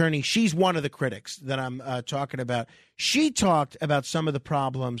 She's an attorney. She's one of the critics that I'm talking about. She talked about some of the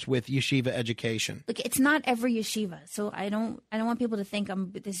problems with yeshiva education. Look, it's not every yeshiva, so I don't want people to think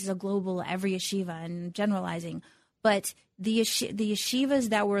this is a global every yeshiva and generalizing. But the yeshivas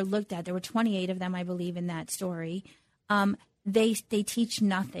that were looked at, there were 28 of them, I believe, in that story. They teach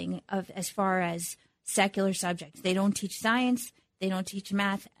nothing of as far as secular subjects. They don't teach science, they don't teach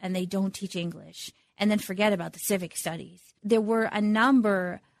math, and they don't teach English. And then forget about the civic studies. There were a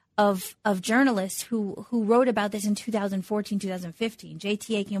number of journalists who wrote about this in 2014, 2015.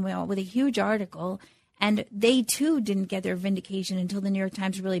 JTA came out with a huge article, and they too didn't get their vindication until the New York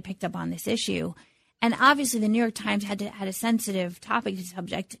Times really picked up on this issue. And obviously, the New York Times had a sensitive topic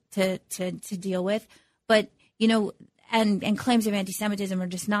subject to deal with, but and claims of anti-Semitism are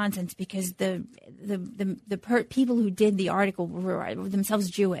just nonsense because the people who did the article were themselves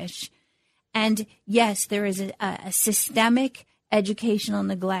Jewish. And yes, there is a systemic educational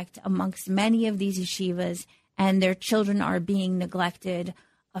neglect amongst many of these yeshivas, and their children are being neglected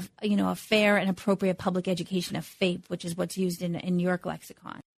of a fair and appropriate public education of faith, which is what's used in New York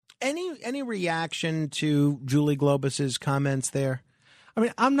lexicon. Any reaction to Julie Globus's comments there? I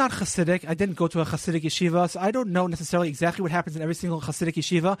mean, I'm not Hasidic. I didn't go to a Hasidic yeshiva, so I don't know necessarily exactly what happens in every single Hasidic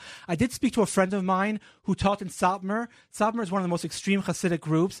yeshiva. I did speak to a friend of mine who taught in Satmar. Satmar is one of the most extreme Hasidic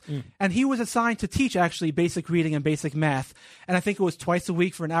groups, and he was assigned to teach actually basic reading and basic math. And I think it was twice a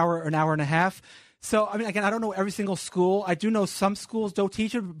week for an hour and a half. So, I mean, again, I don't know every single school. I do know some schools don't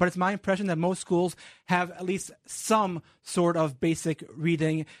teach it, but it's my impression that most schools have at least some sort of basic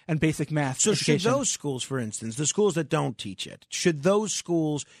reading and basic math education. Should those schools, for instance, the schools that don't teach it, should those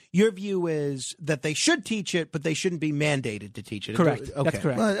schools, your view is that they should teach it, but they shouldn't be mandated to teach it? Correct. Okay. That's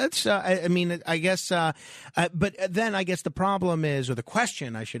correct. Well, that's, I guess, but then I guess the problem is, or the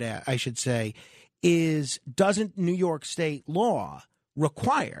question I should say, is doesn't New York state law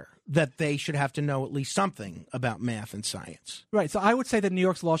require that they should have to know at least something about math and science? Right. So I would say that New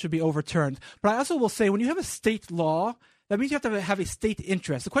York's law should be overturned. But I also will say when you have a state law, that means you have to have a state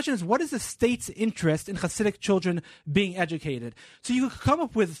interest. The question is, what is the state's interest in Hasidic children being educated? So you could come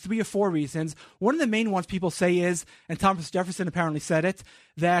up with 3 or 4 reasons. One of the main ones people say is, and Thomas Jefferson apparently said it,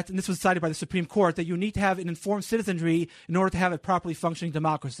 that, and this was cited by the Supreme Court, that you need to have an informed citizenry in order to have a properly functioning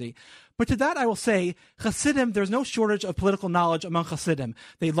democracy. But to that I will say, Hasidim, there's no shortage of political knowledge among Hasidim.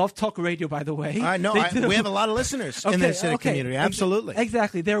 They love talk radio, by the way. I know. We have a lot of listeners in the Hasidic community. Absolutely.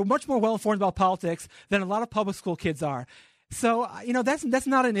 Exactly. They're much more well-informed about politics than a lot of public school kids are. So, that's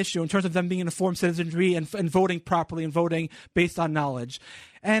not an issue in terms of them being an informed citizenry and voting properly and voting based on knowledge.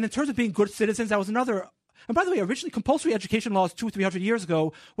 And in terms of being good citizens, that was another. And by the way, originally compulsory education laws 200-300 years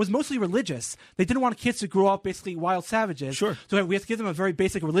ago was mostly religious. They didn't want kids to grow up basically wild savages. Sure. So we have to give them a very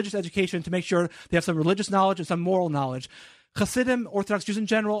basic religious education to make sure they have some religious knowledge and some moral knowledge. Hasidim, Orthodox Jews in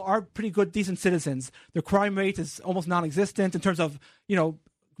general, are pretty good, decent citizens. Their crime rate is almost non-existent in terms of,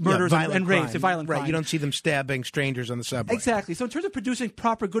 murders and rapes and violent crime. Right, you don't see them stabbing strangers on the subway. Exactly. So in terms of producing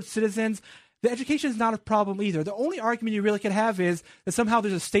proper, good citizens, the education is not a problem either. The only argument you really could have is that somehow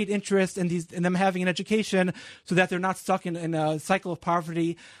there's a state interest in them having an education so that they're not stuck in a cycle of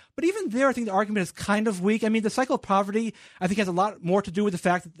poverty. But even there, I think the argument is kind of weak. I mean, the cycle of poverty, I think, has a lot more to do with the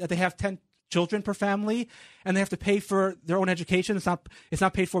fact that they have 10 children per family and they have to pay for their own education. It's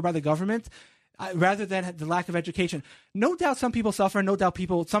not paid for by the government. Rather than the lack of education. No doubt some people suffer, no doubt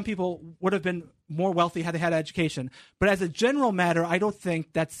some people would have been more wealthy had they had education. But as a general matter, I don't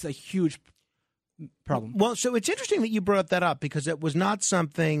think that's a huge problem. Well, so it's interesting that you brought that up because it was not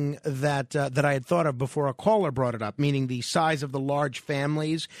something that I had thought of before a caller brought it up, meaning the size of the large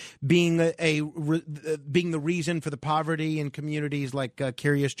families being being the reason for the poverty in communities like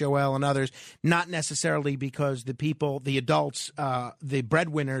Kiryas Joel and others, not necessarily because the adults, the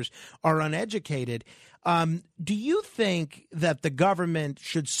breadwinners, are uneducated. Do you think that the government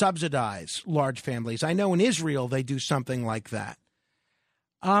should subsidize large families? I know in Israel they do something like that.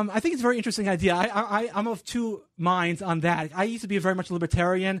 I think it's a very interesting idea. I'm of 2 minds on that. I used to be very much a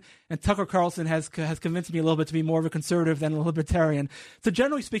libertarian, and Tucker Carlson has convinced me a little bit to be more of a conservative than a libertarian. So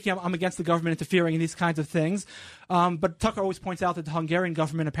generally speaking, I'm against the government interfering in these kinds of things. But Tucker always points out that the Hungarian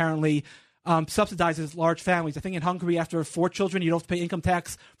government apparently subsidizes large families. I think in Hungary, after 4 children, you don't have to pay income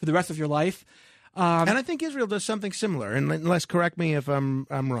tax for the rest of your life. And I think Israel does something similar. And unless, correct me if I'm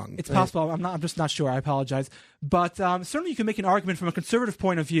wrong. It's possible. I'm just not sure. I apologize. But certainly you can make an argument from a conservative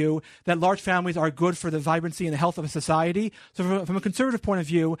point of view that large families are good for the vibrancy and the health of a society. So from a conservative point of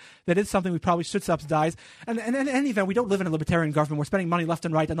view, that is something we probably should subsidize. And in any event, we don't live in a libertarian government. We're spending money left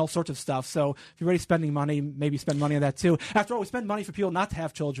and right on all sorts of stuff. So if you're already spending money, maybe spend money on that too. After all, we spend money for people not to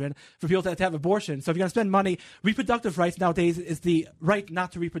have children, for people to have abortion. So if you're going to spend money, reproductive rights nowadays is the right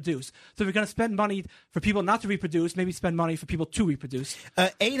not to reproduce. So if you're going to spend money for people not to reproduce, maybe spend money for people to reproduce.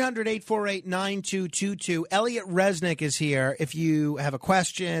 800-848-9222. Elliot Resnick is here. If you have a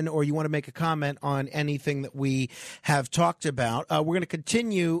question or you want to make a comment on anything that we have talked about, we're going to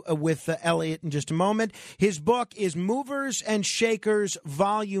continue with Elliot in just a moment. His book is Movers and Shakers,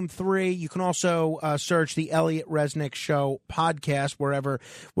 Volume 3. You can also search the Elliot Resnick Show podcast wherever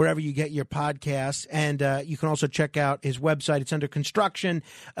you get your podcasts. And you can also check out his website. It's under construction,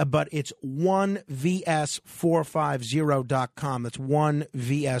 but it's 1vs450.com. That's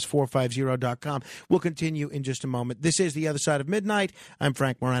 1vs450.com. We'll continue in just a moment. This is The Other Side of Midnight. I'm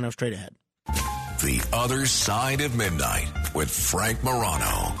Frank Morano. Straight ahead. The Other Side of Midnight with Frank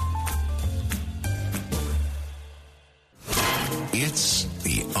Morano. It's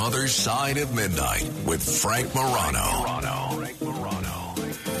The Other Side of Midnight with Frank Morano.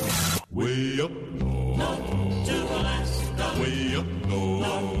 Way up north to Alaska. Way up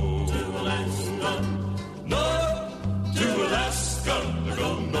north to Alaska. North to Alaska.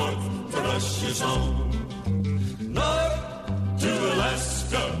 Go north for Russia's home. North to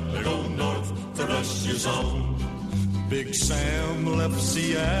Alaska. Go north for Russia's home. Big Sam left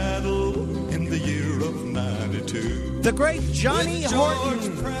Seattle in the year of 92. The great Johnny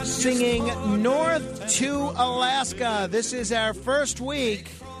Horton singing North to Alaska. This is our first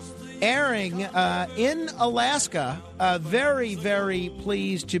week airing in Alaska. Very, very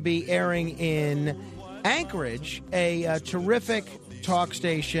pleased to be airing in Anchorage, a terrific talk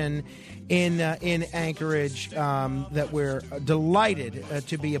station in Anchorage that we're delighted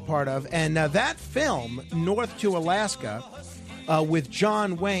to be a part of. And that film, North to Alaska, with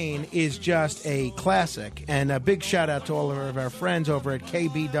John Wayne, is just a classic. And a big shout out to all of our friends over at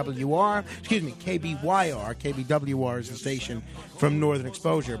KBYR. KBWR is the station from Northern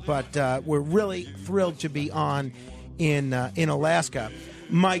Exposure. But we're really thrilled to be on in Alaska.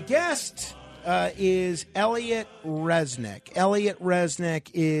 My guest is Elliot Resnick. Elliot Resnick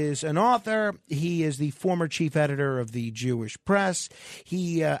is an author. He is the former chief editor of the Jewish Press.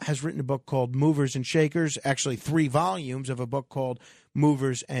 He has written a book called Movers and Shakers, actually 3 volumes of a book called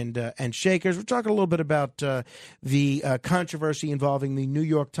Movers and Shakers. We're talking a little bit about the controversy involving the New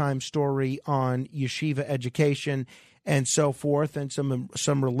York Times story on yeshiva education and so forth, and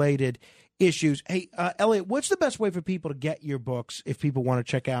some related issues. Hey, Elliot, what's the best way for people to get your books if people want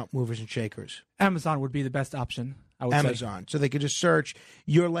to check out Movers and Shakers? Amazon would be the best option, I would say. Amazon. So they could just search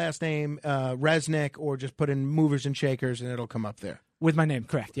your last name, Resnick, or just put in Movers and Shakers, and it'll come up there. With my name,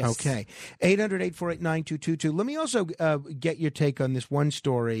 correct, yes. Okay. 800-848-9222. Let me also get your take on this one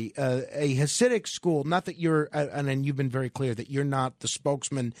story. A Hasidic school, not that you're, and you've been very clear that you're not the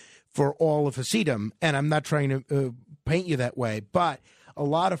spokesman for all of Hasidim, and I'm not trying to paint you that way, but a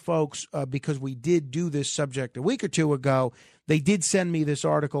lot of folks, because we did do this subject a week or two ago, they did send me this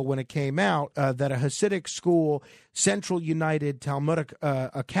article when it came out that a Hasidic school, Central United Talmudic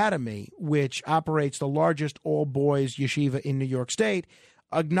Academy, which operates the largest all-boys yeshiva in New York State,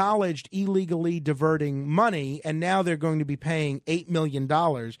 acknowledged illegally diverting money, and now they're going to be paying $8 million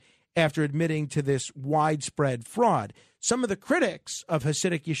after admitting to this widespread fraud. Some of the critics of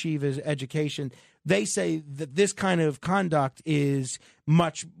Hasidic yeshiva's education, they say that this kind of conduct is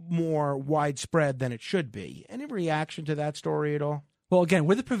much more widespread than it should be. Any reaction to that story at all? Well, again,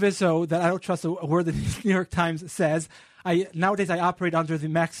 with the proviso that I don't trust a word that the New York Times says, nowadays I operate under the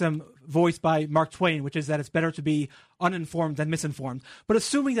maxim voiced by Mark Twain, which is that it's better to be uninformed than misinformed. But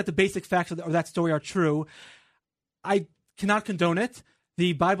assuming that the basic facts of that story are true, I cannot condone it.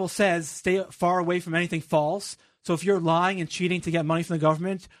 The Bible says stay far away from anything false. So if you're lying and cheating to get money from the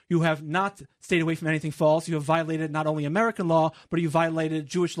government, you have not stayed away from anything false. You have violated not only American law, but you violated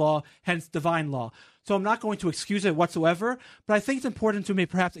Jewish law, hence divine law. So I'm not going to excuse it whatsoever, but I think it's important to me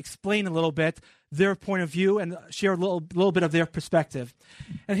perhaps explain a little bit their point of view and share a little bit of their perspective.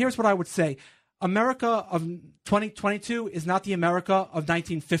 And here's what I would say. America of 2022 is not the America of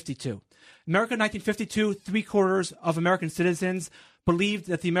 1952. America in 1952, 3/4 of American citizens believed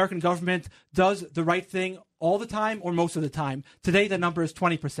that the American government does the right thing all the time or most of the time. Today, the number is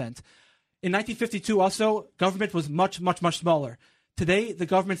 20%. In 1952, also, government was much, much, much smaller. Today, the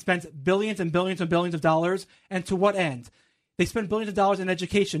government spends billions and billions and billions of dollars, and to what end? They spend billions of dollars in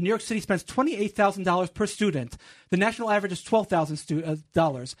education. New York City spends $28,000 per student. The national average is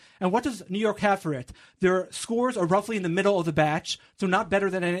 $12,000. And what does New York have for it? Their scores are roughly in the middle of the batch, so not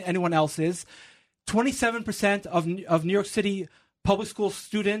better than anyone else's. 27% of New York City public school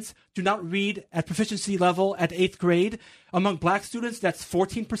students do not read at proficiency level at 8th grade. Among black students, that's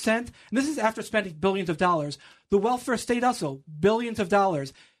 14%. And this is after spending billions of dollars. The welfare state also, billions of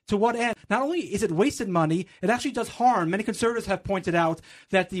dollars. To what end? Not only is it wasted money, it actually does harm. Many conservatives have pointed out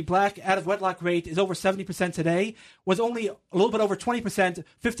that the black out-of-wedlock rate is over 70% today, was only a little bit over 20%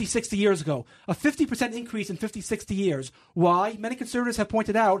 50, 60 years ago. A 50% increase in 50, 60 years. Why? Many conservatives have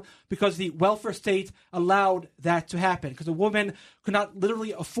pointed out because the welfare state allowed that to happen. Because a woman could not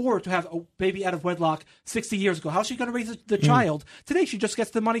literally afford to have a baby out of wedlock 60 years ago. How's she going to raise the child? Today, she just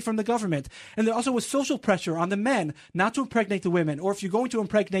gets the money from the government. And there also was social pressure on the men not to impregnate the women, or if you're going to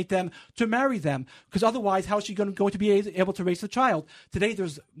impregnate them, to marry them, because otherwise, how is she going to be able to raise the child? Today,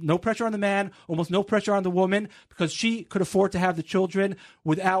 there's no pressure on the man, almost no pressure on the woman, because she could afford to have the children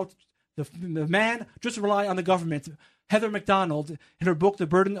without the man, just rely on the government. Heather McDonald, in her book, The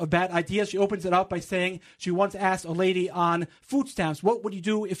Burden of Bad Ideas, she opens it up by saying she once asked a lady on food stamps, what would you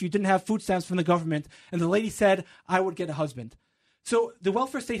do if you didn't have food stamps from the government? And the lady said, I would get a husband. So the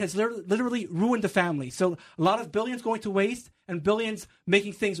welfare state has literally ruined the family. So a lot of billions going to waste and billions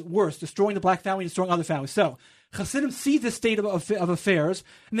making things worse, destroying the black family, destroying other families. So Hasidim see this state of affairs,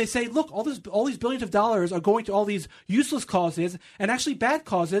 and they say, look, all these billions of dollars are going to all these useless causes and actually bad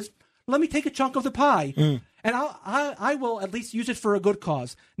causes. Let me take a chunk of the pie. And I will at least use it for a good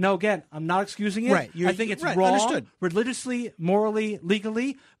cause. Now, again, I'm not excusing it. Right. I think it's wrong, understood. Religiously, morally,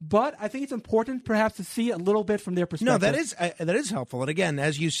 legally. But I think it's important, perhaps, to see a little bit from their perspective. No, that is helpful. And again,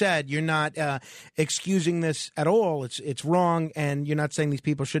 as you said, you're not excusing this at all. It's wrong, and you're not saying these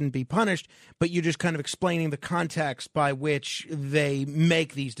people shouldn't be punished, but you're just kind of explaining the context by which they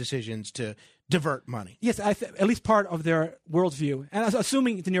make these decisions to divert money. Yes, at least part of their worldview. And I was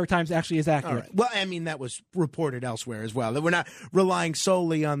assuming the New York Times actually is accurate. All right. Well, I mean, that was reported elsewhere as well. We're not relying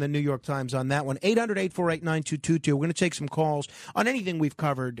solely on the New York Times on that one. 800-848-9222. We're going to take some calls on anything we've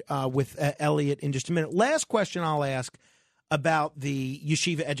covered with Elliot in just a minute. Last question I'll ask about the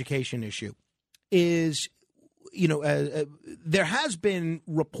yeshiva education issue is, there has been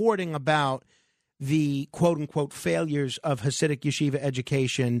reporting about the quote-unquote failures of Hasidic yeshiva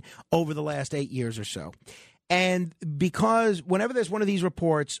education over the last 8 years or so. And because whenever there's one of these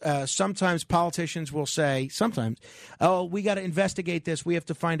reports, sometimes politicians will say, oh, we got to investigate this. We have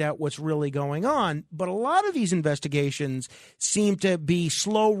to find out what's really going on. But a lot of these investigations seem to be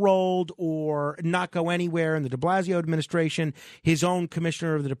slow-rolled or not go anywhere. In the de Blasio administration, his own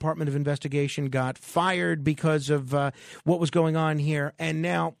commissioner of the Department of Investigation got fired because of what was going on here. And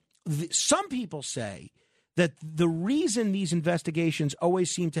now some people say that the reason these investigations always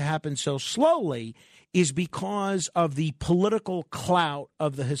seem to happen so slowly is because of the political clout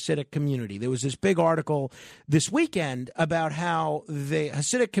of the Hasidic community. There was this big article this weekend about how the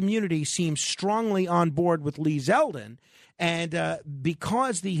Hasidic community seems strongly on board with Lee Zeldin, and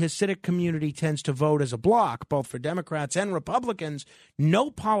because the Hasidic community tends to vote as a bloc, both for Democrats and Republicans, no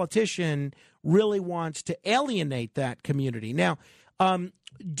politician really wants to alienate that community. Now,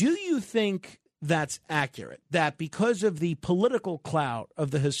 do you think that's accurate, that because of the political clout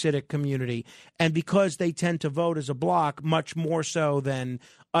of the Hasidic community and because they tend to vote as a bloc much more so than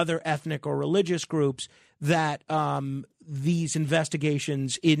other ethnic or religious groups, that these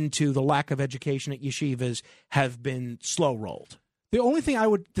investigations into the lack of education at yeshivas have been slow-rolled? The only thing I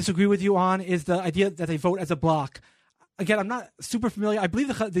would disagree with you on is the idea that they vote as a bloc. Again, I'm not super familiar. I believe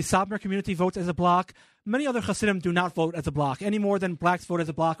the Sabner community votes as a bloc. Many other Hasidim do not vote as a bloc, any more than blacks vote as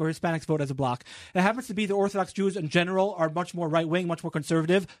a bloc or Hispanics vote as a bloc. It happens to be the Orthodox Jews in general are much more right-wing, much more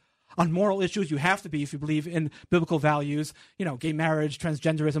conservative. On moral issues, you have to be if you believe in biblical values, gay marriage,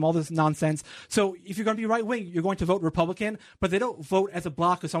 transgenderism, all this nonsense. So if you're going to be right-wing, you're going to vote Republican, but they don't vote as a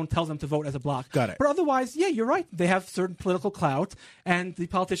bloc because someone tells them to vote as a bloc. Got it. But otherwise, yeah, you're right. They have certain political clout, and the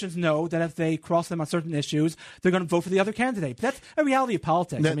politicians know that if they cross them on certain issues, they're going to vote for the other candidate. But that's a reality of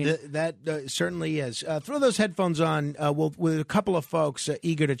politics. That certainly is. Throw those headphones on. With a couple of folks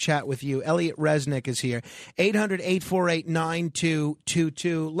eager to chat with you. Elliot Resnick is here.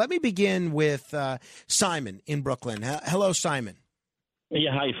 800-848-9222. Let me begin with Simon in Brooklyn. Hello, Simon. Yeah,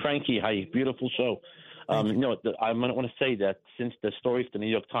 hi, Frankie. Hi, beautiful show. I want to say that since the story of the New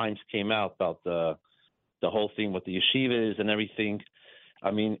York Times came out about the whole thing with the yeshivas and everything, I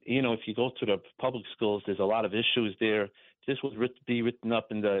mean, if you go to the public schools, there's a lot of issues there. This would be written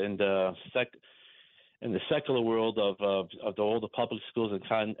up in the secular world of all the public schools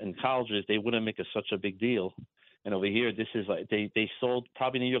and colleges. They wouldn't make such a big deal. And over here, this is like they sold,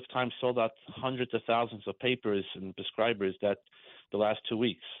 probably New York Times sold out hundreds of thousands of papers and prescribers that the last 2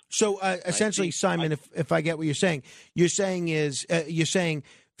 weeks. So essentially, Simon, if I get what you're saying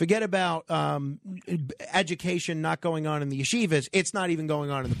forget about education not going on in the yeshivas. It's not even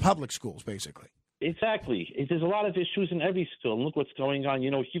going on in the public schools, basically. Exactly. There's a lot of issues in every school. And look what's going on.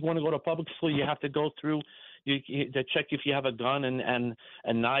 If you want to go to public school, you have to go through They check if you have a gun and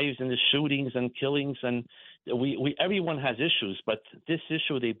knives and the shootings and killings, and we everyone has issues, but this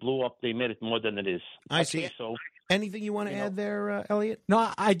issue they blew up. They made it more than it is. I see. So, anything you want to add there, Elliot?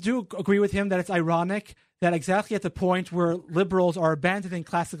 No, I do agree with him that it's ironic that exactly at the point where liberals are abandoning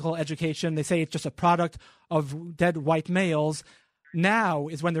classical education, they say it's just a product of dead white males, now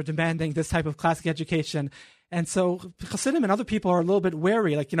is when they're demanding this type of classic education. And so Hasidim and other people are a little bit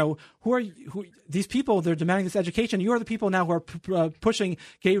wary. Like, who are these people? They're demanding this education. You are the people now who are pushing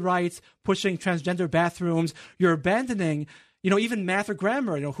gay rights, pushing transgender bathrooms. You're abandoning, even math or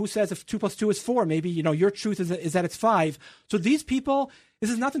grammar. Who says if 2 + 2 is 4? Maybe, your truth is that it's 5. So these people, this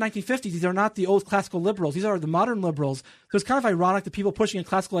is not the 1950s. These are not the old classical liberals. These are the modern liberals. So it's kind of ironic that people pushing in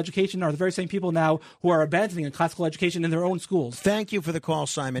classical education are the very same people now who are abandoning a classical education in their own schools. Thank you for the call,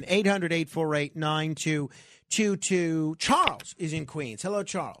 Simon. 800-848-9222. Charles is in Queens. Hello,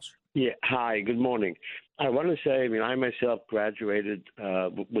 Charles. Yeah. Hi. Good morning. I want to say, I myself graduated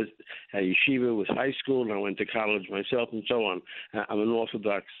with at yeshiva, with high school, and I went to college myself, and so on. I'm an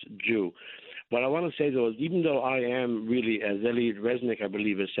Orthodox Jew. What I want to say, though, is even though I am really, as Elliot Resnick, I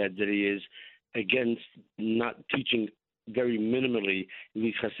believe, has said, that he is against not teaching very minimally in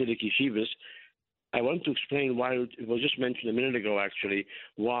these Hasidic yeshivas, I want to explain why it was just mentioned a minute ago, actually,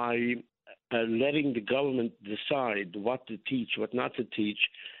 why letting the government decide what to teach, what not to teach,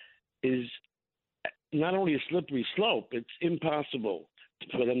 is not only a slippery slope, it's impossible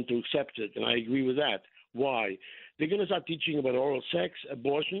for them to accept it, and I agree with that. Why? They're going to start teaching about oral sex,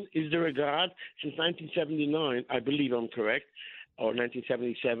 abortion. Is there a God? Since 1979, I believe I'm correct, or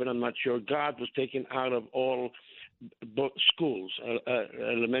 1977, I'm not sure, God was taken out of all schools,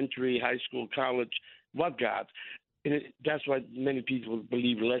 elementary, high school, college. What God? And that's why many people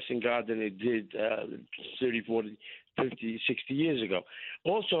believe less in God than they did 30, 40, 50, 60 years ago.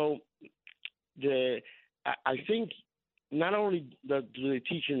 Also, I think not only do they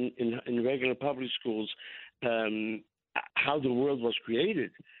teach in regular public schools how the world was created,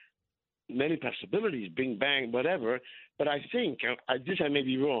 many possibilities, bing, bang, whatever, but I think, I may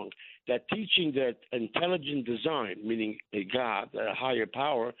be wrong, that teaching that intelligent design, meaning a God, a higher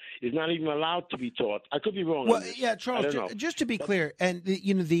power, is not even allowed to be taught. I could be wrong on this. Yeah, Charles, just to be clear, and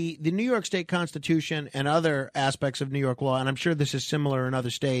the New York State Constitution and other aspects of New York law, and I'm sure this is similar in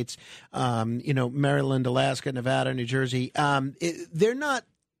other states, Maryland, Alaska, Nevada, New Jersey, they're not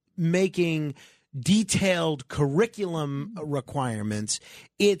making detailed curriculum requirements.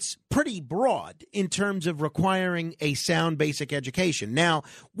 It's pretty broad in terms of requiring a sound basic education. Now,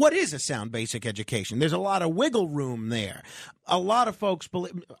 what is a sound basic education? There's a lot of wiggle room there. A lot of folks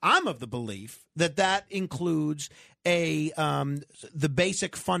believe, I'm of the belief that includes the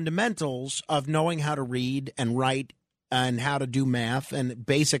basic fundamentals of knowing how to read and write and how to do math and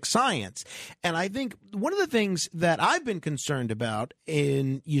basic science. And I think one of the things that I've been concerned about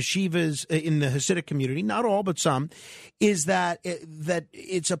in yeshivas, in the Hasidic community, not all, but some, is that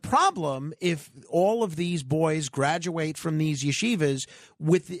it's a problem if all of these boys graduate from these yeshivas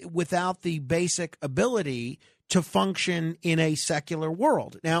without the basic ability to function in a secular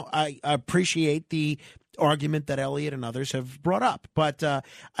world. Now, I appreciate the argument that Elliot and others have brought up, but I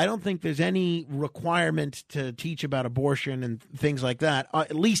don't think there's any requirement to teach about abortion and things like that,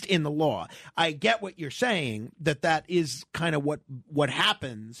 at least in the law. I get what you're saying, that is kind of what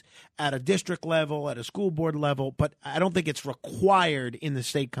happens at a district level, at a school board level, but I don't think it's required in the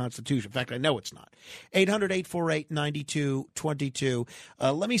state constitution. In fact, I know it's not. 800-848-9222.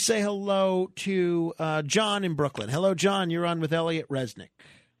 Let me say hello to John in Brooklyn. Hello, John. You're on with Elliot Resnick.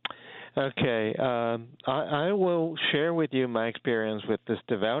 Okay. I will share with you my experience with this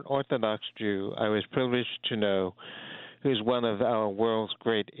devout Orthodox Jew I was privileged to know, who's one of our world's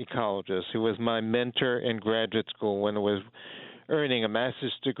great ecologists, who was my mentor in graduate school when I was earning a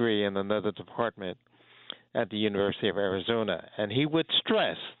master's degree in another department at the University of Arizona. And he would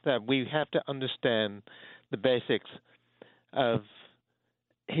stress that we have to understand the basics of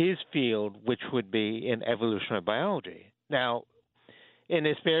his field, which would be in evolutionary biology. Now, in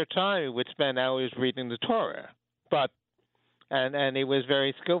his spare time, he would spend hours reading the Torah, and he was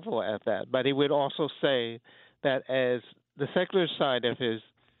very skillful at that. But he would also say that as the secular side of his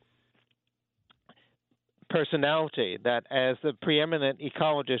personality, that as the preeminent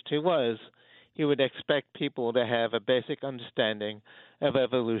ecologist he was, he would expect people to have a basic understanding of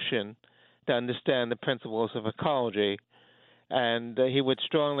evolution, to understand the principles of ecology, and he would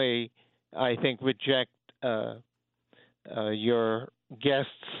strongly, I think, reject your guests'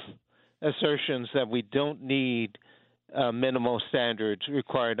 assertions that we don't need minimal standards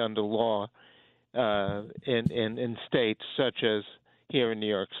required under law in states such as here in New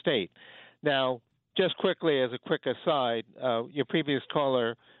York State. Now, just quickly, as a quick aside, your previous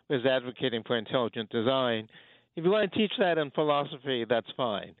caller was advocating for intelligent design. If you want to teach that in philosophy, that's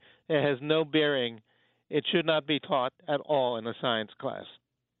fine. It has no bearing. It should not be taught at all in a science class.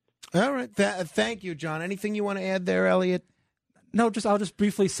 All right. Thank you, John. Anything you want to add there, Elliot? No, I'll just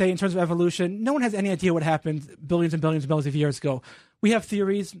briefly say in terms of evolution, no one has any idea what happened billions and billions and billions of years ago. We have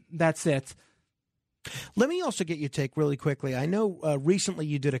theories. That's it. Let me also get your take really quickly. I know recently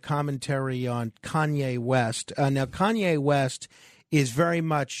you did a commentary on Kanye West. Now, Kanye West is very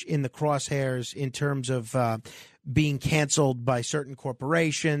much in the crosshairs in terms of being canceled by certain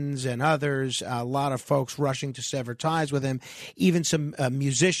corporations and others. A lot of folks rushing to sever ties with him. Even some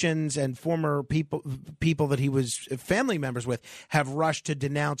musicians and former people that he was family members with have rushed to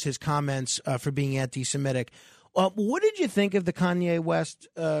denounce his comments for being anti-Semitic. What did you think of the Kanye West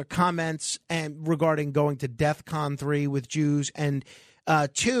comments and regarding going to DEF CON 3 with Jews? And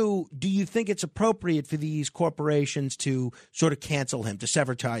two, do you think it's appropriate for these corporations to sort of cancel him, to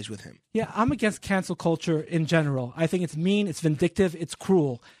sever ties with him? Yeah, I'm against cancel culture in general. I think it's mean, it's vindictive, it's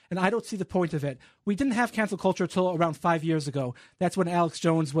cruel, and I don't see the point of it. We didn't have cancel culture until around 5 years ago. That's when Alex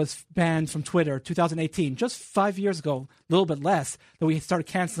Jones was banned from Twitter, 2018. Just 5 years ago, a little bit less, that we started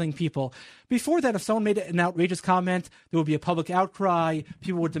canceling people. Before that, if someone made an outrageous comment, there would be a public outcry.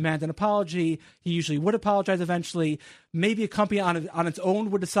 People would demand an apology. He usually would apologize eventually. Maybe a company on its own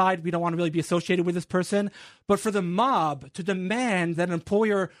would decide we don't want to really be associated with this person. But for the mob to demand that an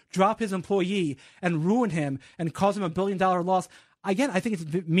employer drop his employee and ruin him and cause him $1 billion loss, again, I think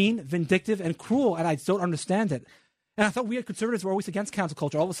it's mean, vindictive, and cruel, and I don't understand it. And I thought we conservatives were always against cancel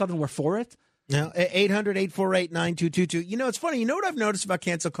culture. All of a sudden, we're for it. Now, 800-848-9222. You know, it's funny. You know what I've noticed about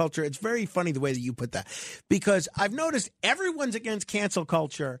cancel culture? It's very funny the way that you put that. Because I've noticed everyone's against cancel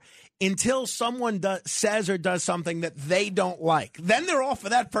culture until someone says or does something that they don't like. Then they're all for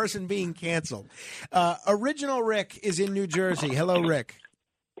that person being canceled. Original Rick is in New Jersey. Hello, Rick.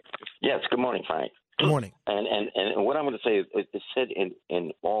 Yes, good morning, Frank. Good morning. And what I'm going to say is it's said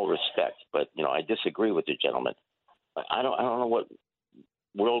in all respect, but I disagree with the gentleman. I don't know what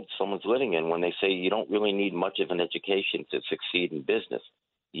world someone's living in when they say you don't really need much of an education to succeed in business.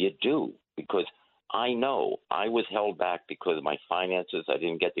 You do, because I know I was held back because of my finances. I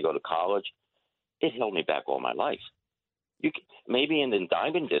didn't get to go to college. It held me back all my life. Maybe in the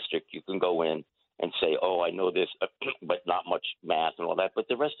Diamond District you can go in and say, oh, I know this, but not much math and all that. But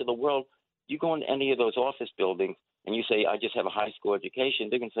the rest of the world, you go in any of those office buildings and you say, I just have a high school education,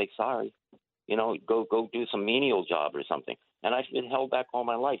 they're going to say, sorry, go do some menial job or something. And I've been held back all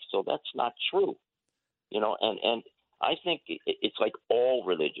my life, so that's not true. And I think it's like all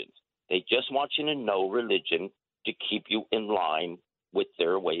religions. They just want you to know religion to keep you in line with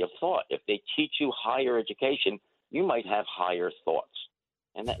their way of thought. If they teach you higher education, you might have higher thoughts.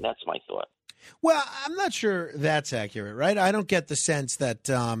 And that's my thought. Well, I'm not sure that's accurate, right? I don't get the sense that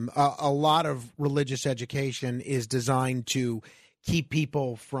a lot of religious education is designed to keep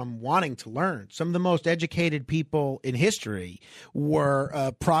people from wanting to learn. Some of the most educated people in history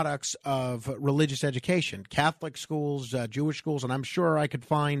were products of religious education, Catholic schools, Jewish schools, and I'm sure I could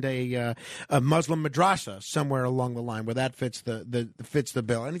find a Muslim madrasa somewhere along the line where that fits the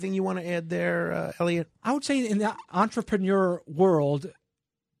bill. Anything you want to add there, Elliot? I would say in the entrepreneur world,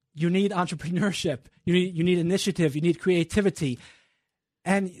 you need entrepreneurship, you need initiative, you need creativity.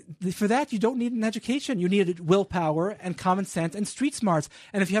 And for that, you don't need an education. You need willpower and common sense and street smarts.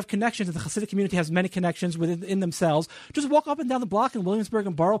 And if you have connections, and the Hasidic community has many connections within themselves, just walk up and down the block in Williamsburg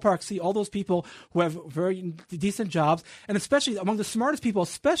and Borough Park, see all those people who have very decent jobs. And especially among the smartest people,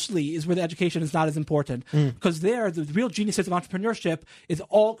 especially is where the education is not as important. Because there, the real geniuses of entrepreneurship is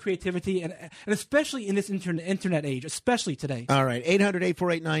all creativity, and especially in this internet age, especially today. All right,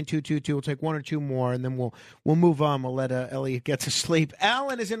 800-848-9222. We'll take one or two more, and then we'll move on. We'll let Elliot get to sleep.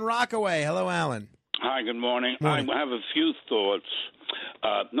 Alan is in Rockaway. Hello, Alan. Hi, good morning. Morning. I have a few thoughts.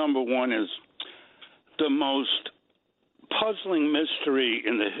 Number one is the most puzzling mystery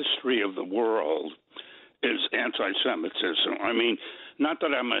in the history of the world is anti-Semitism. I mean, not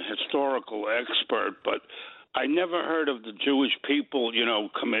that I'm a historical expert, but I never heard of the Jewish people,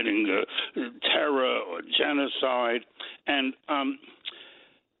 committing terror or genocide. And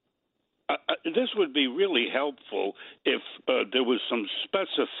this would be really helpful if there was some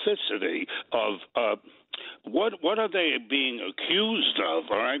specificity of what are they being accused of,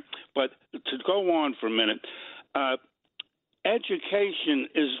 all right? But to go on for a minute, education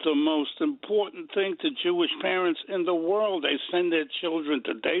is the most important thing to Jewish parents in the world. They send their children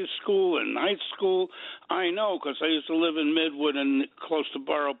to day school and night school. I know because I used to live in Midwood and close to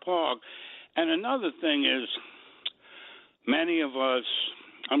Borough Park. And another thing is many of us,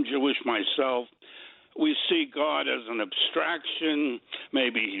 I'm Jewish myself, we see God as an abstraction.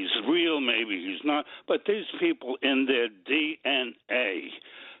 Maybe he's real, maybe he's not. But these people, in their DNA,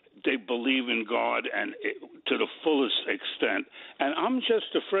 they believe in God and to the fullest extent. And I'm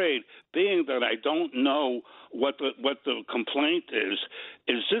just afraid, being that I don't know what the complaint is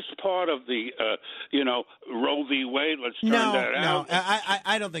this part of the Roe v. Wade? Let's turn that out. No,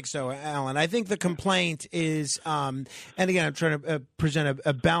 I don't think so, Alan. I think the complaint is, and again, I'm trying to present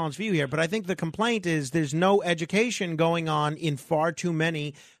a balanced view here, but I think the complaint is there's no education going on in far too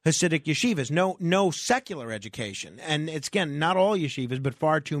many Hasidic yeshivas, no secular education, and it's again not all yeshivas, but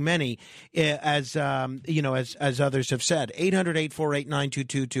far too many, as others have said.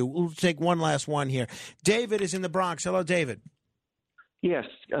 800-848-9222. We'll take one last one here. David is in the Bronx. Hello, David. Yes.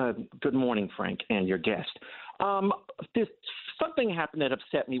 Good morning, Frank, and your guest. Something happened that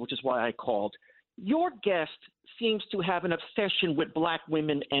upset me, which is why I called. Your guest seems to have an obsession with black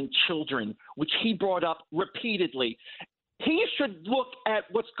women and children, which he brought up repeatedly. He should look at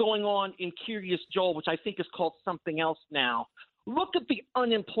what's going on in Curious Joel, which I think is called something else now. Look at the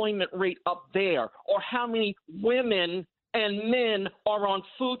unemployment rate up there, or how many women and men are on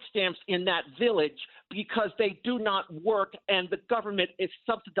food stamps in that village because they do not work and the government is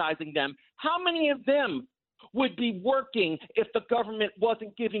subsidizing them. How many of them would be working if the government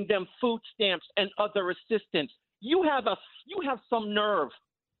wasn't giving them food stamps and other assistance? You have some nerve,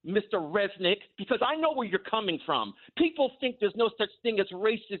 Mr. Resnick, because I know where you're coming from. People think there's no such thing as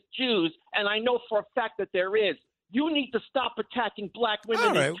racist Jews, and I know for a fact that there is. You need to stop attacking black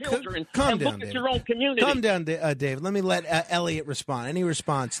women and children and look at your own community. Calm down, David. Let me let Elliot respond. Any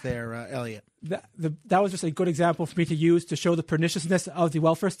response there, Elliot? That was just a good example for me to use to show the perniciousness of the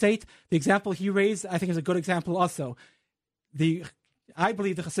welfare state. The example he raised, I think, is a good example also. I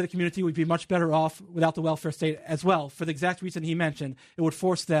believe the Hasidic community would be much better off without the welfare state as well, for the exact reason he mentioned. It would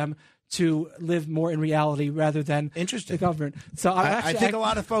force them to live more in reality rather than the government. So I think a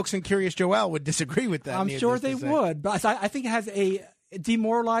lot of folks in Curious Joel would disagree with that. I'm sure they would, but I think it has a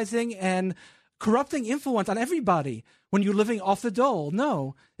demoralizing and corrupting influence on everybody when you're living off the dole.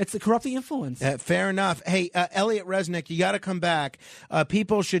 No, it's a corrupting influence. Fair enough. Hey, Elliot Resnick, you got to come back.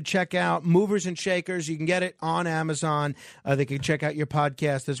 People should check out Movers and Shakers. You can get it on Amazon. They can check out your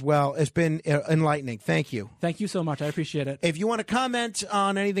podcast as well. It's been enlightening. Thank you. Thank you so much. I appreciate it. If you want to comment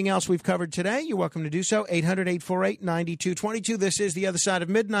on anything else we've covered today, you're welcome to do so. 800-848-9222. This is The Other Side of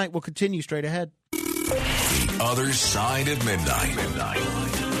Midnight. We'll continue straight ahead. The Other Side of Midnight.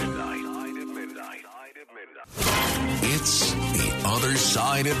 It's The Other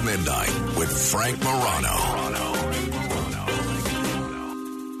Side of Midnight with Frank Morano.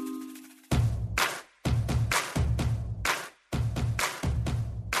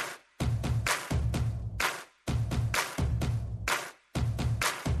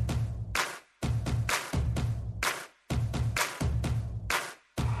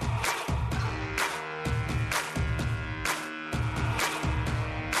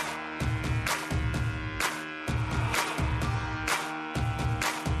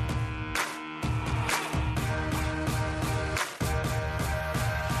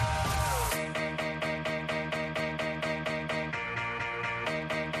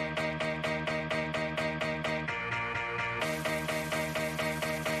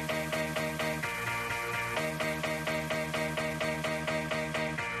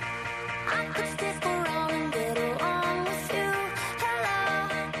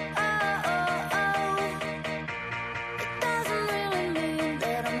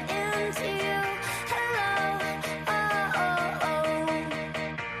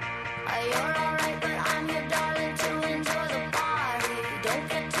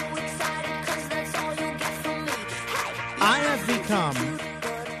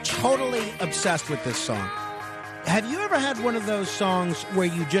 Totally obsessed with this song. Have you ever had one of those songs where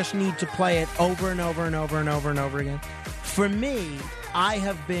you just need to play it over and over and over and over and over again? For me, I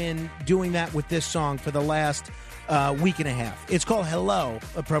have been doing that with this song for the last week and a half. It's called Hello,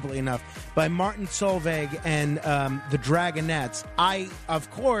 appropriately enough, by Martin Solveig and the Dragonettes. I,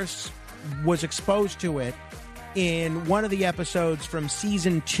 of course, was exposed to it in one of the episodes from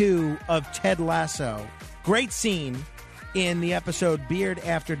season 2 of Ted Lasso. Great scene in the episode Beard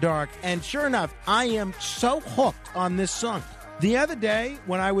After Dark, and sure enough, I am so hooked on this song. The other day,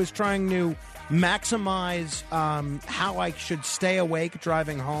 when I was trying to maximize how I should stay awake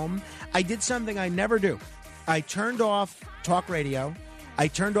driving home, I did something I never do. I turned off talk radio, I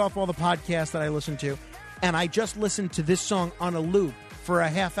turned off all the podcasts that I listen to, and I just listened to this song on a loop for a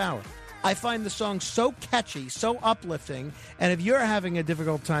half hour. I find the song so catchy, so uplifting, and if you're having a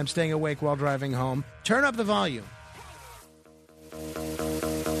difficult time staying awake while driving home, turn up the volume.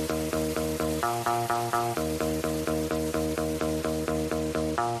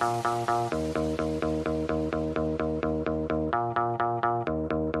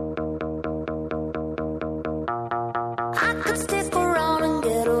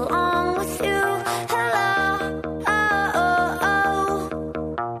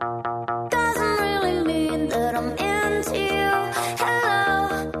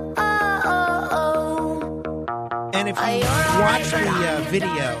 if you watch the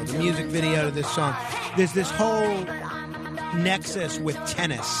video, the music video to this song, there's this whole nexus with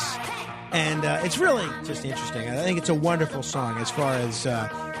tennis. And it's really just interesting. I think it's a wonderful song as far as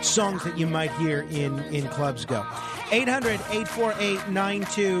songs that you might hear in clubs go.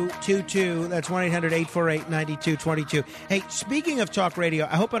 800-848-9222. That's 1-800-848-9222. Hey, speaking of talk radio,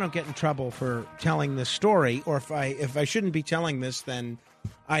 I hope I don't get in trouble for telling this story. Or if I shouldn't be telling this, then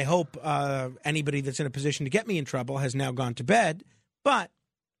I hope anybody that's in a position to get me in trouble has now gone to bed. But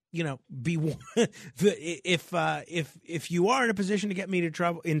be if you are in a position to get me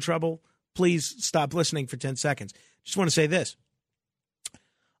in trouble, please stop listening for 10 seconds. Just want to say this.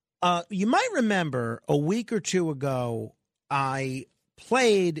 You might remember a week or two ago, I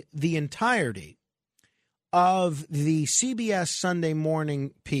played the entirety of the CBS Sunday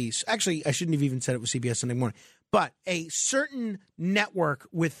Morning piece. Actually, I shouldn't have even said it was CBS Sunday Morning, but a certain network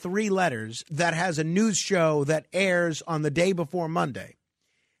with 3 letters that has a news show that airs on the day before Monday.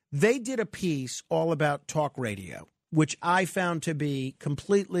 They did a piece all about talk radio, which I found to be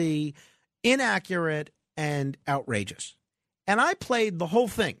completely inaccurate and outrageous. And I played the whole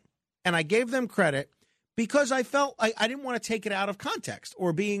thing, and I gave them credit because I felt I didn't want to take it out of context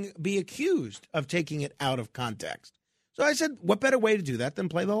or be accused of taking it out of context. So I said, what better way to do that than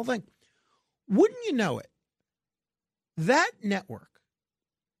play the whole thing? Wouldn't you know it? That network,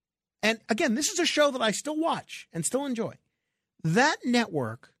 and again, this is a show that I still watch and still enjoy. That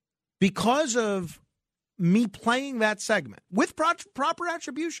network, because of me playing that segment with proper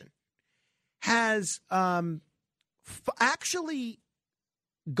attribution, has actually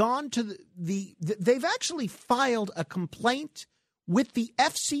gone to they've actually filed a complaint with the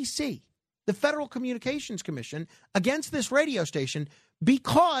FCC, the Federal Communications Commission, against this radio station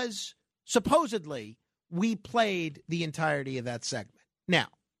because supposedly we played the entirety of that segment. Now,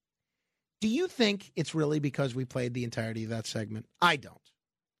 do you think it's really because we played the entirety of that segment? I don't.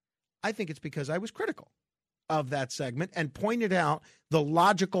 I think it's because I was critical of that segment and pointed out the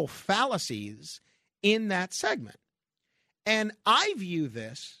logical fallacies in that segment. And I view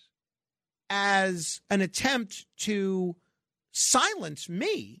this as an attempt to silence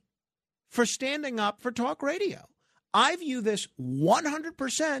me for standing up for talk radio. I view this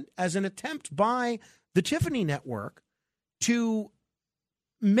 100% as an attempt by the Tiffany Network to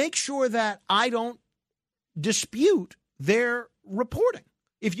make sure that I don't dispute their reporting,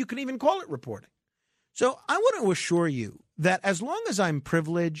 if you can even call it reporting. So I want to assure you that as long as I'm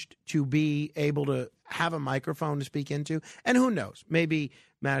privileged to be able to have a microphone to speak into, and who knows, maybe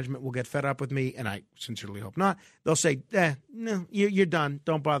management will get fed up with me, and I sincerely hope not. They'll say, no, you're done.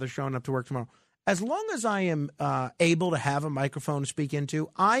 Don't bother showing up to work tomorrow. As long as I am able to have a microphone to speak into,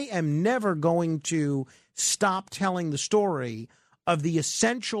 I am never going to stop telling the story of the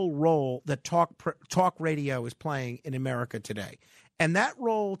essential role that talk radio is playing in America today. And that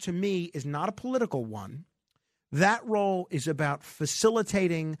role, to me, is not a political one. That role is about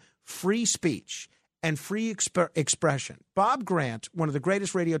facilitating free speech and free expression. Bob Grant, one of the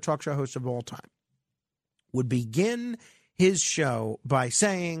greatest radio talk show hosts of all time, would begin his show by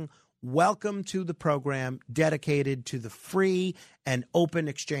saying, "Welcome to the program dedicated to the free and open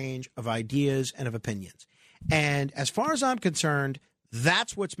exchange of ideas and of opinions." And as far as I'm concerned,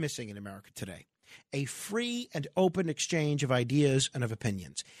 that's what's missing in America today. A free and open exchange of ideas and of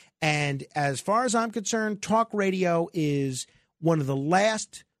opinions. And as far as I'm concerned, talk radio is one of the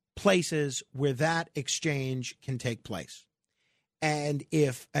last places where that exchange can take place. And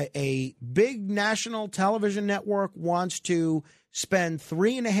if a big national television network wants to spend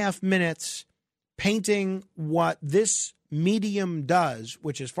 3.5 minutes painting what this medium does,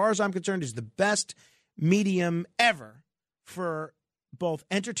 which as far as I'm concerned is the best medium ever for both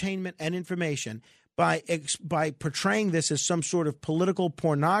entertainment and information, by portraying this as some sort of political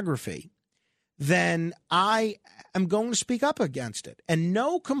pornography, then I am going to speak up against it. And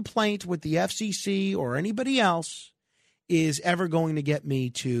no complaint with the FCC or anybody else is ever going to get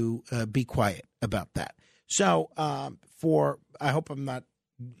me to be quiet about that. So I hope I'm not,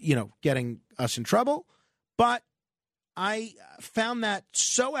 getting us in trouble, but I found that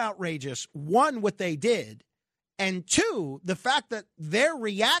so outrageous, one, what they did, and two, the fact that their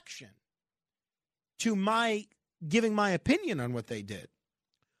reaction to my giving my opinion on what they did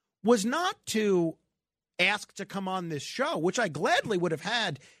was not to ask to come on this show, which I gladly would have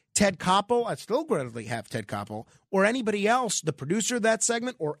had Ted Koppel. I still gladly have Ted Koppel or anybody else, the producer of that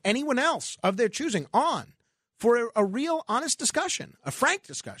segment or anyone else of their choosing on for a real honest discussion, a frank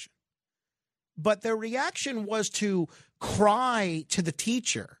discussion. But their reaction was to cry to the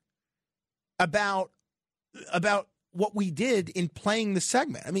teacher about what we did in playing the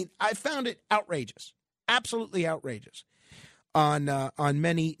segment. I mean, I found it outrageous. absolutely outrageous on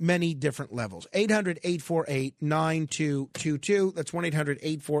many, many different levels. 800-848-9222. That's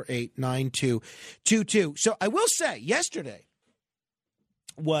 1-800-848-9222. So I will say, yesterday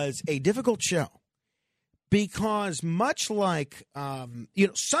was a difficult show because much like,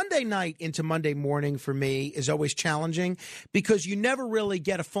 Sunday night into Monday morning for me is always challenging because you never really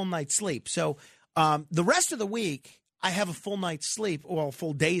get a full night's sleep. So the rest of the week, I have a full night's sleep, or a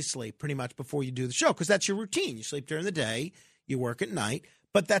full day's sleep pretty much before you do the show because that's your routine. You sleep during the day, you work at night,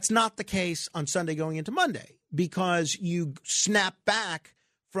 but that's not the case on Sunday going into Monday because you snap back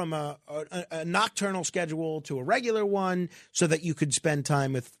from a nocturnal schedule to a regular one so that you could spend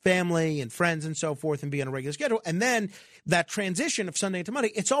time with family and friends and so forth and be on a regular schedule. And then that transition of Sunday into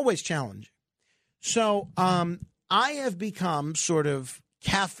Monday, it's always challenging. So I have become sort of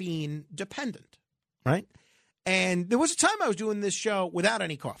caffeine dependent, right? And there was a time I was doing this show without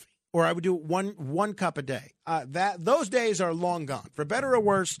any coffee, or I would do one cup a day. Those days are long gone. For better or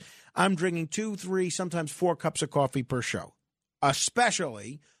worse, I'm drinking 2, 3, sometimes 4 cups of coffee per show,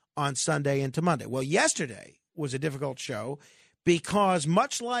 especially on Sunday into Monday. Well, yesterday was a difficult show because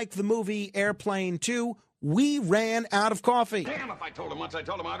much like the movie Airplane 2, we ran out of coffee. Damn, if I told him once, I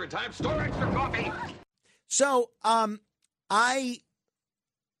told him 100 times, store extra coffee. So I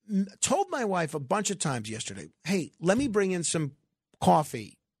told my wife a bunch of times yesterday, hey, let me bring in some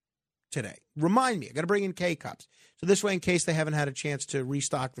coffee today. Remind me, I got to bring in K-Cups. So this way, in case they haven't had a chance to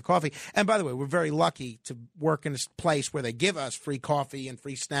restock the coffee. And by the way, we're very lucky to work in a place where they give us free coffee and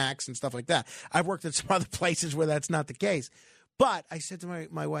free snacks and stuff like that. I've worked at some other places where that's not the case. But I said to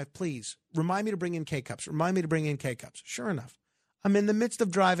my wife, please, remind me to bring in K-Cups. Remind me to bring in K-Cups. Sure enough, I'm in the midst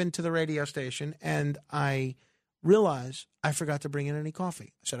of driving to the radio station, and I realize I forgot to bring in any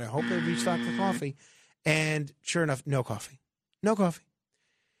coffee. I said, I hope they restock the coffee. And sure enough, no coffee. No coffee.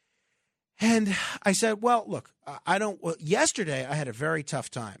 And I said, well, look, yesterday I had a very tough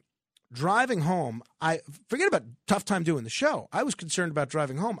time. Driving home, forget about tough time doing the show. I was concerned about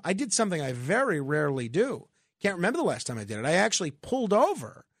driving home. I did something I very rarely do. Can't remember the last time I did it. I actually pulled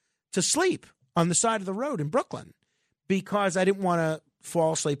over to sleep on the side of the road in Brooklyn because I didn't want to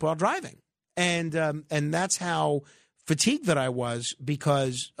fall asleep while driving. And that's how fatigued that I was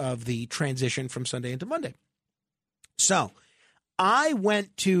because of the transition from Sunday into Monday. So I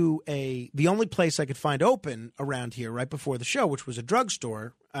went to the only place I could find open around here right before the show, which was a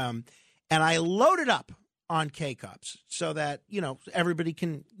drugstore, and I loaded up on K-Cups so that, everybody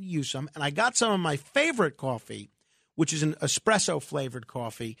can use some. And I got some of my favorite coffee, which is an espresso-flavored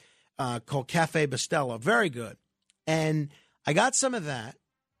coffee called Cafe Bustelo. Very good. And I got some of that.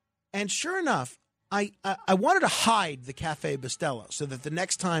 And sure enough, I wanted to hide the Cafe Bustelo so that the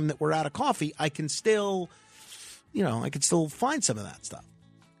next time that we're out of coffee, I can still, find some of that stuff.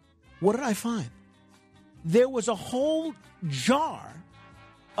 What did I find? There was a whole jar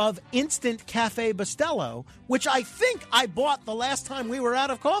of instant Cafe Bustelo, which I think I bought the last time we were out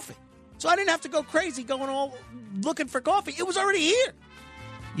of coffee. So I didn't have to go crazy going all looking for coffee. It was already here.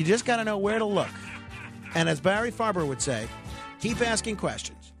 You just got to know where to look. And as Barry Farber would say, keep asking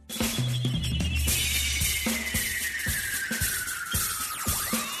questions.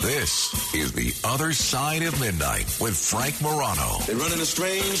 This is The Other Side of Midnight with Frank Morano. They're running a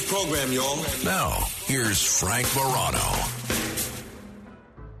strange program, y'all. Now, here's Frank Morano.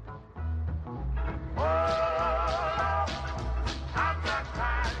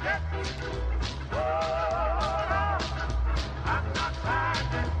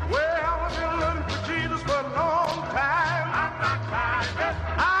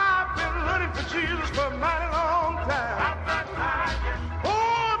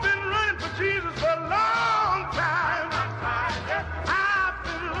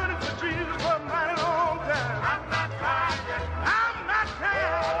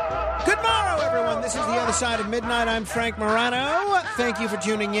 This is The Other Side of Midnight. I'm Frank Morano. Thank you for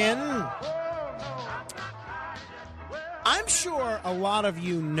tuning in. I'm sure a lot of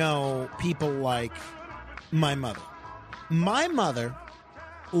you know people like my mother. My mother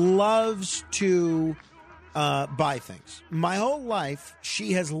loves to buy things. My whole life,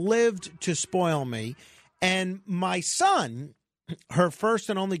 she has lived to spoil me. And my son, her first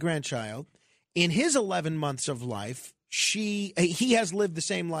and only grandchild, in his 11 months of life, he has lived the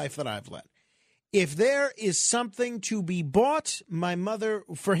same life that I've led. If there is something to be bought, my mother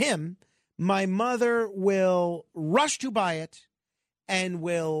will rush to buy it and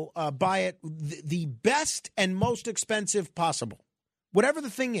will buy it the best and most expensive possible, whatever the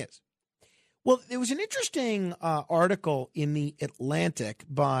thing is. Well, there was an interesting article in The Atlantic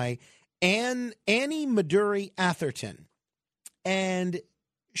by Annie Maduri Atherton, and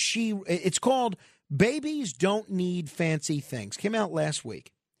it's called Babies don't need fancy things. Came out last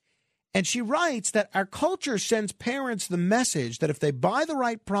week. And she writes that our culture sends parents the message that if they buy the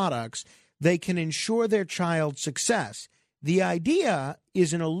right products, they can ensure their child's success. The idea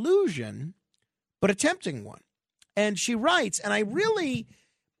is an illusion, but a tempting one. And she writes, and I really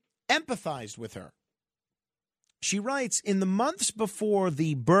empathized with her. She writes, in the months before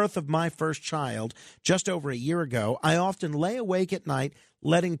the birth of my first child, just over a year ago, I often lay awake at night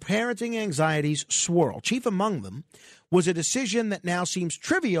letting parenting anxieties swirl. Chief among them was a decision that now seems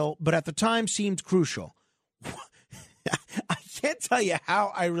trivial, but at the time seemed crucial. I can't tell you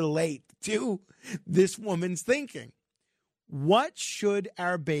how I relate to this woman's thinking. What should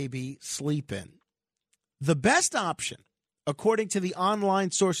our baby sleep in? The best option, according to the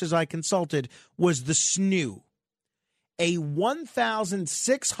online sources I consulted, was the SNOO, a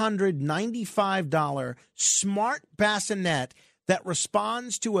 $1,695 smart bassinet that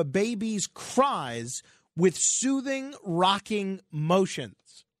responds to a baby's cries with soothing, rocking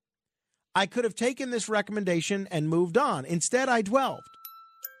motions. I could have taken this recommendation and moved on. Instead, I dwelled.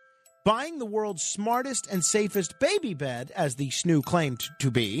 Buying the world's smartest and safest baby bed, as the SNOO claimed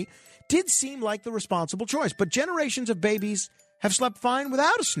to be, did seem like the responsible choice. But generations of babies have slept fine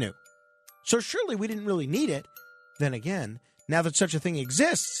without a SNOO. So surely we didn't really need it. Then again, now that such a thing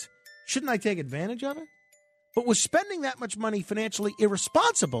exists, shouldn't I take advantage of it? But was spending that much money financially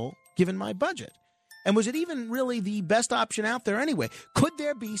irresponsible given my budget? And was it even really the best option out there anyway? Could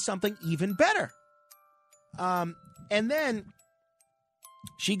there be something even better? And then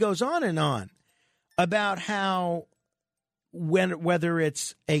she goes on about how whether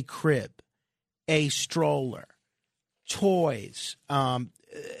it's a crib, a stroller, toys,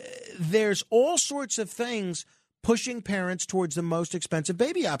 there's all sorts of things pushing parents towards the most expensive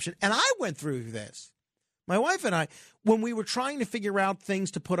baby option. And I went through this. My wife and I, when we were trying to figure out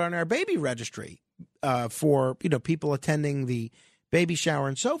things to put on our baby registry for, people attending the baby shower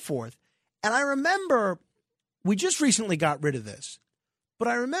and so forth. And I remember we just recently got rid of this. But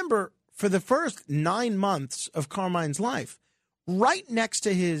I remember for the first 9 months of Carmine's life, right next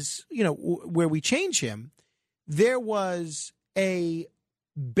to his, where we change him, there was a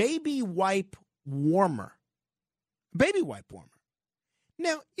baby wipe warmer. Baby wipe warmer.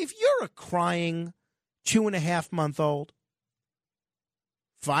 Now, if you're a crying 2.5-month-old,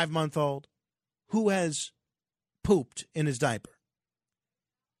 5-month-old who has pooped in his diaper,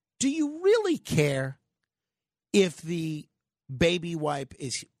 do you really care if the baby wipe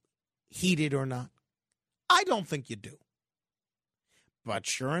is heated or not? I don't think you do. But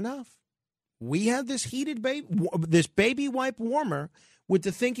sure enough, we had this this baby wipe warmer, with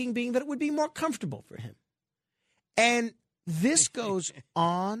the thinking being that it would be more comfortable for him. And this goes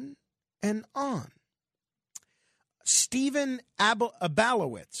on and on. Stephen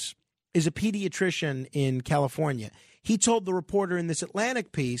Abalowitz is a pediatrician in California. He told the reporter in this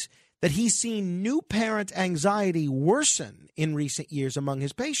Atlantic piece that he's seen new parent anxiety worsen in recent years among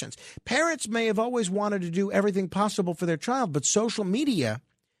his patients. Parents may have always wanted to do everything possible for their child, but social media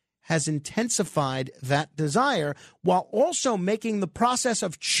has intensified that desire while also making the process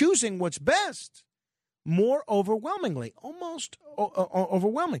of choosing what's best more overwhelming. Almost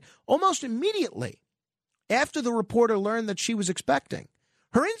immediately after the reporter learned that she was expecting,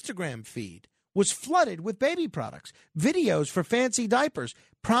 her Instagram feed was flooded with baby products, videos for fancy diapers,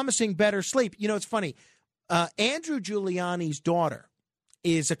 promising better sleep. It's funny. Andrew Giuliani's daughter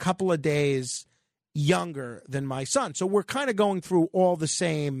is a couple of days younger than my son. So we're kind of going through all the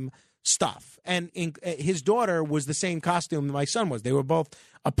same stuff. And his daughter was the same costume my son was. They were both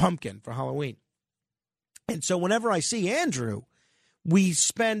a pumpkin for Halloween. And so whenever I see Andrew, we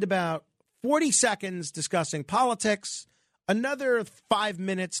spend about 40 seconds discussing politics, another 5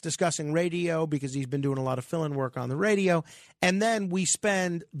 minutes discussing radio because he's been doing a lot of fill-in work on the radio. And then we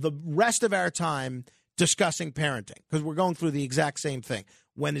spend the rest of our time discussing parenting because we're going through the exact same thing.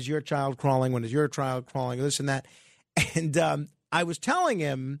 When is your child crawling? When is your child crawling? This and that. And I was telling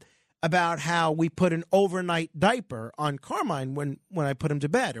him about how we put an overnight diaper on Carmine when I put him to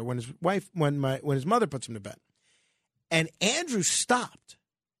bed, or when his mother puts him to bed. And Andrew stopped.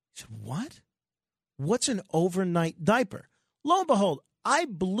 He said, "What? What's an overnight diaper?" Lo and behold, I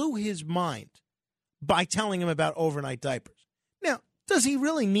blew his mind by telling him about overnight diapers. Now, does he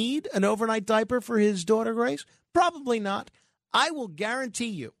really need an overnight diaper for his daughter, Grace? Probably not. I will guarantee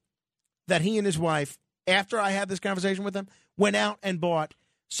you that he and his wife, after I had this conversation with them, went out and bought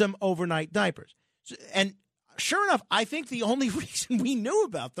some overnight diapers. And sure enough, I think the only reason we knew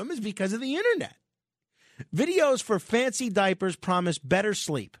about them is because of the internet. Videos for fancy diapers promise better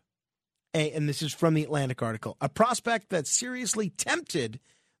sleep. And this is from the Atlantic article. A prospect that seriously tempted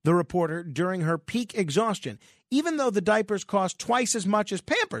the reporter, during her peak exhaustion. Even though the diapers cost twice as much as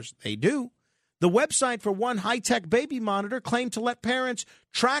Pampers, they do. The website for one high-tech baby monitor claimed to let parents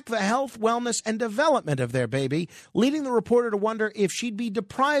track the health, wellness, and development of their baby, leading the reporter to wonder if she'd be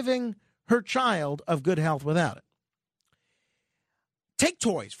depriving her child of good health without it. Take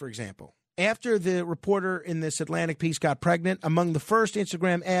toys, for example. After the reporter in this Atlantic piece got pregnant, among the first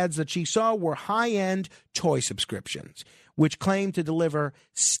Instagram ads that she saw were high-end toy subscriptions, which claim to deliver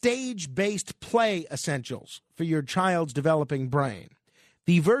stage-based play essentials for your child's developing brain.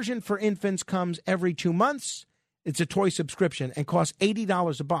 The version for infants comes every 2 months. It's a toy subscription and costs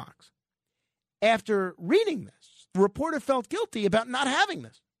 $80 a box. After reading this, the reporter felt guilty about not having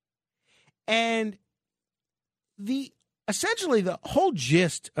this. And essentially the whole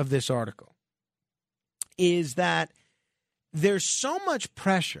gist of this article is that there's so much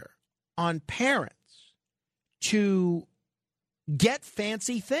pressure on parents to get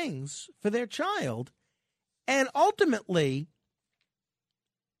fancy things for their child, and ultimately,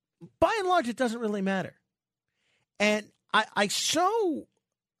 by and large, it doesn't really matter. And I so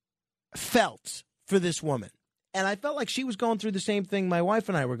felt for this woman, and I felt like she was going through the same thing my wife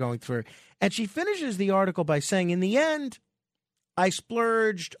and I were going through. And she finishes the article by saying, in the end, I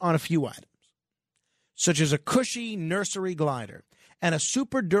splurged on a few items, such as a cushy nursery glider and a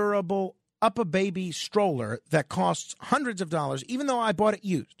super durable up-a-baby stroller that costs hundreds of dollars, even though I bought it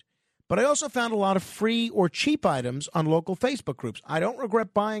used. But I also found a lot of free or cheap items on local Facebook groups. I don't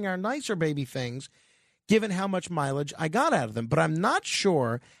regret buying our nicer baby things, given how much mileage I got out of them. But I'm not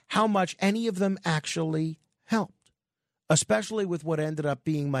sure how much any of them actually helped, especially with what ended up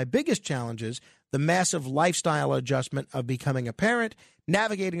being my biggest challenges, the massive lifestyle adjustment of becoming a parent,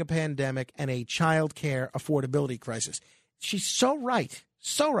 navigating a pandemic, and a child care affordability crisis. She's so right.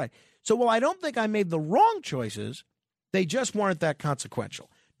 So right. So while I don't think I made the wrong choices, they just weren't that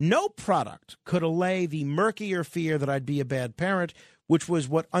consequential. No product could allay the murkier fear that I'd be a bad parent, which was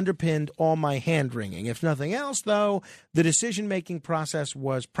what underpinned all my hand-wringing. If nothing else, though, the decision-making process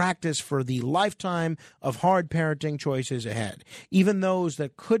was practice for the lifetime of hard parenting choices ahead, even those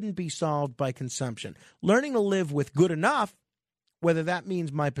that couldn't be solved by consumption. Learning to live with good enough, whether that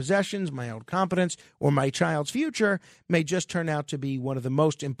means my possessions, my own competence, or my child's future, may just turn out to be one of the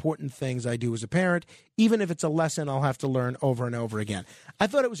most important things I do as a parent, even if it's a lesson I'll have to learn over and over again. I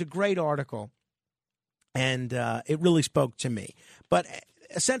thought it was a great article, and it really spoke to me. But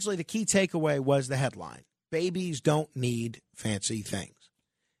essentially the key takeaway was the headline. Babies don't need fancy things.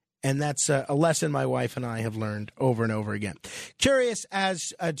 And that's a lesson my wife and I have learned over and over again. Curious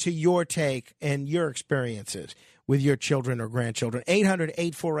as to your take and your experiences with your children or grandchildren.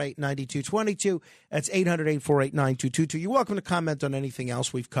 800-848-9222. That's 800-848-9222. You're welcome to comment on anything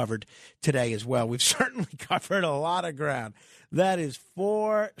else we've covered today as well. We've certainly covered a lot of ground. That is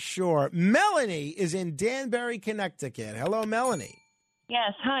for sure. Melanie is in Danbury, Connecticut. Hello, Melanie.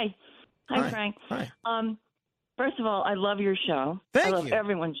 Yes. Hi. Hi, Frank. Hi. First of all, I love your show. Thank I love you.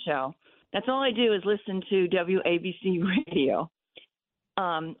 Everyone's show. That's all I do is listen to WABC radio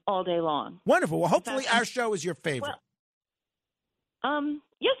all day long. Wonderful. Well, hopefully our show is your favorite. Well,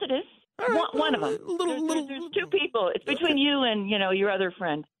 yes, it is. One of them. There's two people. It's between you and your other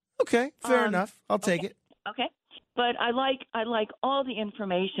friend. Okay, fair enough. I'll take it. Okay, but I like all the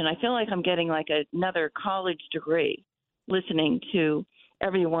information. I feel like I'm getting like another college degree listening to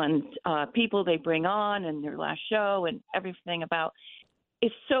everyone's people they bring on and their last show and everything about.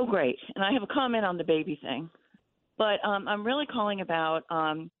 It's so great. And I have a comment on the baby thing. But I'm really calling about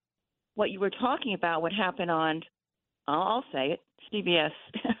what you were talking about, what happened on, I'll say it, CBS,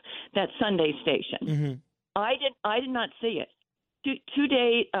 that Sunday station. Mm-hmm. I did not see it.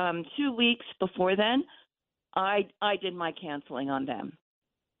 2 weeks before then, I did my canceling on them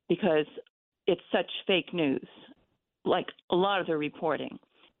because it's such fake news, like a lot of the reporting.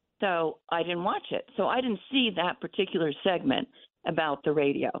 So I didn't watch it. So I didn't see that particular segment about the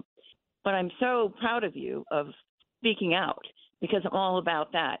radio. But I'm so proud of you of speaking out because I'm all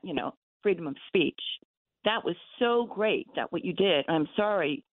about that, freedom of speech. That was so great that what you did. I'm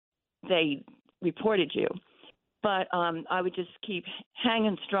sorry they reported you, but I would just keep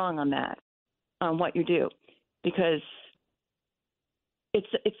hanging strong on that, on what you do, because it's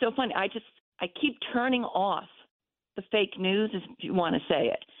so funny. I keep turning off the fake news, if you want to say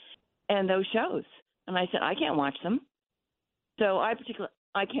it, and those shows. And I said, I can't watch them. So I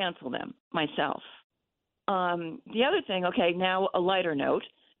cancel them myself. The other thing, okay, now a lighter note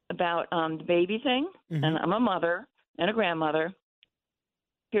about the baby thing, Mm-hmm. and I'm a mother and a grandmother.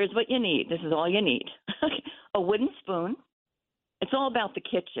 Here's what you need. This is all you need. A wooden spoon. It's all about the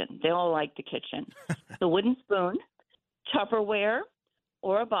kitchen. They all like the kitchen. The wooden spoon, Tupperware,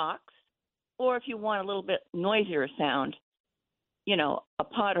 or a box, or if you want a little bit noisier sound, a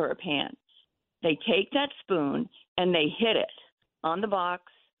pot or a pan. They take that spoon and they hit it on the box,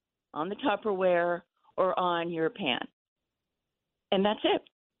 on the Tupperware, or on your pan. And that's it.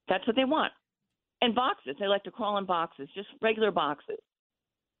 That's what they want. And boxes. They like to crawl in boxes, just regular boxes.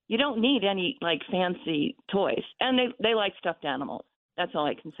 You don't need any, fancy toys. And they like stuffed animals. That's all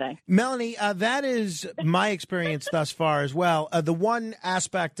I can say. Melanie, that is my experience thus far as well. The one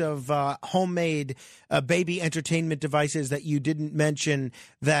aspect of homemade baby entertainment devices that you didn't mention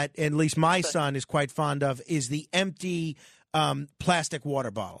that at least my son is quite fond of is the empty plastic water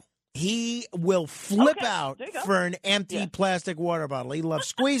bottle. He will flip out for an empty plastic water bottle. He loves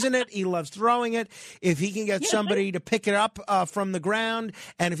squeezing it. He loves throwing it. If he can get somebody to pick it up from the ground,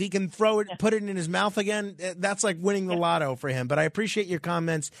 and if he can put it in his mouth again, that's like winning the lotto for him. But I appreciate your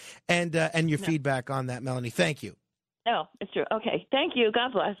comments and your feedback on that, Melanie. Thank you. No, it's true. Okay. Thank you.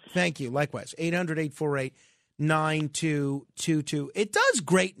 God bless. Thank you. Likewise. 800-848-9222. It does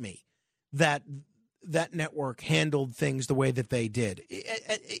grate me that network handled things the way that they did.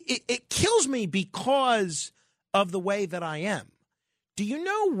 It kills me because of the way that I am. Do you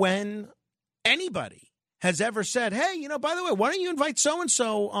know when anybody has ever said, hey, by the way, why don't you invite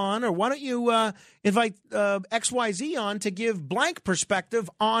so-and-so on, or why don't you invite XYZ on to give blank perspective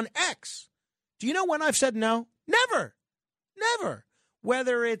on X? Do you know when I've said no? Never.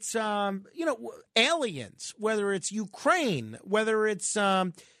 Whether it's, aliens, whether it's Ukraine, whether it's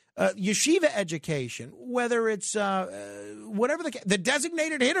yeshiva education, whether it's whatever the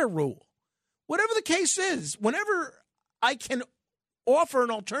designated hitter rule, whatever the case is, whenever I can offer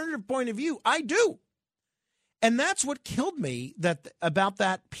an alternative point of view, I do. And that's what killed me about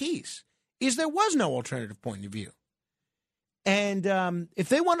that piece, is there was no alternative point of view. And if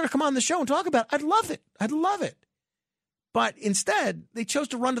they wanted to come on the show and talk about it, I'd love it. But instead, they chose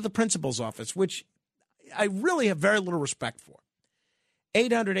to run to the principal's office, which I really have very little respect for.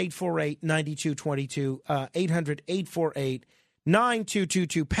 800-848-9222,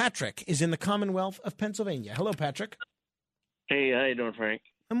 800-848-9222. Patrick is in the Commonwealth of Pennsylvania. Hello, Patrick. Hey, how you doing, Frank?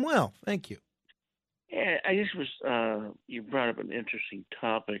 I'm well, thank you. Yeah, I just was, you brought up an interesting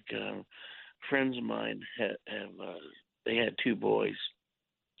topic. Friends of mine they had two boys.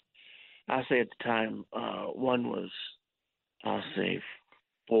 I'll say at the time, one was, I'll say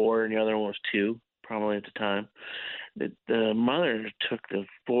 4, and the other one was 2, probably at the time. The mother took the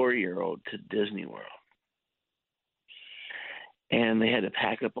 4-year-old to Disney World, and they had to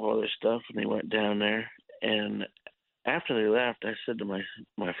pack up all their stuff, and they went down there. And after they left, I said to my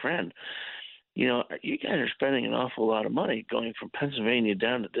friend, you guys are spending an awful lot of money going from Pennsylvania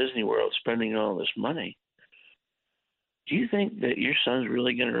down to Disney World, spending all this money. Do you think that your son's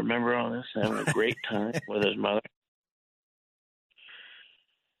really going to remember all this, having a great time with his mother?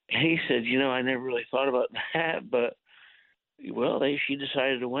 And he said, I never really thought about that, but she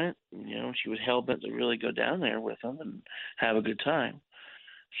decided to went. She was hell bent to really go down there with them and have a good time.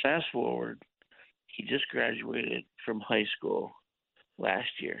 Fast forward, he just graduated from high school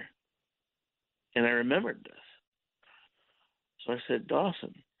last year, and I remembered this. So I said,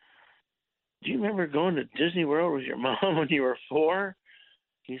 Dawson, do you remember going to Disney World with your mom when you were 4?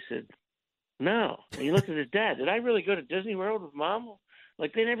 He said, no. And he looked at his dad. Did I really go to Disney World with Mom?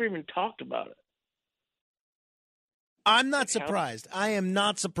 Like, they never even talked about it. I'm not surprised. I am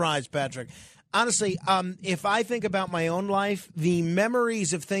not surprised, Patrick. Honestly, if I think about my own life, the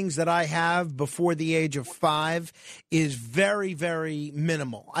memories of things that I have before the age of 5 is very, very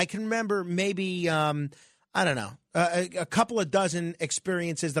minimal. I can remember maybe, I don't know, a couple of dozen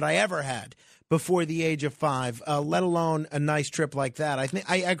experiences that I ever had before the age of 5, let alone a nice trip like that.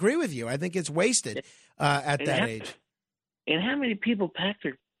 I agree with you. I think it's wasted at that age. And how many people pack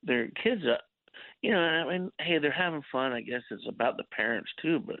their kids up? Hey, they're having fun. I guess it's about the parents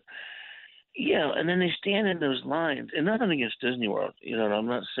too, but and then they stand in those lines. And nothing against Disney World, I'm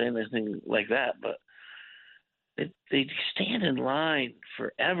not saying anything like that, but they stand in line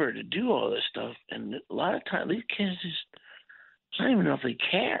forever to do all this stuff. And a lot of times these kids I don't even know if they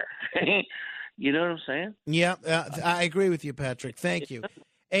care. You know what I'm saying? Yeah, I agree with you, Patrick. Thank you.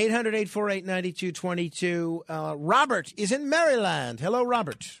 800-848-9222. Robert is in Maryland. Hello,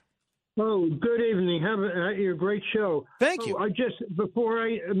 Robert. Oh, good evening. Have a great show. Thank you. Before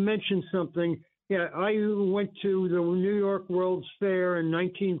I mention something, I went to the New York World's Fair in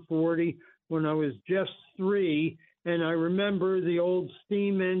 1940 when I was just 3, and I remember the old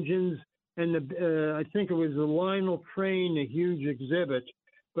steam engines and I think it was the Lionel train, a huge exhibit.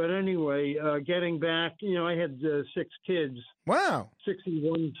 But anyway, getting back, I had 6 kids. Wow.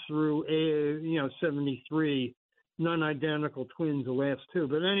 61 through 73. non-identical twins, the last two.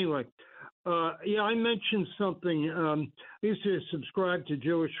 But anyway, I mentioned something. I used to subscribe to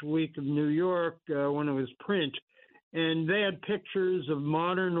Jewish Week of New York when it was print, and they had pictures of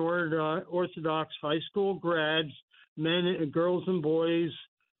modern Orthodox high school grads, men, girls, and boys,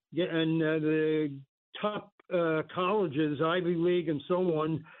 and the top colleges, Ivy League, and so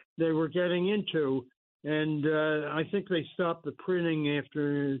on. They were getting into, and I think they stopped the printing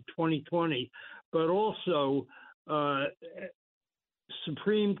after 2020. But also,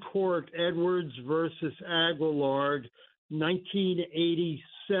 Supreme Court Edwards versus Aguilar,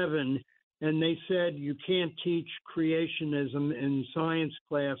 1987, and they said you can't teach creationism in science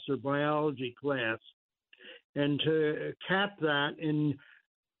class or biology class. And to cap that, in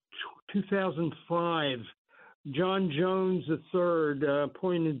 2005, John Jones III,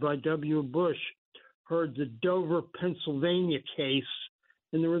 appointed by W. Bush, heard the Dover, Pennsylvania case.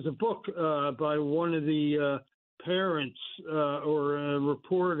 And there was a book by one of the parents or a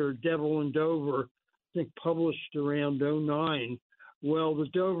reporter, Devil in Dover, I think published around 2009. Well, the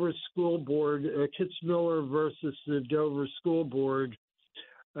Dover School Board, Kitzmiller versus the Dover School Board,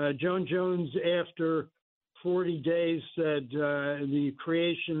 John Jones, after 40 days, said the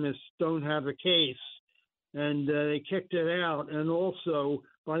creationists don't have a case, and they kicked it out. And also,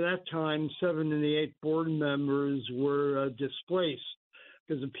 by that time, 7 of the 8 board members were displaced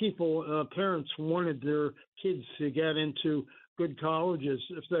because the parents wanted their kids to get into good colleges,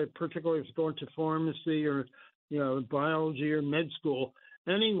 particularly if they're going to pharmacy or biology or med school.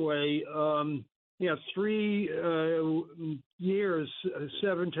 Anyway, 3 years,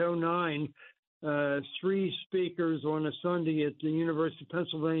 7 to 09. 3 speakers on a Sunday at the University of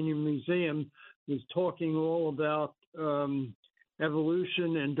Pennsylvania Museum was talking all about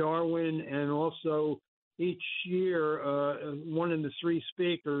evolution and Darwin, and also each year one of the 3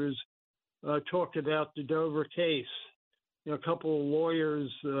 speakers talked about the Dover case. A couple of lawyers,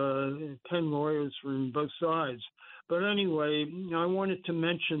 10 lawyers from both sides. But anyway, I wanted to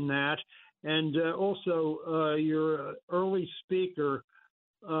mention that. And also your early speaker,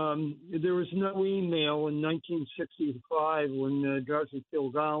 there was no email in 1965 when Dorothy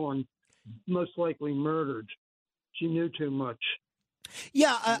Kilgallen most likely murdered. She knew too much.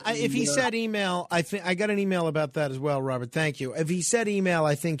 Yeah, if he said email, I think I got an email about that as well, Robert. Thank you. If he said email,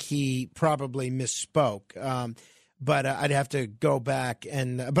 I think he probably misspoke. But I'd have to go back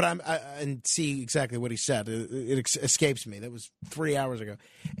and see exactly what he said. It escapes me. That was 3 hours ago.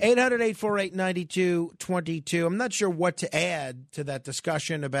 800-848-9222. I'm not sure what to add to that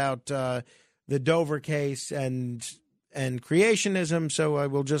discussion about the Dover case and creationism, so I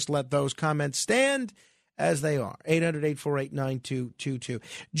will just let those comments stand as they are. 800-848-9222.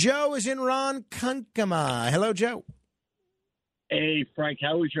 Joe is in Ronkonkoma. Hello, Joe. Hey, Frank.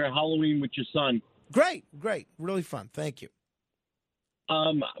 How was your Halloween with your son? Great. Really fun. Thank you.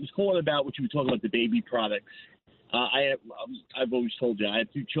 I was calling about what you were talking about, the baby products. I've always told you, I have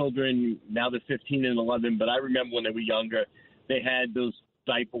 2 children. Now they're 15 and 11, but I remember when they were younger, they had those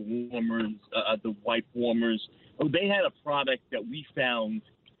diaper warmers, the wipe warmers. Oh, they had a product that we found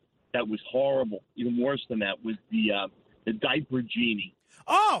that was horrible. Even worse than that was the diaper genie.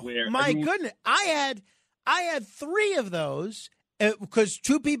 Oh, my goodness. I had 3 of those. Because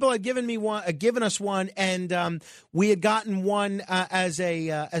 2 people had given us one, and we had gotten one as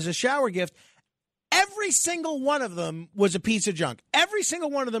a shower gift. Every single one of them was a piece of junk. Every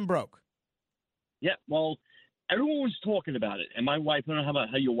single one of them broke. Yeah, well, everyone was talking about it, and my wife. I don't know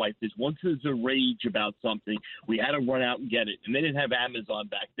how your wife is. Once there's a rage about something, we had to run out and get it. And they didn't have Amazon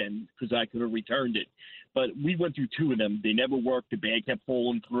back then because I could have returned it. But we went through 2 of them. They never worked. The bag kept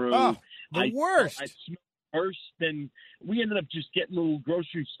falling through. Oh, the worst. I smelled worse than we ended up just getting little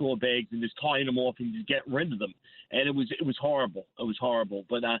grocery store bags and just tying them off and just getting rid of them, and it was horrible. It was horrible.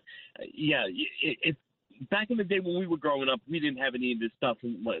 But back in the day when we were growing up, we didn't have any of this stuff,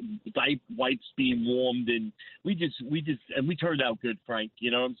 wipes being warmed, and we turned out good, Frank.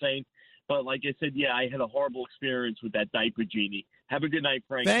 You know what I'm saying? But like I said, I had a horrible experience with that diaper genie. Have a good night,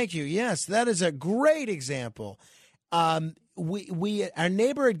 Frank. Thank you. Yes, that is a great example. Our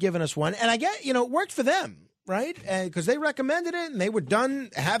neighbor had given us one, and I get, it worked for them, right? Because they recommended it, and they were done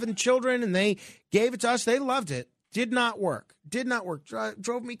having children, and they gave it to us. They loved it. Did not work.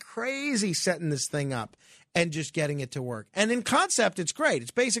 Drove me crazy setting this thing up and just getting it to work. And in concept, it's great.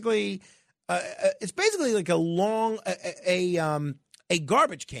 It's basically like a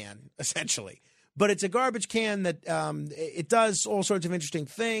garbage can, essentially. But it's a garbage can that it does all sorts of interesting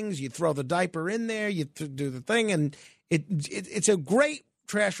things. You throw the diaper in there, you do the thing, and it's a great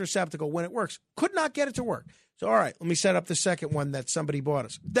trash receptacle when it works. Could not get it to work. So, all right, let me set up the second one that somebody bought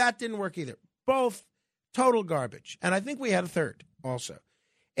us. That didn't work either. Both Total garbage. And I think we had a third also.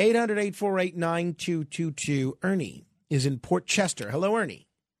 800-848-9222. Ernie is in Port Chester. Hello, Ernie.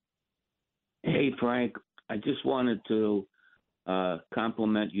 Hey, Frank. I just wanted to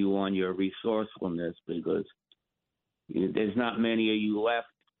compliment you on your resourcefulness because there's not many of you left.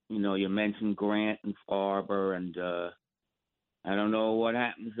 You know, you mentioned Grant and Farber, and I don't know what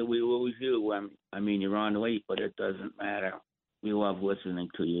happens that we lose you. I mean, you're on late, but it doesn't matter. We love listening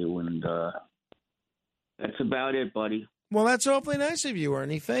to you, and that's about it, buddy. Well, that's awfully nice of you,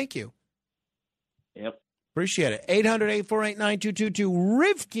 Ernie. Thank you. Yep. Appreciate it. 800-848-9222.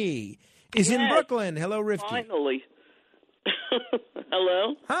 Rivki is in Brooklyn. Hello, Rivki. Finally.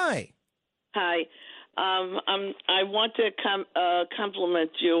 Hello. Hi. Hi. I want to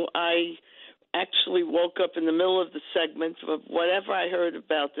compliment you. I actually woke up in the middle of the segment of whatever I heard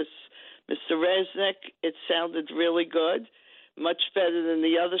about this Mr. Resnick. It sounded really good, much better than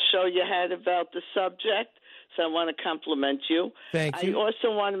the other show you had about the subject. So I want to compliment you. Thank you. I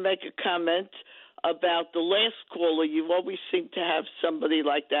also want to make a comment about the last caller. You always seem to have somebody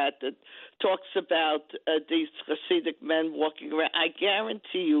like that talks about these Hasidic men walking around. I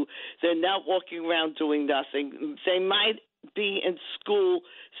guarantee you they're not walking around doing nothing. They might be in school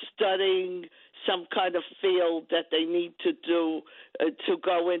studying some kind of field that they need to do, to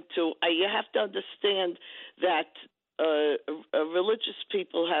go into. You have to understand that religious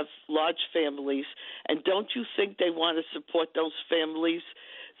people have large families, and don't you think they want to support those families?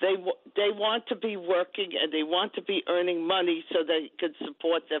 They want to be working and they want to be earning money so they can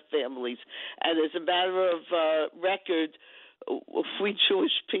support their families. And as a matter of record, we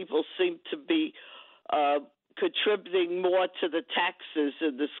Jewish people seem to be contributing more to the taxes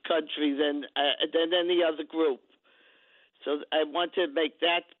in this country than any other group. So I want to make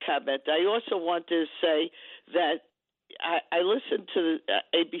that comment. I also want to say that I listen to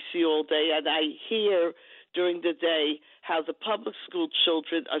ABC all day, and I hear during the day how the public school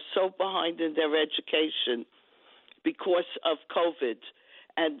children are so behind in their education because of COVID.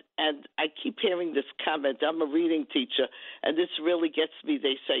 And I keep hearing this comment. I'm a reading teacher, and this really gets me.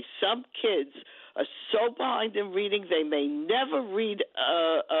 They say some kids are so behind in reading they may never read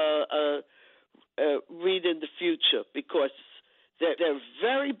in the future because they're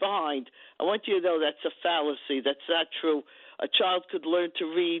very behind. I want you to know that's a fallacy. That's not true. A child could learn to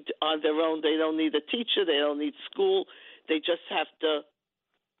read on their own. They don't need a teacher. They don't need school. They just have to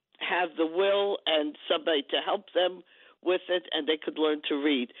have the will and somebody to help them with it, and they could learn to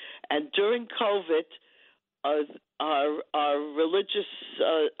read. And during COVID, our religious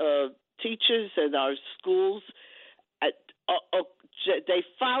teachers and our schools, they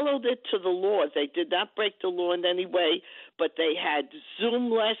followed it to the law. They did not break the law in any way, but they had Zoom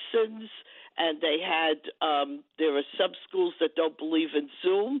lessons, and they had there are some schools that don't believe in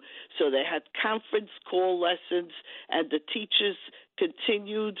Zoom, so they had conference call lessons, and the teachers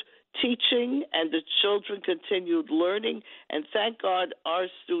continued teaching, and the children continued learning, and thank God our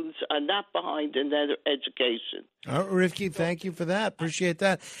students are not behind in their education. Rivki, thank you for that. Appreciate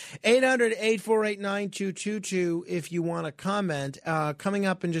that. 800-848-9222 if you want to comment. Coming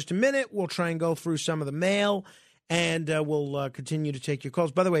up in just a minute, we'll try and go through some of the mail, and we'll continue to take your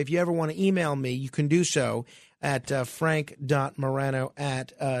calls. By the way, if you ever want to email me, you can do so at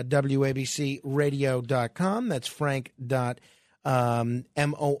frank.morano@wabcradio.com. That's frank.morano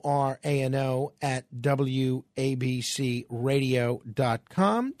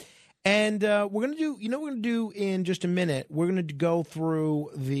 @wabcradio.com. And we're going to do, we're going to do in just a minute, we're going to go through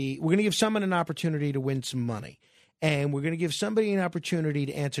we're going to give someone an opportunity to win some money. And we're going to give somebody an opportunity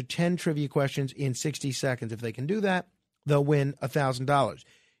to answer 10 trivia questions in 60 seconds. If they can do that, they'll win $1,000.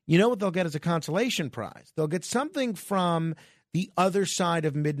 You know what they'll get as a consolation prize? They'll get something from the Other Side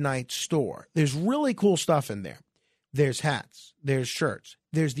of Midnight store. There's really cool stuff in there. There's hats, there's shirts,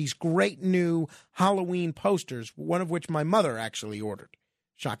 there's these great new Halloween posters, one of which my mother actually ordered,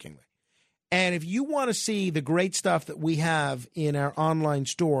 shockingly. And if you want to see the great stuff that we have in our online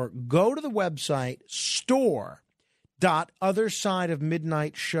store, go to the website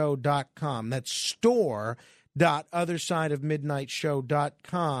store.othersideofmidnightshow.com. That's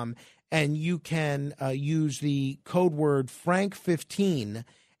store.othersideofmidnightshow.com, and you can use the code word Frank15,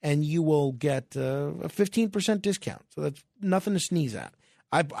 and you will get a 15% discount. So that's nothing to sneeze at.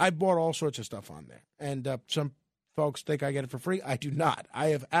 I bought all sorts of stuff on there. And some folks think I get it for free. I do not. I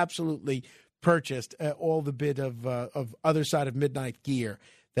have absolutely purchased all the bit of Other Side of Midnight gear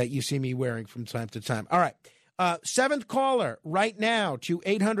that you see me wearing from time to time. All right. Seventh caller right now to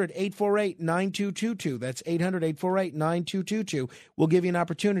 800-848-9222. That's 800-848-9222. We'll give you an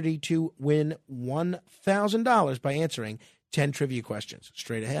opportunity to win $1,000 by answering 10 trivia questions.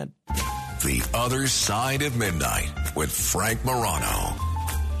 Straight ahead. The Other Side of Midnight with Frank Morano.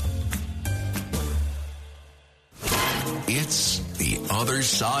 It's The Other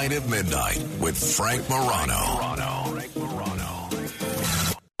Side of Midnight with Frank Morano.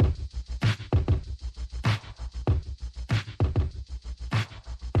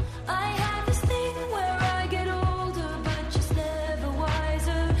 I have this thing where I get older, but just never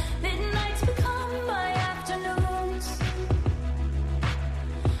wiser. Midnights become my afternoons.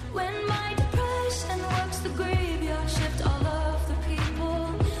 When my depression works the graveyard shift, all of the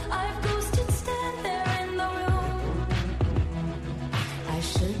people I've ghosted stand there in the room. I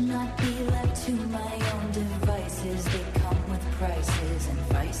should not be left to my own devices. They come with prices and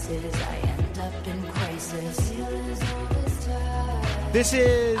vices. I end up in crisis. This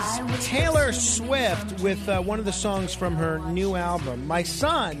is Taylor Swift with one of the songs from her new album. My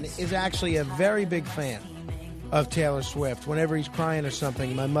son is actually a very big fan of Taylor Swift. Whenever he's crying or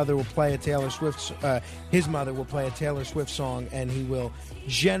something, my mother will play a Taylor Swift. His mother will play a Taylor Swift song, and he will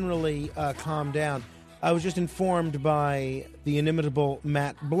generally calm down. I was just informed by the inimitable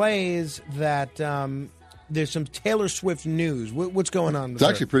Matt Blaze that there's some Taylor Swift news. What's going on? It's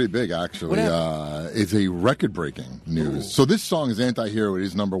actually pretty big, actually. It's a record-breaking news. Ooh. So this song is Anti-Hero. It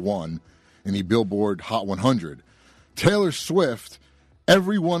is number one in the Billboard Hot 100. Taylor Swift,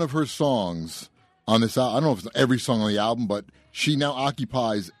 every one of her songs on this album, I don't know if it's every song on the album, but she now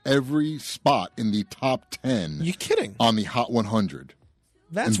occupies every spot in the top 10. You kidding? On the Hot 100.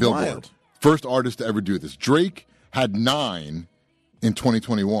 That's in Billboard. wild. First artist to ever do this. Drake had 9 in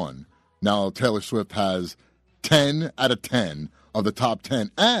 2021. Now Taylor Swift has 10 out of 10 of the top 10,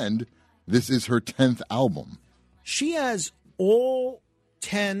 and this is her 10th album. She has all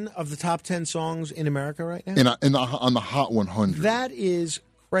 10 of the top 10 songs in America right now? On the Hot 100. That is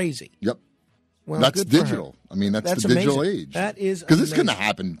crazy. Yep. Well, that's good for digital. her. I mean, that's the amazing. digital age. That is because this amazing. couldn't have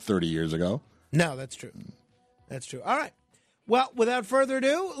happened 30 years ago. No, that's true. That's true. All right. Well, without further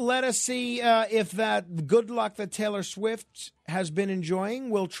ado, let us see if that good luck that Taylor Swift has been enjoying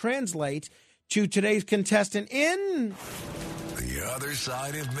will translate to today's contestant in... The Other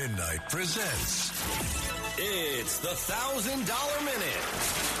Side of Midnight presents... It's the $1,000 Minute.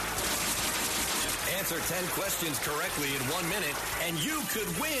 Answer 10 questions correctly in 1 minute, and you could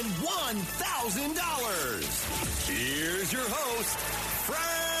win $1,000. Here's your host, Frank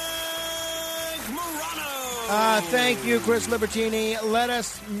Morano. Thank you, Chris Libertini. Let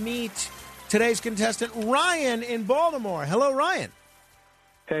us meet today's contestant, Ryan in Baltimore. Hello, Ryan.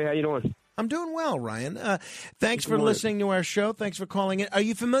 Hey, how you doing? I'm doing well, Ryan. Thanks for listening to our show. Thanks for calling in. Are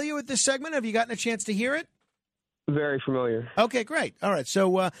you familiar with this segment? Have you gotten a chance to hear it? Very familiar. Okay, great. All right,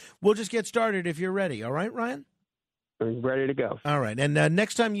 so we'll just get started if you're ready. All right, Ryan? I'm ready to go. All right, and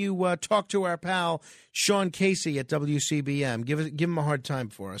next time you talk to our pal Sean Casey at WCBM, give him a hard time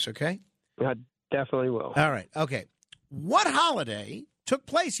for us, okay? I definitely will. All right, okay. What holiday took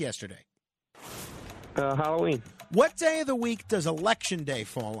place yesterday? Halloween. What day of the week does Election Day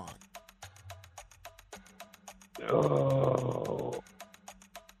fall on?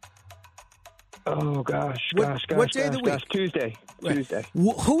 Oh, gosh. What day of the week? Tuesday. Right. Tuesday.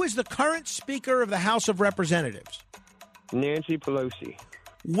 Who is the current Speaker of the House of Representatives? Nancy Pelosi.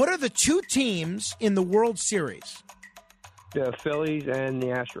 What are the two teams in the World Series? The Phillies and the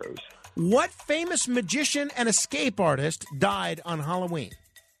Astros. What famous magician and escape artist died on Halloween?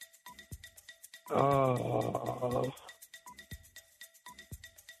 Oh,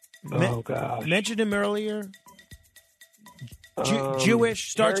 gosh. Mentioned him earlier. Jewish.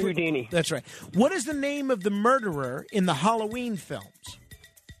 Starts Harry with Houdini. That's right. What is the name of the murderer in the Halloween films?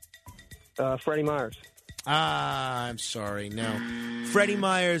 Freddie Myers. I'm sorry. No. Freddie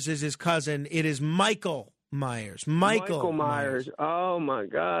Myers is his cousin. It is Michael Myers. Michael Myers. Oh, my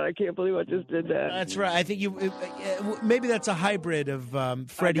God. I can't believe I just did that. That's right. I think maybe that's a hybrid of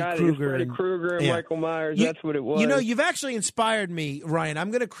Freddy Krueger. Freddy Krueger and Michael Myers. That's what it was. You know, you've actually inspired me, Ryan.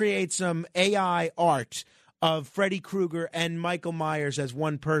 I'm going to create some AI art of Freddy Krueger and Michael Myers as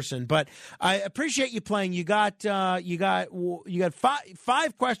one person. But I appreciate you playing. You got 5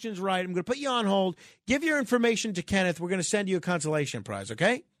 questions right. I'm going to put you on hold. Give your information to Kenneth. We're going to send you a consolation prize,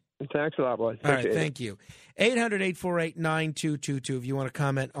 okay? Thanks a lot, boy. All right, thank you. 800-848-9222 if you want to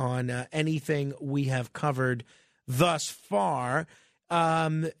comment on anything we have covered thus far.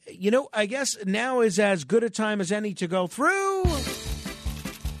 I guess now is as good a time as any to go through...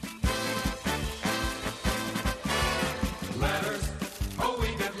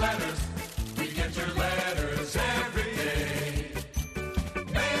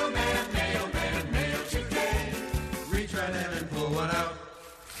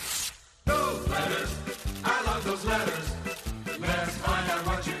 Those letters, let's find out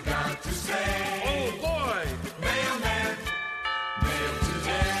what you got to say.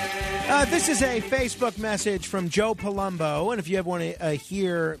 This is a Facebook message from Joe Palumbo, and if you ever want to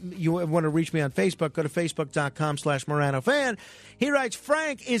you want to reach me on Facebook, go to facebook.com/Morano Fan. He writes,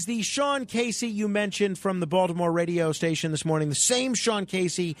 Frank, is the Sean Casey you mentioned from the Baltimore radio station this morning the same Sean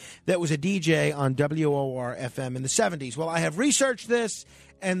Casey that was a DJ on WOR-FM in the 70s? Well, I have researched this,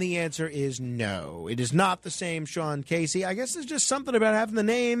 and the answer is no. It is not the same Sean Casey. I guess there's just something about having the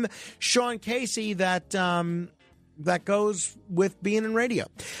name Sean Casey that goes with being in radio.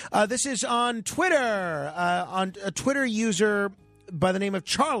 This is on Twitter, on a Twitter user by the name of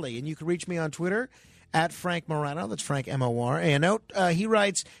Charlie, and you can reach me on Twitter at Frank Morano. That's Frank Morano. He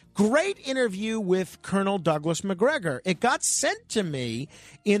writes, great interview with Colonel Douglas McGregor. It got sent to me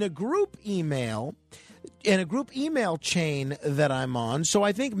in a group email chain that I'm on, so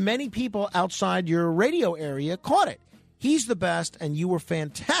I think many people outside your radio area caught it. He's the best, and you were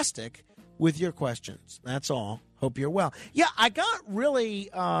fantastic with your questions. That's all. Hope you're well. Yeah, I got really,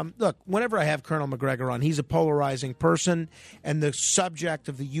 look, whenever I have Colonel McGregor on, he's a polarizing person, and the subject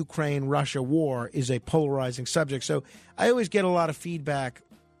of the Ukraine-Russia war is a polarizing subject. So I always get a lot of feedback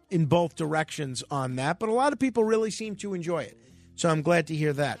in both directions on that, but a lot of people really seem to enjoy it. So I'm glad to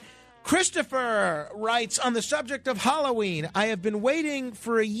hear that. Christopher writes, on the subject of Halloween, I have been waiting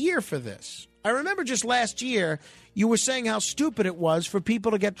for a year for this. I remember just last year you were saying how stupid it was for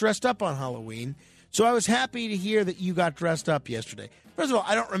people to get dressed up on Halloween. So I was happy to hear that you got dressed up yesterday. First of all,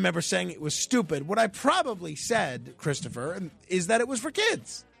 I don't remember saying it was stupid. What I probably said, Christopher, is that it was for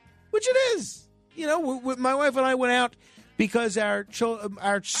kids, which it is. You know, my wife and I went out because our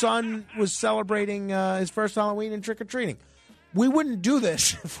son was celebrating his first Halloween and trick-or-treating. We wouldn't do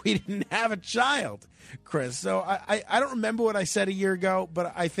this if we didn't have a child, Chris. So I don't remember what I said a year ago,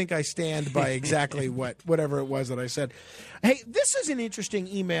 but I think I stand by exactly whatever it was that I said. Hey, this is an interesting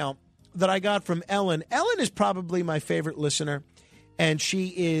email that I got from Ellen. Ellen is probably my favorite listener, and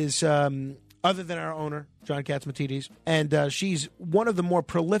she is, other than our owner, John Katzmatidis, and she's one of the more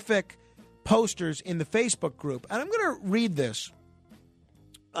prolific posters in the Facebook group. And I'm going to read this.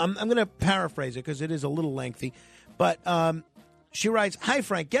 I'm going to paraphrase it because it is a little lengthy. But she writes, hi,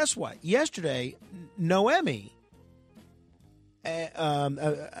 Frank, guess what? Yesterday, Noemi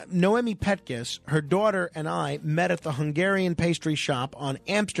Petkis, her daughter, and I met at the Hungarian pastry shop on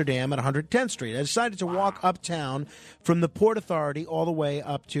Amsterdam at 110th Street. I decided to walk uptown from the Port Authority all the way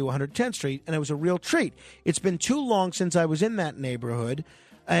up to 110th Street, and it was a real treat. It's been too long since I was in that neighborhood,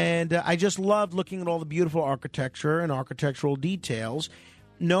 and I just loved looking at all the beautiful architecture and architectural details.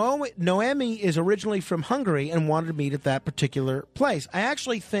 Noemi is originally from Hungary and wanted to meet at that particular place. I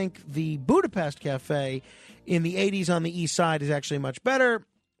actually think the Budapest Cafe in the 80s on the east side is actually much better,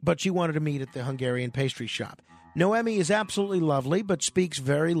 but she wanted to meet at the Hungarian pastry shop. Noemi is absolutely lovely, but speaks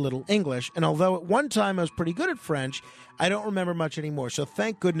very little English, and although at one time I was pretty good at French, I don't remember much anymore. So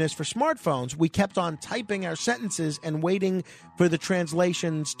thank goodness for smartphones. We kept on typing our sentences and waiting for the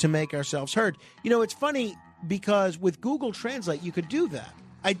translations to make ourselves heard. You know, it's funny because with Google Translate, you could do that.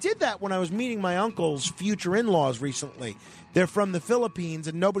 I did that when I was meeting my uncle's future in-laws recently. They're from the Philippines,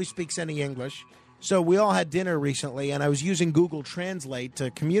 and nobody speaks any English. So we all had dinner recently, and I was using Google Translate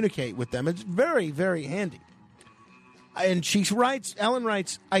to communicate with them. It's very, very handy. And Ellen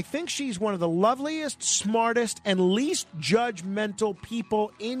writes, I think she's one of the loveliest, smartest, and least judgmental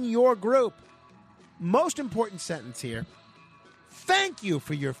people in your group. Most important sentence here. Thank you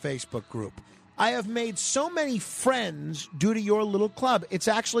for your Facebook group. I have made so many friends due to your little club. It's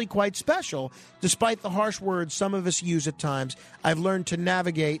actually quite special. Despite the harsh words some of us use at times, I've learned to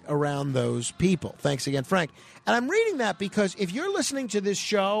navigate around those people. Thanks again, Frank. And I'm reading that because if you're listening to this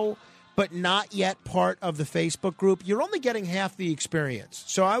show but not yet part of the Facebook group, you're only getting half the experience.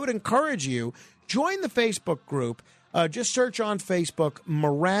 So I would encourage you, join the Facebook group. Just search on Facebook,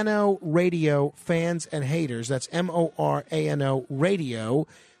 Morano Radio Fans and Haters. That's Morano Radio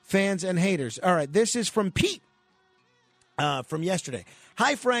Fans and Haters. All right, this is from Pete from yesterday.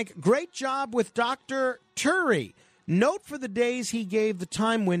 Hi, Frank. Great job with Dr. Turi. Note for the days he gave the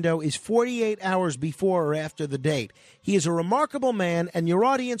time window is 48 hours before or after the date. He is a remarkable man, and your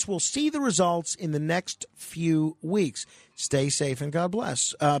audience will see the results in the next few weeks. Stay safe and God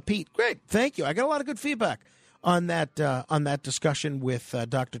bless. Pete, great. Thank you. I got a lot of good feedback on that discussion with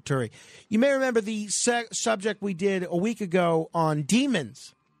Dr. Turi. You may remember the subject we did a week ago on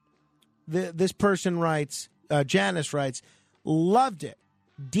demons. This person writes, Janice writes, loved it.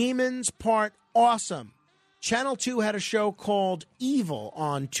 Demons part awesome. Channel 2 had a show called Evil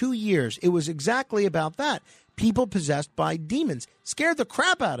on 2 years. It was exactly about that. People possessed by demons. Scared the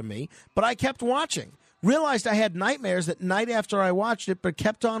crap out of me, but I kept watching. Realized I had nightmares that night after I watched it, but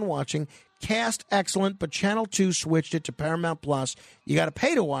kept on watching. cast excellent, but Channel 2 switched it to Paramount Plus. You got to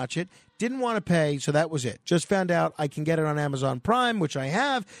pay to watch it. Didn't want to pay, so that was it. Just found out I can get it on Amazon Prime, which I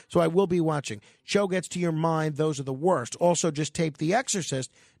have, so I will be watching. Show gets to your mind. Those are the worst. Also, just taped The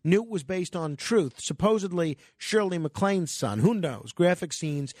Exorcist. Knew it was based on truth. Supposedly Shirley MacLaine's son. Who knows? Graphic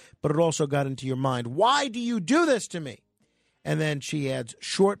scenes, but it also got into your mind. Why do you do this to me? And then she adds,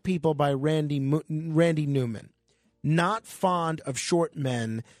 Short People by Randy Newman. Not fond of short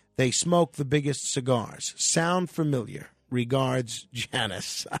men. They smoke the biggest cigars. Sound familiar? Regards,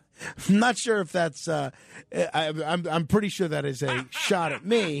 Janice. I'm not sure if that's. I'm pretty sure that is a shot at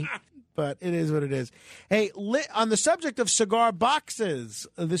me, but it is what it is. Hey, on the subject of cigar boxes,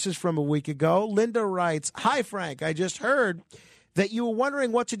 this is from a week ago. Linda writes, "Hi Frank, I just heard that you were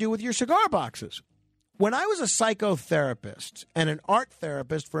wondering what to do with your cigar boxes. When I was a psychotherapist and an art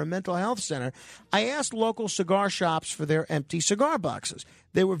therapist for a mental health center, I asked local cigar shops for their empty cigar boxes.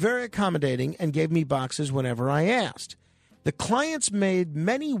 They were very accommodating and gave me boxes whenever I asked. The clients made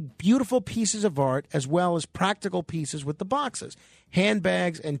many beautiful pieces of art as well as practical pieces with the boxes,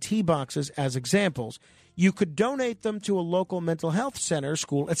 handbags and tea boxes as examples. You could donate them to a local mental health center,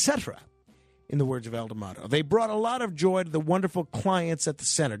 school, etc., in the words of Eldamato. They brought a lot of joy to the wonderful clients at the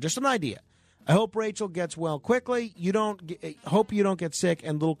center. Just an idea. I hope Rachel gets well quickly. Hope you don't get sick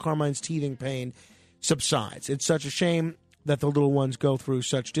and little Carmine's teething pain subsides. It's such a shame that the little ones go through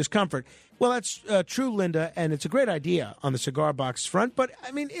such discomfort." Well, that's true, Linda, and it's a great idea on the cigar box front. But,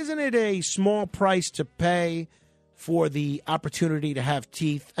 I mean, isn't it a small price to pay for the opportunity to have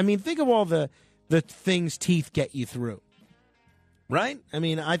teeth? I mean, think of all the things teeth get you through. Right? I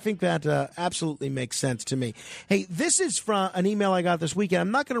mean, I think that absolutely makes sense to me. Hey, this is from an email I got this weekend.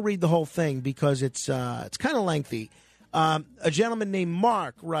 I'm not going to read the whole thing because it's kind of lengthy. A gentleman named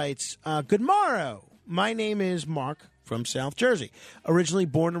Mark writes, "Good morrow. My name is Mark from South Jersey, originally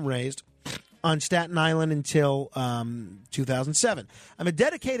born and raised on Staten Island until 2007. I'm a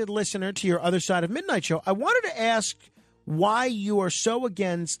dedicated listener to your Other Side of Midnight show. I wanted to ask why you are so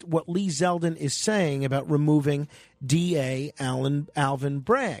against what Lee Zeldin is saying about removing D.A. Alvin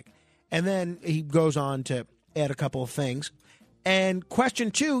Bragg." And then he goes on to add a couple of things. And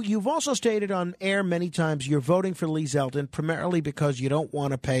question 2, you've also stated on air many times you're voting for Lee Zeldin primarily because you don't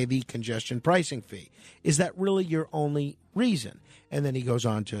want to pay the congestion pricing fee. Is that really your only reason? And then he goes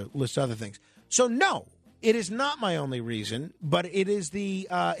on to list other things. So no, it is not my only reason, but it is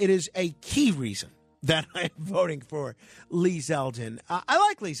a key reason that I'm voting for Lee Zeldin. I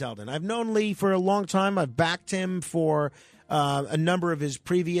like Lee Zeldin. I've known Lee for a long time. I've backed him for a number of his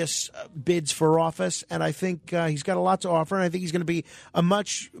previous bids for office, and I think he's got a lot to offer, and I think he's going to be a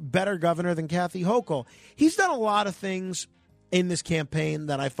much better governor than Kathy Hochul. He's done a lot of things in this campaign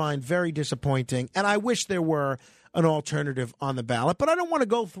that I find very disappointing, and I wish there were an alternative on the ballot, but I don't want to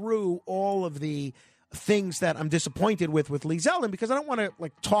go through all of the things that I'm disappointed with Lee Zeldin because I don't want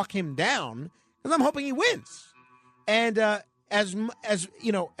to talk him down because I'm hoping he wins. And as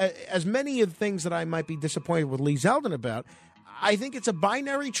many of the things that I might be disappointed with Lee Zeldin about, I think it's a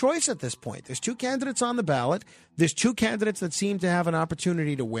binary choice at this point. There's 2 candidates on the ballot. There's 2 candidates that seem to have an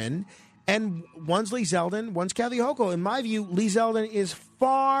opportunity to win. And one's Lee Zeldin, one's Kathy Hochul. In my view, Lee Zeldin is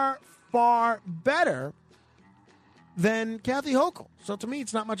far, far better than Kathy Hochul. So to me,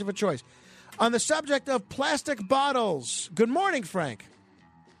 it's not much of a choice. On the subject of plastic bottles, good morning, Frank.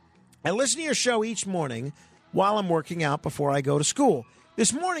 I listen to your show each morning while I'm working out before I go to school.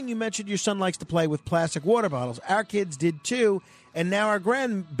 This morning, you mentioned your son likes to play with plastic water bottles. Our kids did too, and now our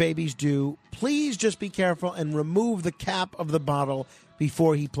grandbabies do. Please just be careful and remove the cap of the bottle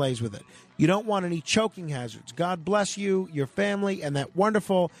before he plays with it. You don't want any choking hazards. God bless you, your family, and that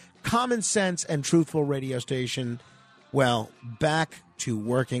wonderful, common sense, and truthful radio station. Well, back to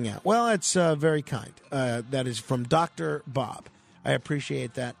working out. Well, it's very kind. That is from Dr. Bob. I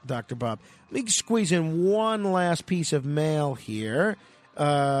appreciate that, Dr. Bob. Let me squeeze in one last piece of mail here. There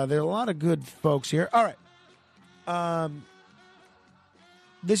are a lot of good folks here. All right.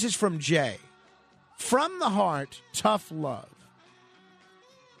 This is from Jay. From the heart, tough love.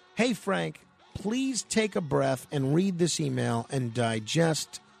 Hey, Frank, please take a breath and read this email and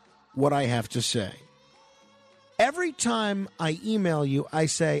digest what I have to say. Every time I email you, I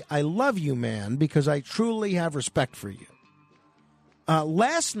say, I love you, man, because I truly have respect for you.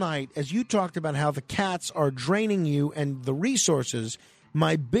 Last night, as you talked about how the cats are draining you and the resources,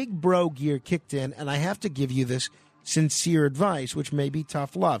 my big bro gear kicked in, and I have to give you this sincere advice, which may be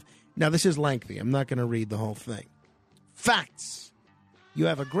tough love. Now, this is lengthy. I'm not going to read the whole thing. Facts. You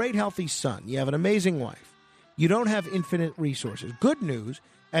have a great, healthy son. You have an amazing wife. You don't have infinite resources. Good news,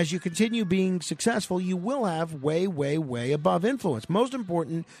 as you continue being successful, you will have way, way, way above influence. Most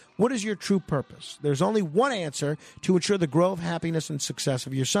important, what is your true purpose? There's only one answer to ensure the growth, happiness, and success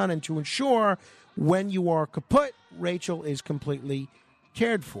of your son, and to ensure when you are kaput, Rachel is completely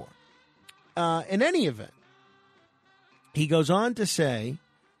cared for. In any event, he goes on to say,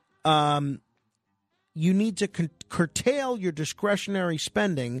 you need to curtail your discretionary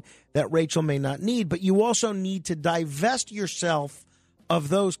spending that Rachel may not need, but you also need to divest yourself of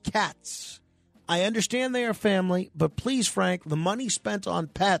those cats. I understand they are family, but please, Frank, the money spent on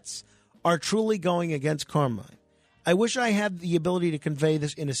pets are truly going against Carmine. I wish I had the ability to convey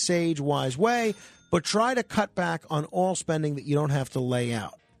this in a sage, wise way, but try to cut back on all spending that you don't have to lay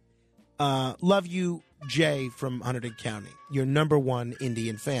out. Love you, Jay from Hunterdon County, your number one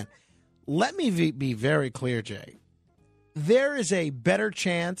Indian fan. Let me be very clear, Jay. There is a better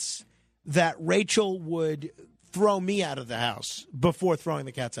chance that Rachel would throw me out of the house before throwing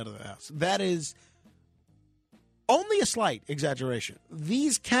the cats out of the house. That is only a slight exaggeration.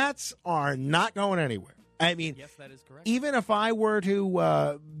 These cats are not going anywhere. I mean, yes, that is correct. Even if I were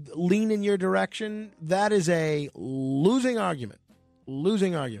to lean in your direction, that is a losing argument.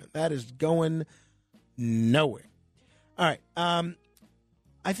 Losing argument. That is going nowhere. All right.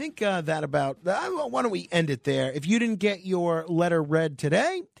 I think that about... why don't we end it there? If you didn't get your letter read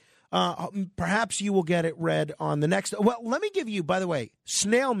today, perhaps you will get it read on the next... Well, let me give you, by the way,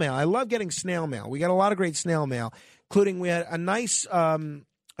 snail mail. I love getting snail mail. We got a lot of great snail mail, including we had a nice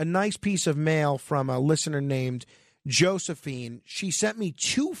piece of mail from a listener named Josephine. She sent me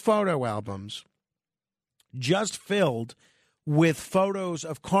 2 photo albums just filled with photos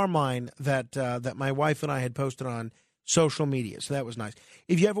of Carmine that my wife and I had posted on social media. So that was nice.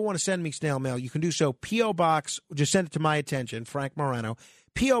 If you ever want to send me snail mail, you can do so. P.O. Box, just send it to my attention, Frank Morano.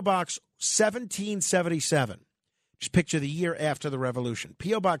 P.O. Box 1777. Just picture the year after the revolution.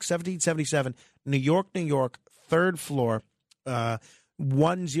 P.O. Box 1777, New York, New York, 3rd floor,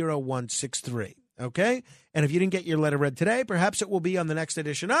 10163. Okay? And if you didn't get your letter read today, perhaps it will be on the next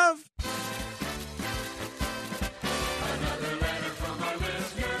edition of...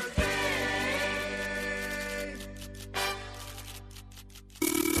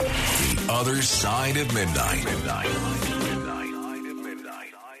 Other Side of Midnight.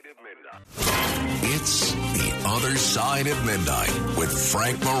 It's The Other Side of Midnight with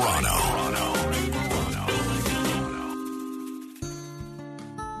Frank Morano.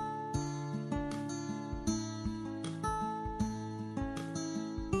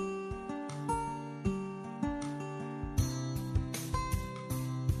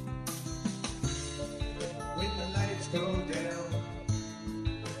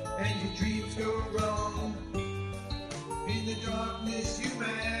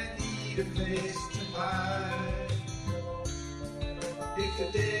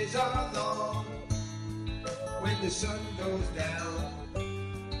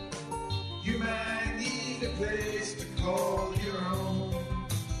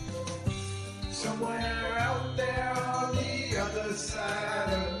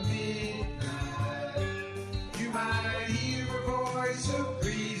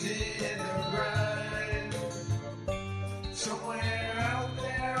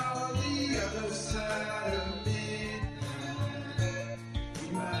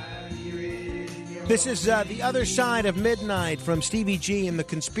 This is The Other Side of Midnight from Stevie G and the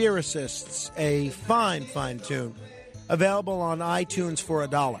Conspiracists, a fine, fine tune. Available on iTunes for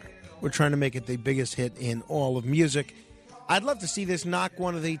 $1. We're trying to make it the biggest hit in all of music. I'd love to see this knock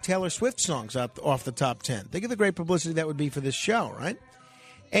one of the Taylor Swift songs off the top 10. Think of the great publicity that would be for this show, right?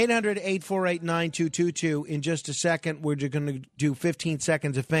 800-848-9222. In just a second, we're just going to do 15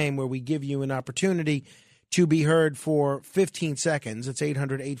 seconds of fame where we give you an opportunity to be heard for 15 seconds. It's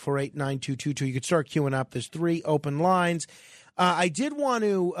 800-848-9222. You can start queuing up. There's 3 open lines. I did want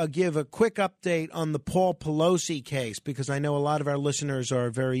to give a quick update on the Paul Pelosi case because I know a lot of our listeners are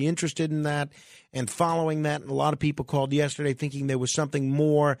very interested in that and following that. And a lot of people called yesterday thinking there was something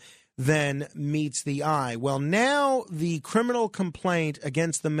more than meets the eye. Well, now the criminal complaint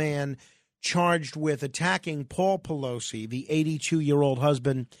against the man charged with attacking Paul Pelosi, the 82-year-old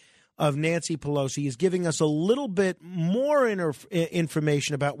husband of Nancy Pelosi, is giving us a little bit more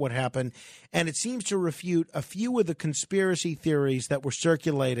information about what happened, and it seems to refute a few of the conspiracy theories that were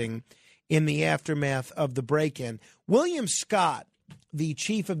circulating in the aftermath of the break-in. William Scott, the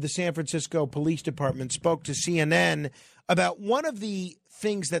chief of the San Francisco Police Department, spoke to CNN about one of the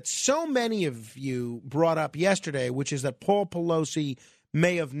things that so many of you brought up yesterday, which is that Paul Pelosi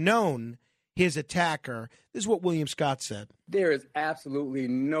may have known his attacker. This is what William Scott said. There is absolutely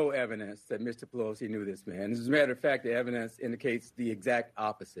no evidence that Mr. Pelosi knew this man. As a matter of fact, the evidence indicates the exact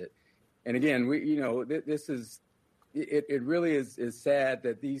opposite. And again, this is it really is sad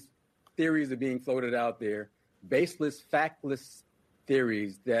that these theories are being floated out there, baseless, factless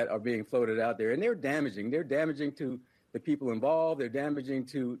theories that are being floated out there, and they're damaging. They're damaging to the people involved. They're damaging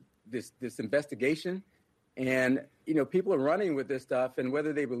to this investigation. And, people are running with this stuff, and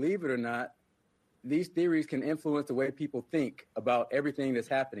whether they believe it or not, these theories can influence the way people think about everything that's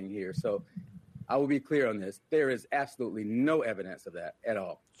happening here. So I will be clear on this. There is absolutely no evidence of that at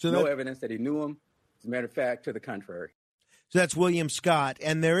all. No evidence that he knew him. As a matter of fact, to the contrary. So that's William Scott.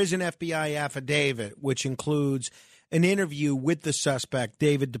 And there is an FBI affidavit, which includes an interview with the suspect,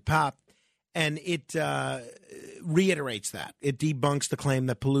 David DePape, and it reiterates that. It debunks the claim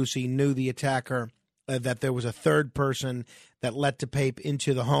that Pelosi knew the attacker, that there was a third person that let DePape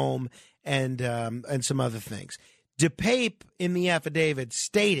into the home, and some other things. DePape, in the affidavit,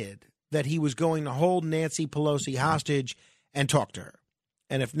 stated that he was going to hold Nancy Pelosi hostage and talk to her.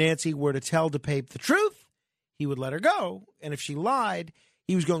 And if Nancy were to tell DePape the truth, he would let her go. And if she lied,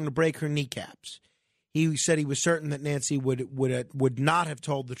 he was going to break her kneecaps. He said he was certain that Nancy would not have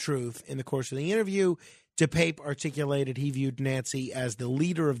told the truth. In the course of the interview, DePape articulated he viewed Nancy as the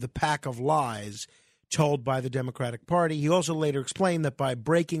leader of the pack of lies told by the Democratic Party. He also later explained that by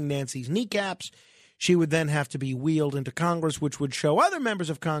breaking Nancy's kneecaps, she would then have to be wheeled into Congress, which would show other members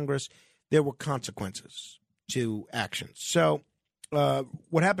of Congress there were consequences to actions. So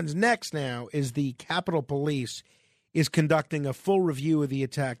what happens next now is the Capitol Police is conducting a full review of the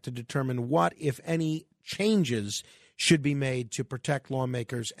attack to determine what, if any, changes should be made to protect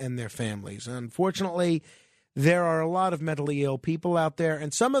lawmakers and their families. Unfortunately, there are a lot of mentally ill people out there,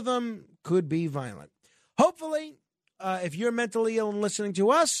 and some of them could be violent. Hopefully, if you're mentally ill and listening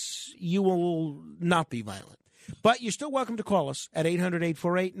to us, you will not be violent. But you're still welcome to call us at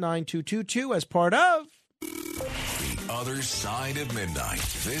 800-848-9222 as part of The Other Side of Midnight.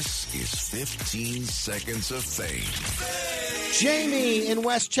 This is 15 Seconds of Fame. Jamie in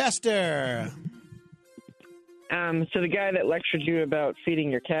Westchester. So the guy that lectured you about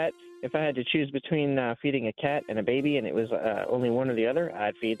feeding your cat, if I had to choose between feeding a cat and a baby and it was only one or the other,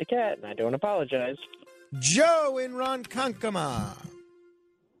 I'd feed the cat, and I don't apologize. Joe in Ronkonkoma.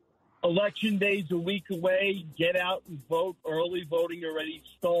 Election day's a week away. Get out and vote. Early voting already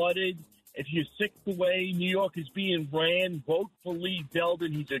started. If you're 6 away, New York is being ran. Vote for Lee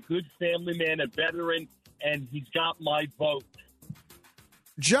Zeldin. He's a good family man, a veteran, and he's got my vote.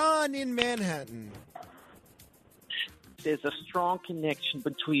 John in Manhattan. There's a strong connection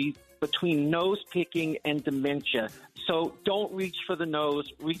between nose picking and dementia. So don't reach for the nose,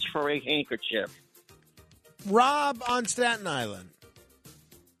 reach for a handkerchief. Rob on Staten Island.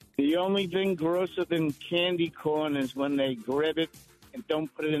 The only thing grosser than candy corn is when they grab it and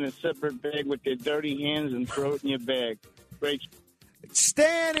don't put it in a separate bag with their dirty hands and throw it in your bag. Great.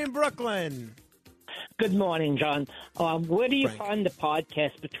 Stan in Brooklyn. Good morning, John. Where do you find the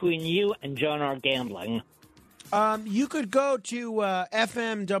podcast between you and John R. Gambling? You could go to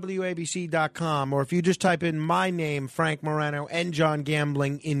fmwabc.com, or if you just type in my name, Frank Morano, and John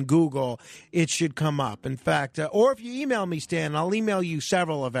Gambling in Google, it should come up. In fact, or if you email me, Stan, I'll email you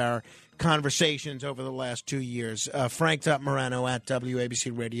several of our conversations over the last 2 years.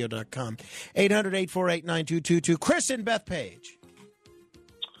 Frank.Morano@wabcradio.com. 800-848-9222. Chris in Bethpage.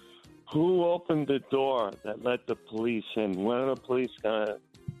 Who opened the door that let the police in? When are the police going to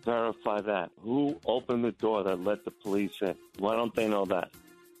verify that? Who opened the door that let the police in? Why don't they know that?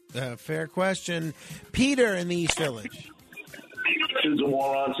 Fair question. Peter in the East Village. She's a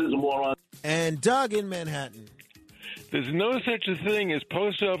moron. And Doug in Manhattan. There's no such a thing as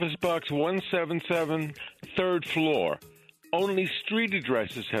Post Office Box 177, third floor. Only street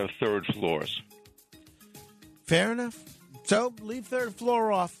addresses have third floors. Fair enough. So leave third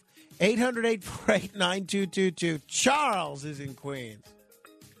floor off. 800-848-9222. Charles is in Queens.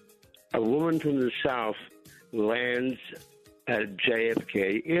 A woman from the South lands at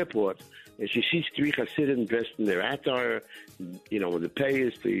JFK Airport, and she sees three Hasidim dressed in their attire, with the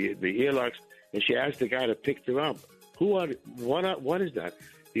payers, the earlocks, and she asks the guy that picked her up, what is that?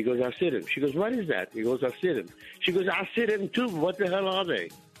 He goes, Hasidim. She goes, what is that? He goes, Hasidim. She goes, Hasidim too. What the hell are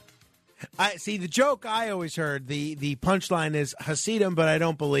they? I see the joke I always heard. The punchline is Hasidim, but I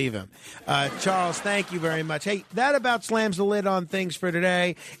don't believe him. Charles, thank you very much. Hey, that about slams the lid on things for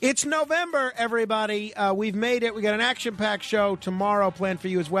today. It's November, everybody. We've made it. We got an action-packed show tomorrow planned for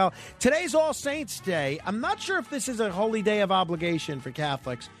you as well. Today's All Saints Day. I'm not sure if this is a holy day of obligation for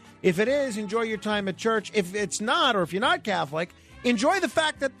Catholics. If it is, enjoy your time at church. If it's not, or if you're not Catholic, enjoy the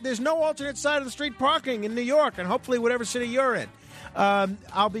fact that there's no alternate side of the street parking in New York and hopefully whatever city you're in.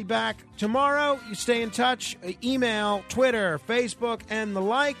 I'll be back tomorrow. You stay in touch. Email, Twitter, Facebook, and the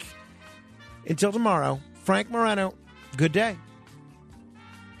like. Until tomorrow, Frank Moreno, good day.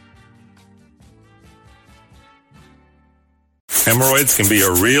 Hemorrhoids can be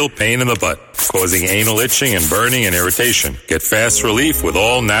a real pain in the butt, causing anal itching and burning and irritation. Get fast relief with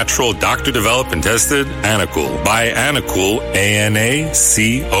all natural, doctor-developed and tested Anacool. Buy Anacool,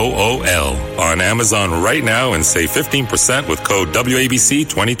 ANACOOL, on Amazon right now and save 15% with code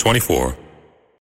WABC2024.